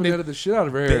 My mom did. the shit out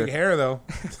of her Big hair. hair though.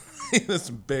 That's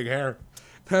some big hair.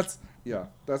 That's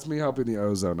me helping the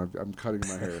ozone. I'm cutting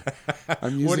my hair.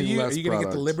 I'm using less Are you gonna get the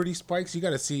product. Liberty spikes? You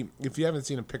got to see. If you haven't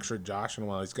seen a picture of Josh in a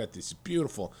while, he's got this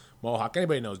beautiful mohawk.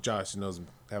 Anybody knows Josh knows him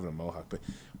having a mohawk, but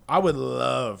I would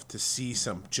love to see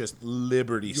some just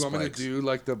Liberty You spikes. want me to do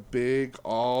like the big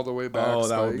all the way back? Oh, that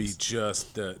spikes? would be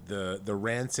just the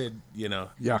rancid. Yeah,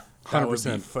 That would be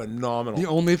 100%. phenomenal. The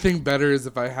only thing better is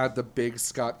if I had the big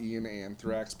Scott Ian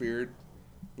Anthrax beard,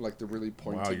 like the really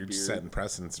pointed Wow, you're beard. setting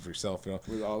precedents for yourself. With all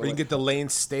the Or you way- can get the Lane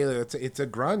Staley. It's a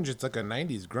grunge. It's like a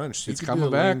 '90s grunge. So It's you could coming do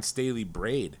the back. Lane Staley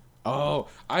braid. Oh,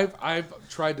 I've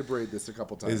tried to braid this a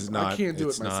couple times. I can't do it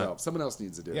it's not. myself. Someone else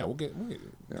needs to do it. Yeah, we'll get it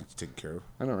taken care of.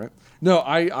 I know, right? No,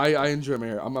 I enjoy my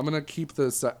hair. I'm gonna keep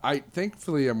this.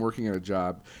 Thankfully I'm working at a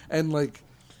job, and like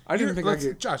I didn't think I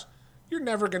could. Josh, you're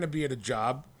never gonna be at a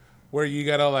job where you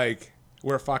gotta like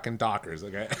wear fucking Dockers.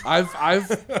 Okay, I've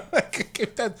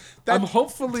I'm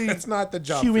hopefully that's not the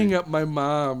job. for queuing you. up my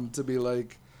mom to be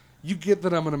like, you get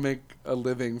that I'm gonna make a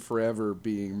living forever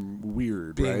being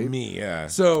weird, Being right? me, yeah.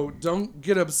 So don't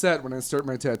get upset when I start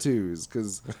my tattoos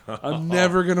because I'm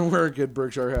never gonna wear a good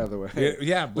Berkshire Hathaway.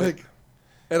 Yeah, but, like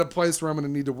at a place where I'm gonna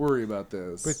need to worry about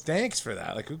this. but thanks for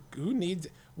that. Like, who needs?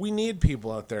 We need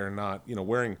people out there not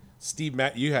wearing Steve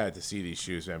Matt. You had to see these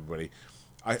shoes, everybody.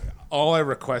 All I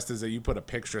request is that you put a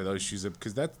picture of those shoes up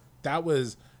because that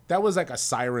was like a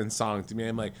siren song to me.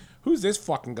 I'm like, who's this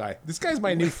fucking guy? This guy's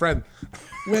my new friend.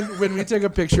 when we take a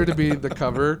picture to be the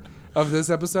cover of this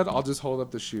episode, I'll just hold up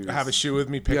the shoes. Have a shoe with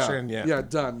me picture and yeah,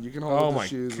 done. You can hold Oh up the my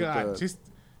shoes. god! With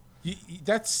the,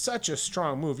 That's such a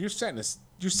strong move. You're setting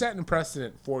a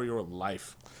precedent for your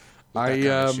life. with that kind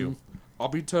of shoe. I'll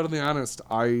be totally honest.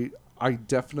 I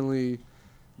definitely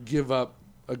give up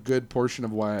a good portion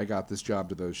of why I got this job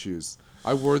to those shoes.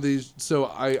 I wore these. So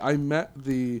I met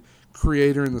the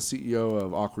creator and the CEO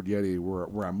of Awkward Yeti,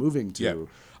 where I'm moving to. Yeah.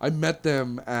 I met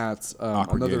them at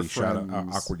Awkward another Yeti, shout out,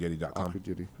 friend's awkwardyeti.com. Awkward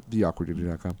Yeti,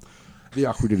 theawkwardyeti.com,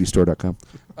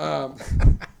 theawkwardyetistore.com.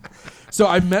 So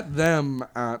I met them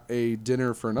at a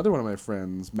dinner for another one of my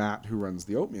friends, Matt, who runs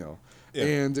the Oatmeal,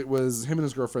 and it was him and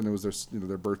his girlfriend. It was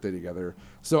their birthday together.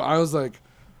 So I was like,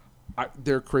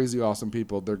 they're crazy awesome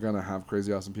people. They're gonna have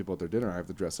crazy awesome people at their dinner. I have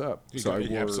to dress up. So I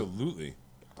wore, absolutely.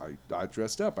 I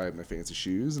dressed up. I had my fancy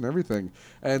shoes and everything,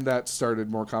 and that started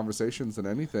more conversations than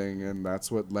anything, and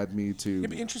that's what led me to. Yeah,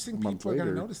 but interesting a month people are going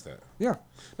to later. notice that. Yeah,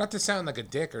 Not to sound like a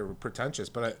dick or pretentious,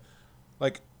 but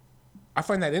I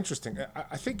find that interesting.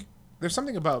 I think there's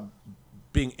something about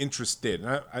being interested.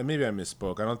 And maybe I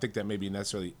misspoke. I don't think that maybe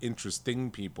necessarily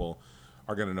interesting people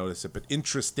are going to notice it, but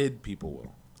interested people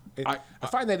will. I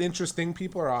find that interesting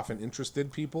people are often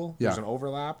interested people. Yeah. There's an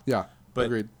overlap. yeah, But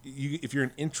agreed. if you're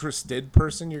an interested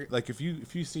person, you're like if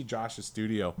you see Josh's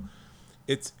studio,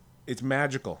 it's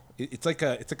magical. It's like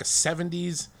a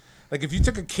 70s. Like if you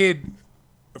took a kid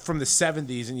from the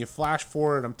 70s and you flash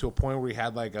forward him to a point where he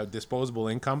had like a disposable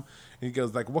income, and he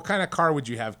goes like, "What kind of car would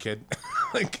you have, kid?"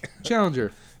 Like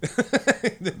Challenger.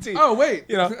 Oh wait,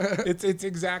 it's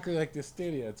exactly like this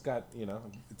studio. It's got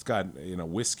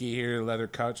whiskey here, leather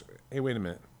couch. Hey, wait a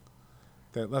minute.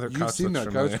 That leather couch. you've seen looks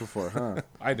that familiar. couch before, huh?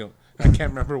 I can't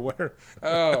remember where.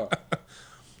 Oh,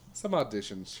 some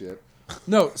audition shit.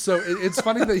 No, so it's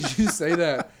funny that you say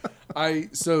that.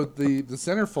 So the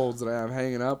centerfolds that I have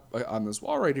hanging up on this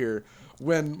wall right here,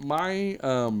 when my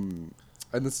and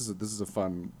this is a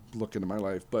fun look into my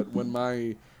life, but when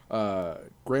my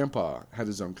grandpa had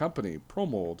his own company,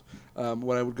 ProMold,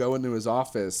 when I would go into his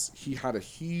office, he had a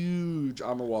huge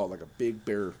on the wall, like a big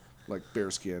bear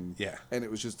skin, Yeah. and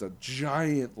it was just a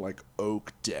giant like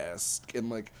oak desk and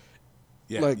like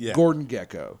Yeah. Gordon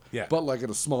Gecko, Yeah. but like at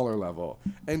a smaller level.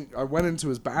 And I went into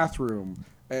his bathroom,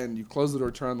 and you close the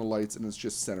door, turn on the lights, and it's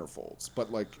just centerfolds,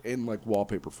 but like in like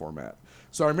wallpaper format.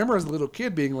 So I remember as a little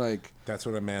kid being like, That's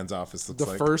what a man's office looks the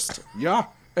like. first, yeah.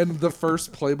 And the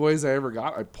first Playboys I ever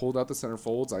got, I pulled out the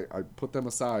centerfolds, I put them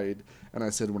aside, and I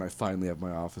said, when I finally have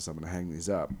my office, I'm going to hang these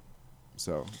up.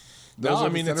 So, No, are I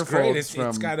the mean it's great.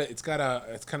 centerfolds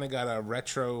It's kind of got a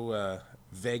retro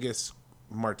Vegas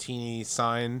martini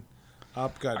sign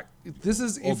up. Got this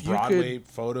is old if you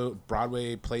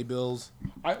Broadway playbills.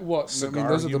 I mean, cigar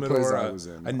those are the plays humidor, I was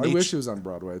in. a I nat- wish it was on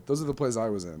Broadway. Those are the plays I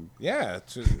was in. Yeah,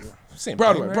 it's just, same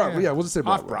Broadway, thing, Broadway. Yeah, we'll just say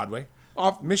Broadway. Off Broadway.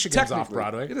 Off Michigan's technically, off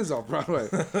Broadway. It is off Broadway.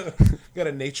 You got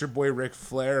a Nature Boy Ric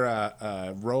Flair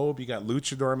robe. You got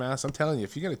luchador mask. I'm telling you,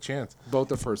 if you get a chance, Both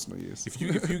are personal use. if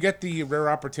you get the rare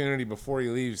opportunity before he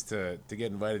leaves to get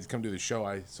invited to come to the show,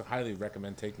 I so highly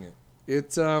recommend taking it.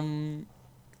 It's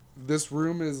this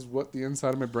room is what the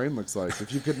inside of my brain looks like.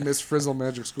 If you could Miss Frizzle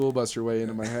Magic School Bus your way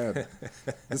into my head,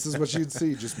 this is what you'd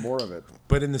see. Just more of it.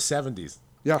 But in the 70s,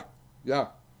 Yeah, yeah.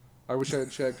 I wish I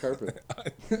had shag carpet.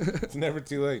 it's never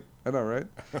too late. I know, right?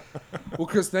 Well,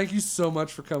 Chris, thank you so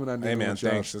much for coming on. Hey, man,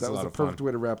 Josh. thanks. This That is a was lot the of fun. perfect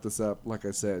way to wrap this up. Like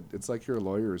I said, it's like you're a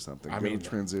lawyer or something. I Good mean, with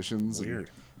transitions weird.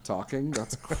 and talking.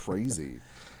 That's crazy.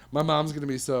 My mom's going to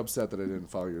be so upset that I didn't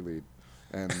follow your lead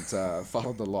and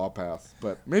follow the law path.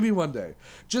 But maybe one day.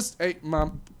 Just, hey,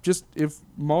 Mom, just if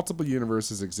multiple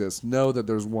universes exist, know that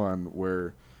there's one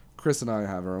where Chris and I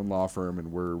have our own law firm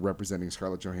and we're representing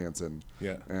Scarlett Johansson.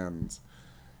 Yeah. And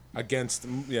Against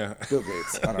Bill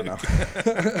Gates. I don't know.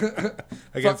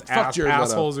 against fuck Jared Leto.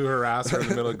 assholes who harass her in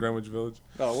the middle of Greenwich Village.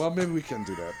 Oh, well, maybe we can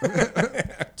do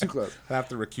that. Too close. I have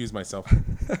to recuse myself.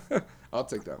 I'll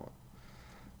take that one.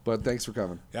 But thanks for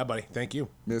coming. Yeah, buddy. Thank you.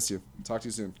 Miss you. Talk to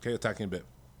you soon. Okay, I'll talk to you in a bit.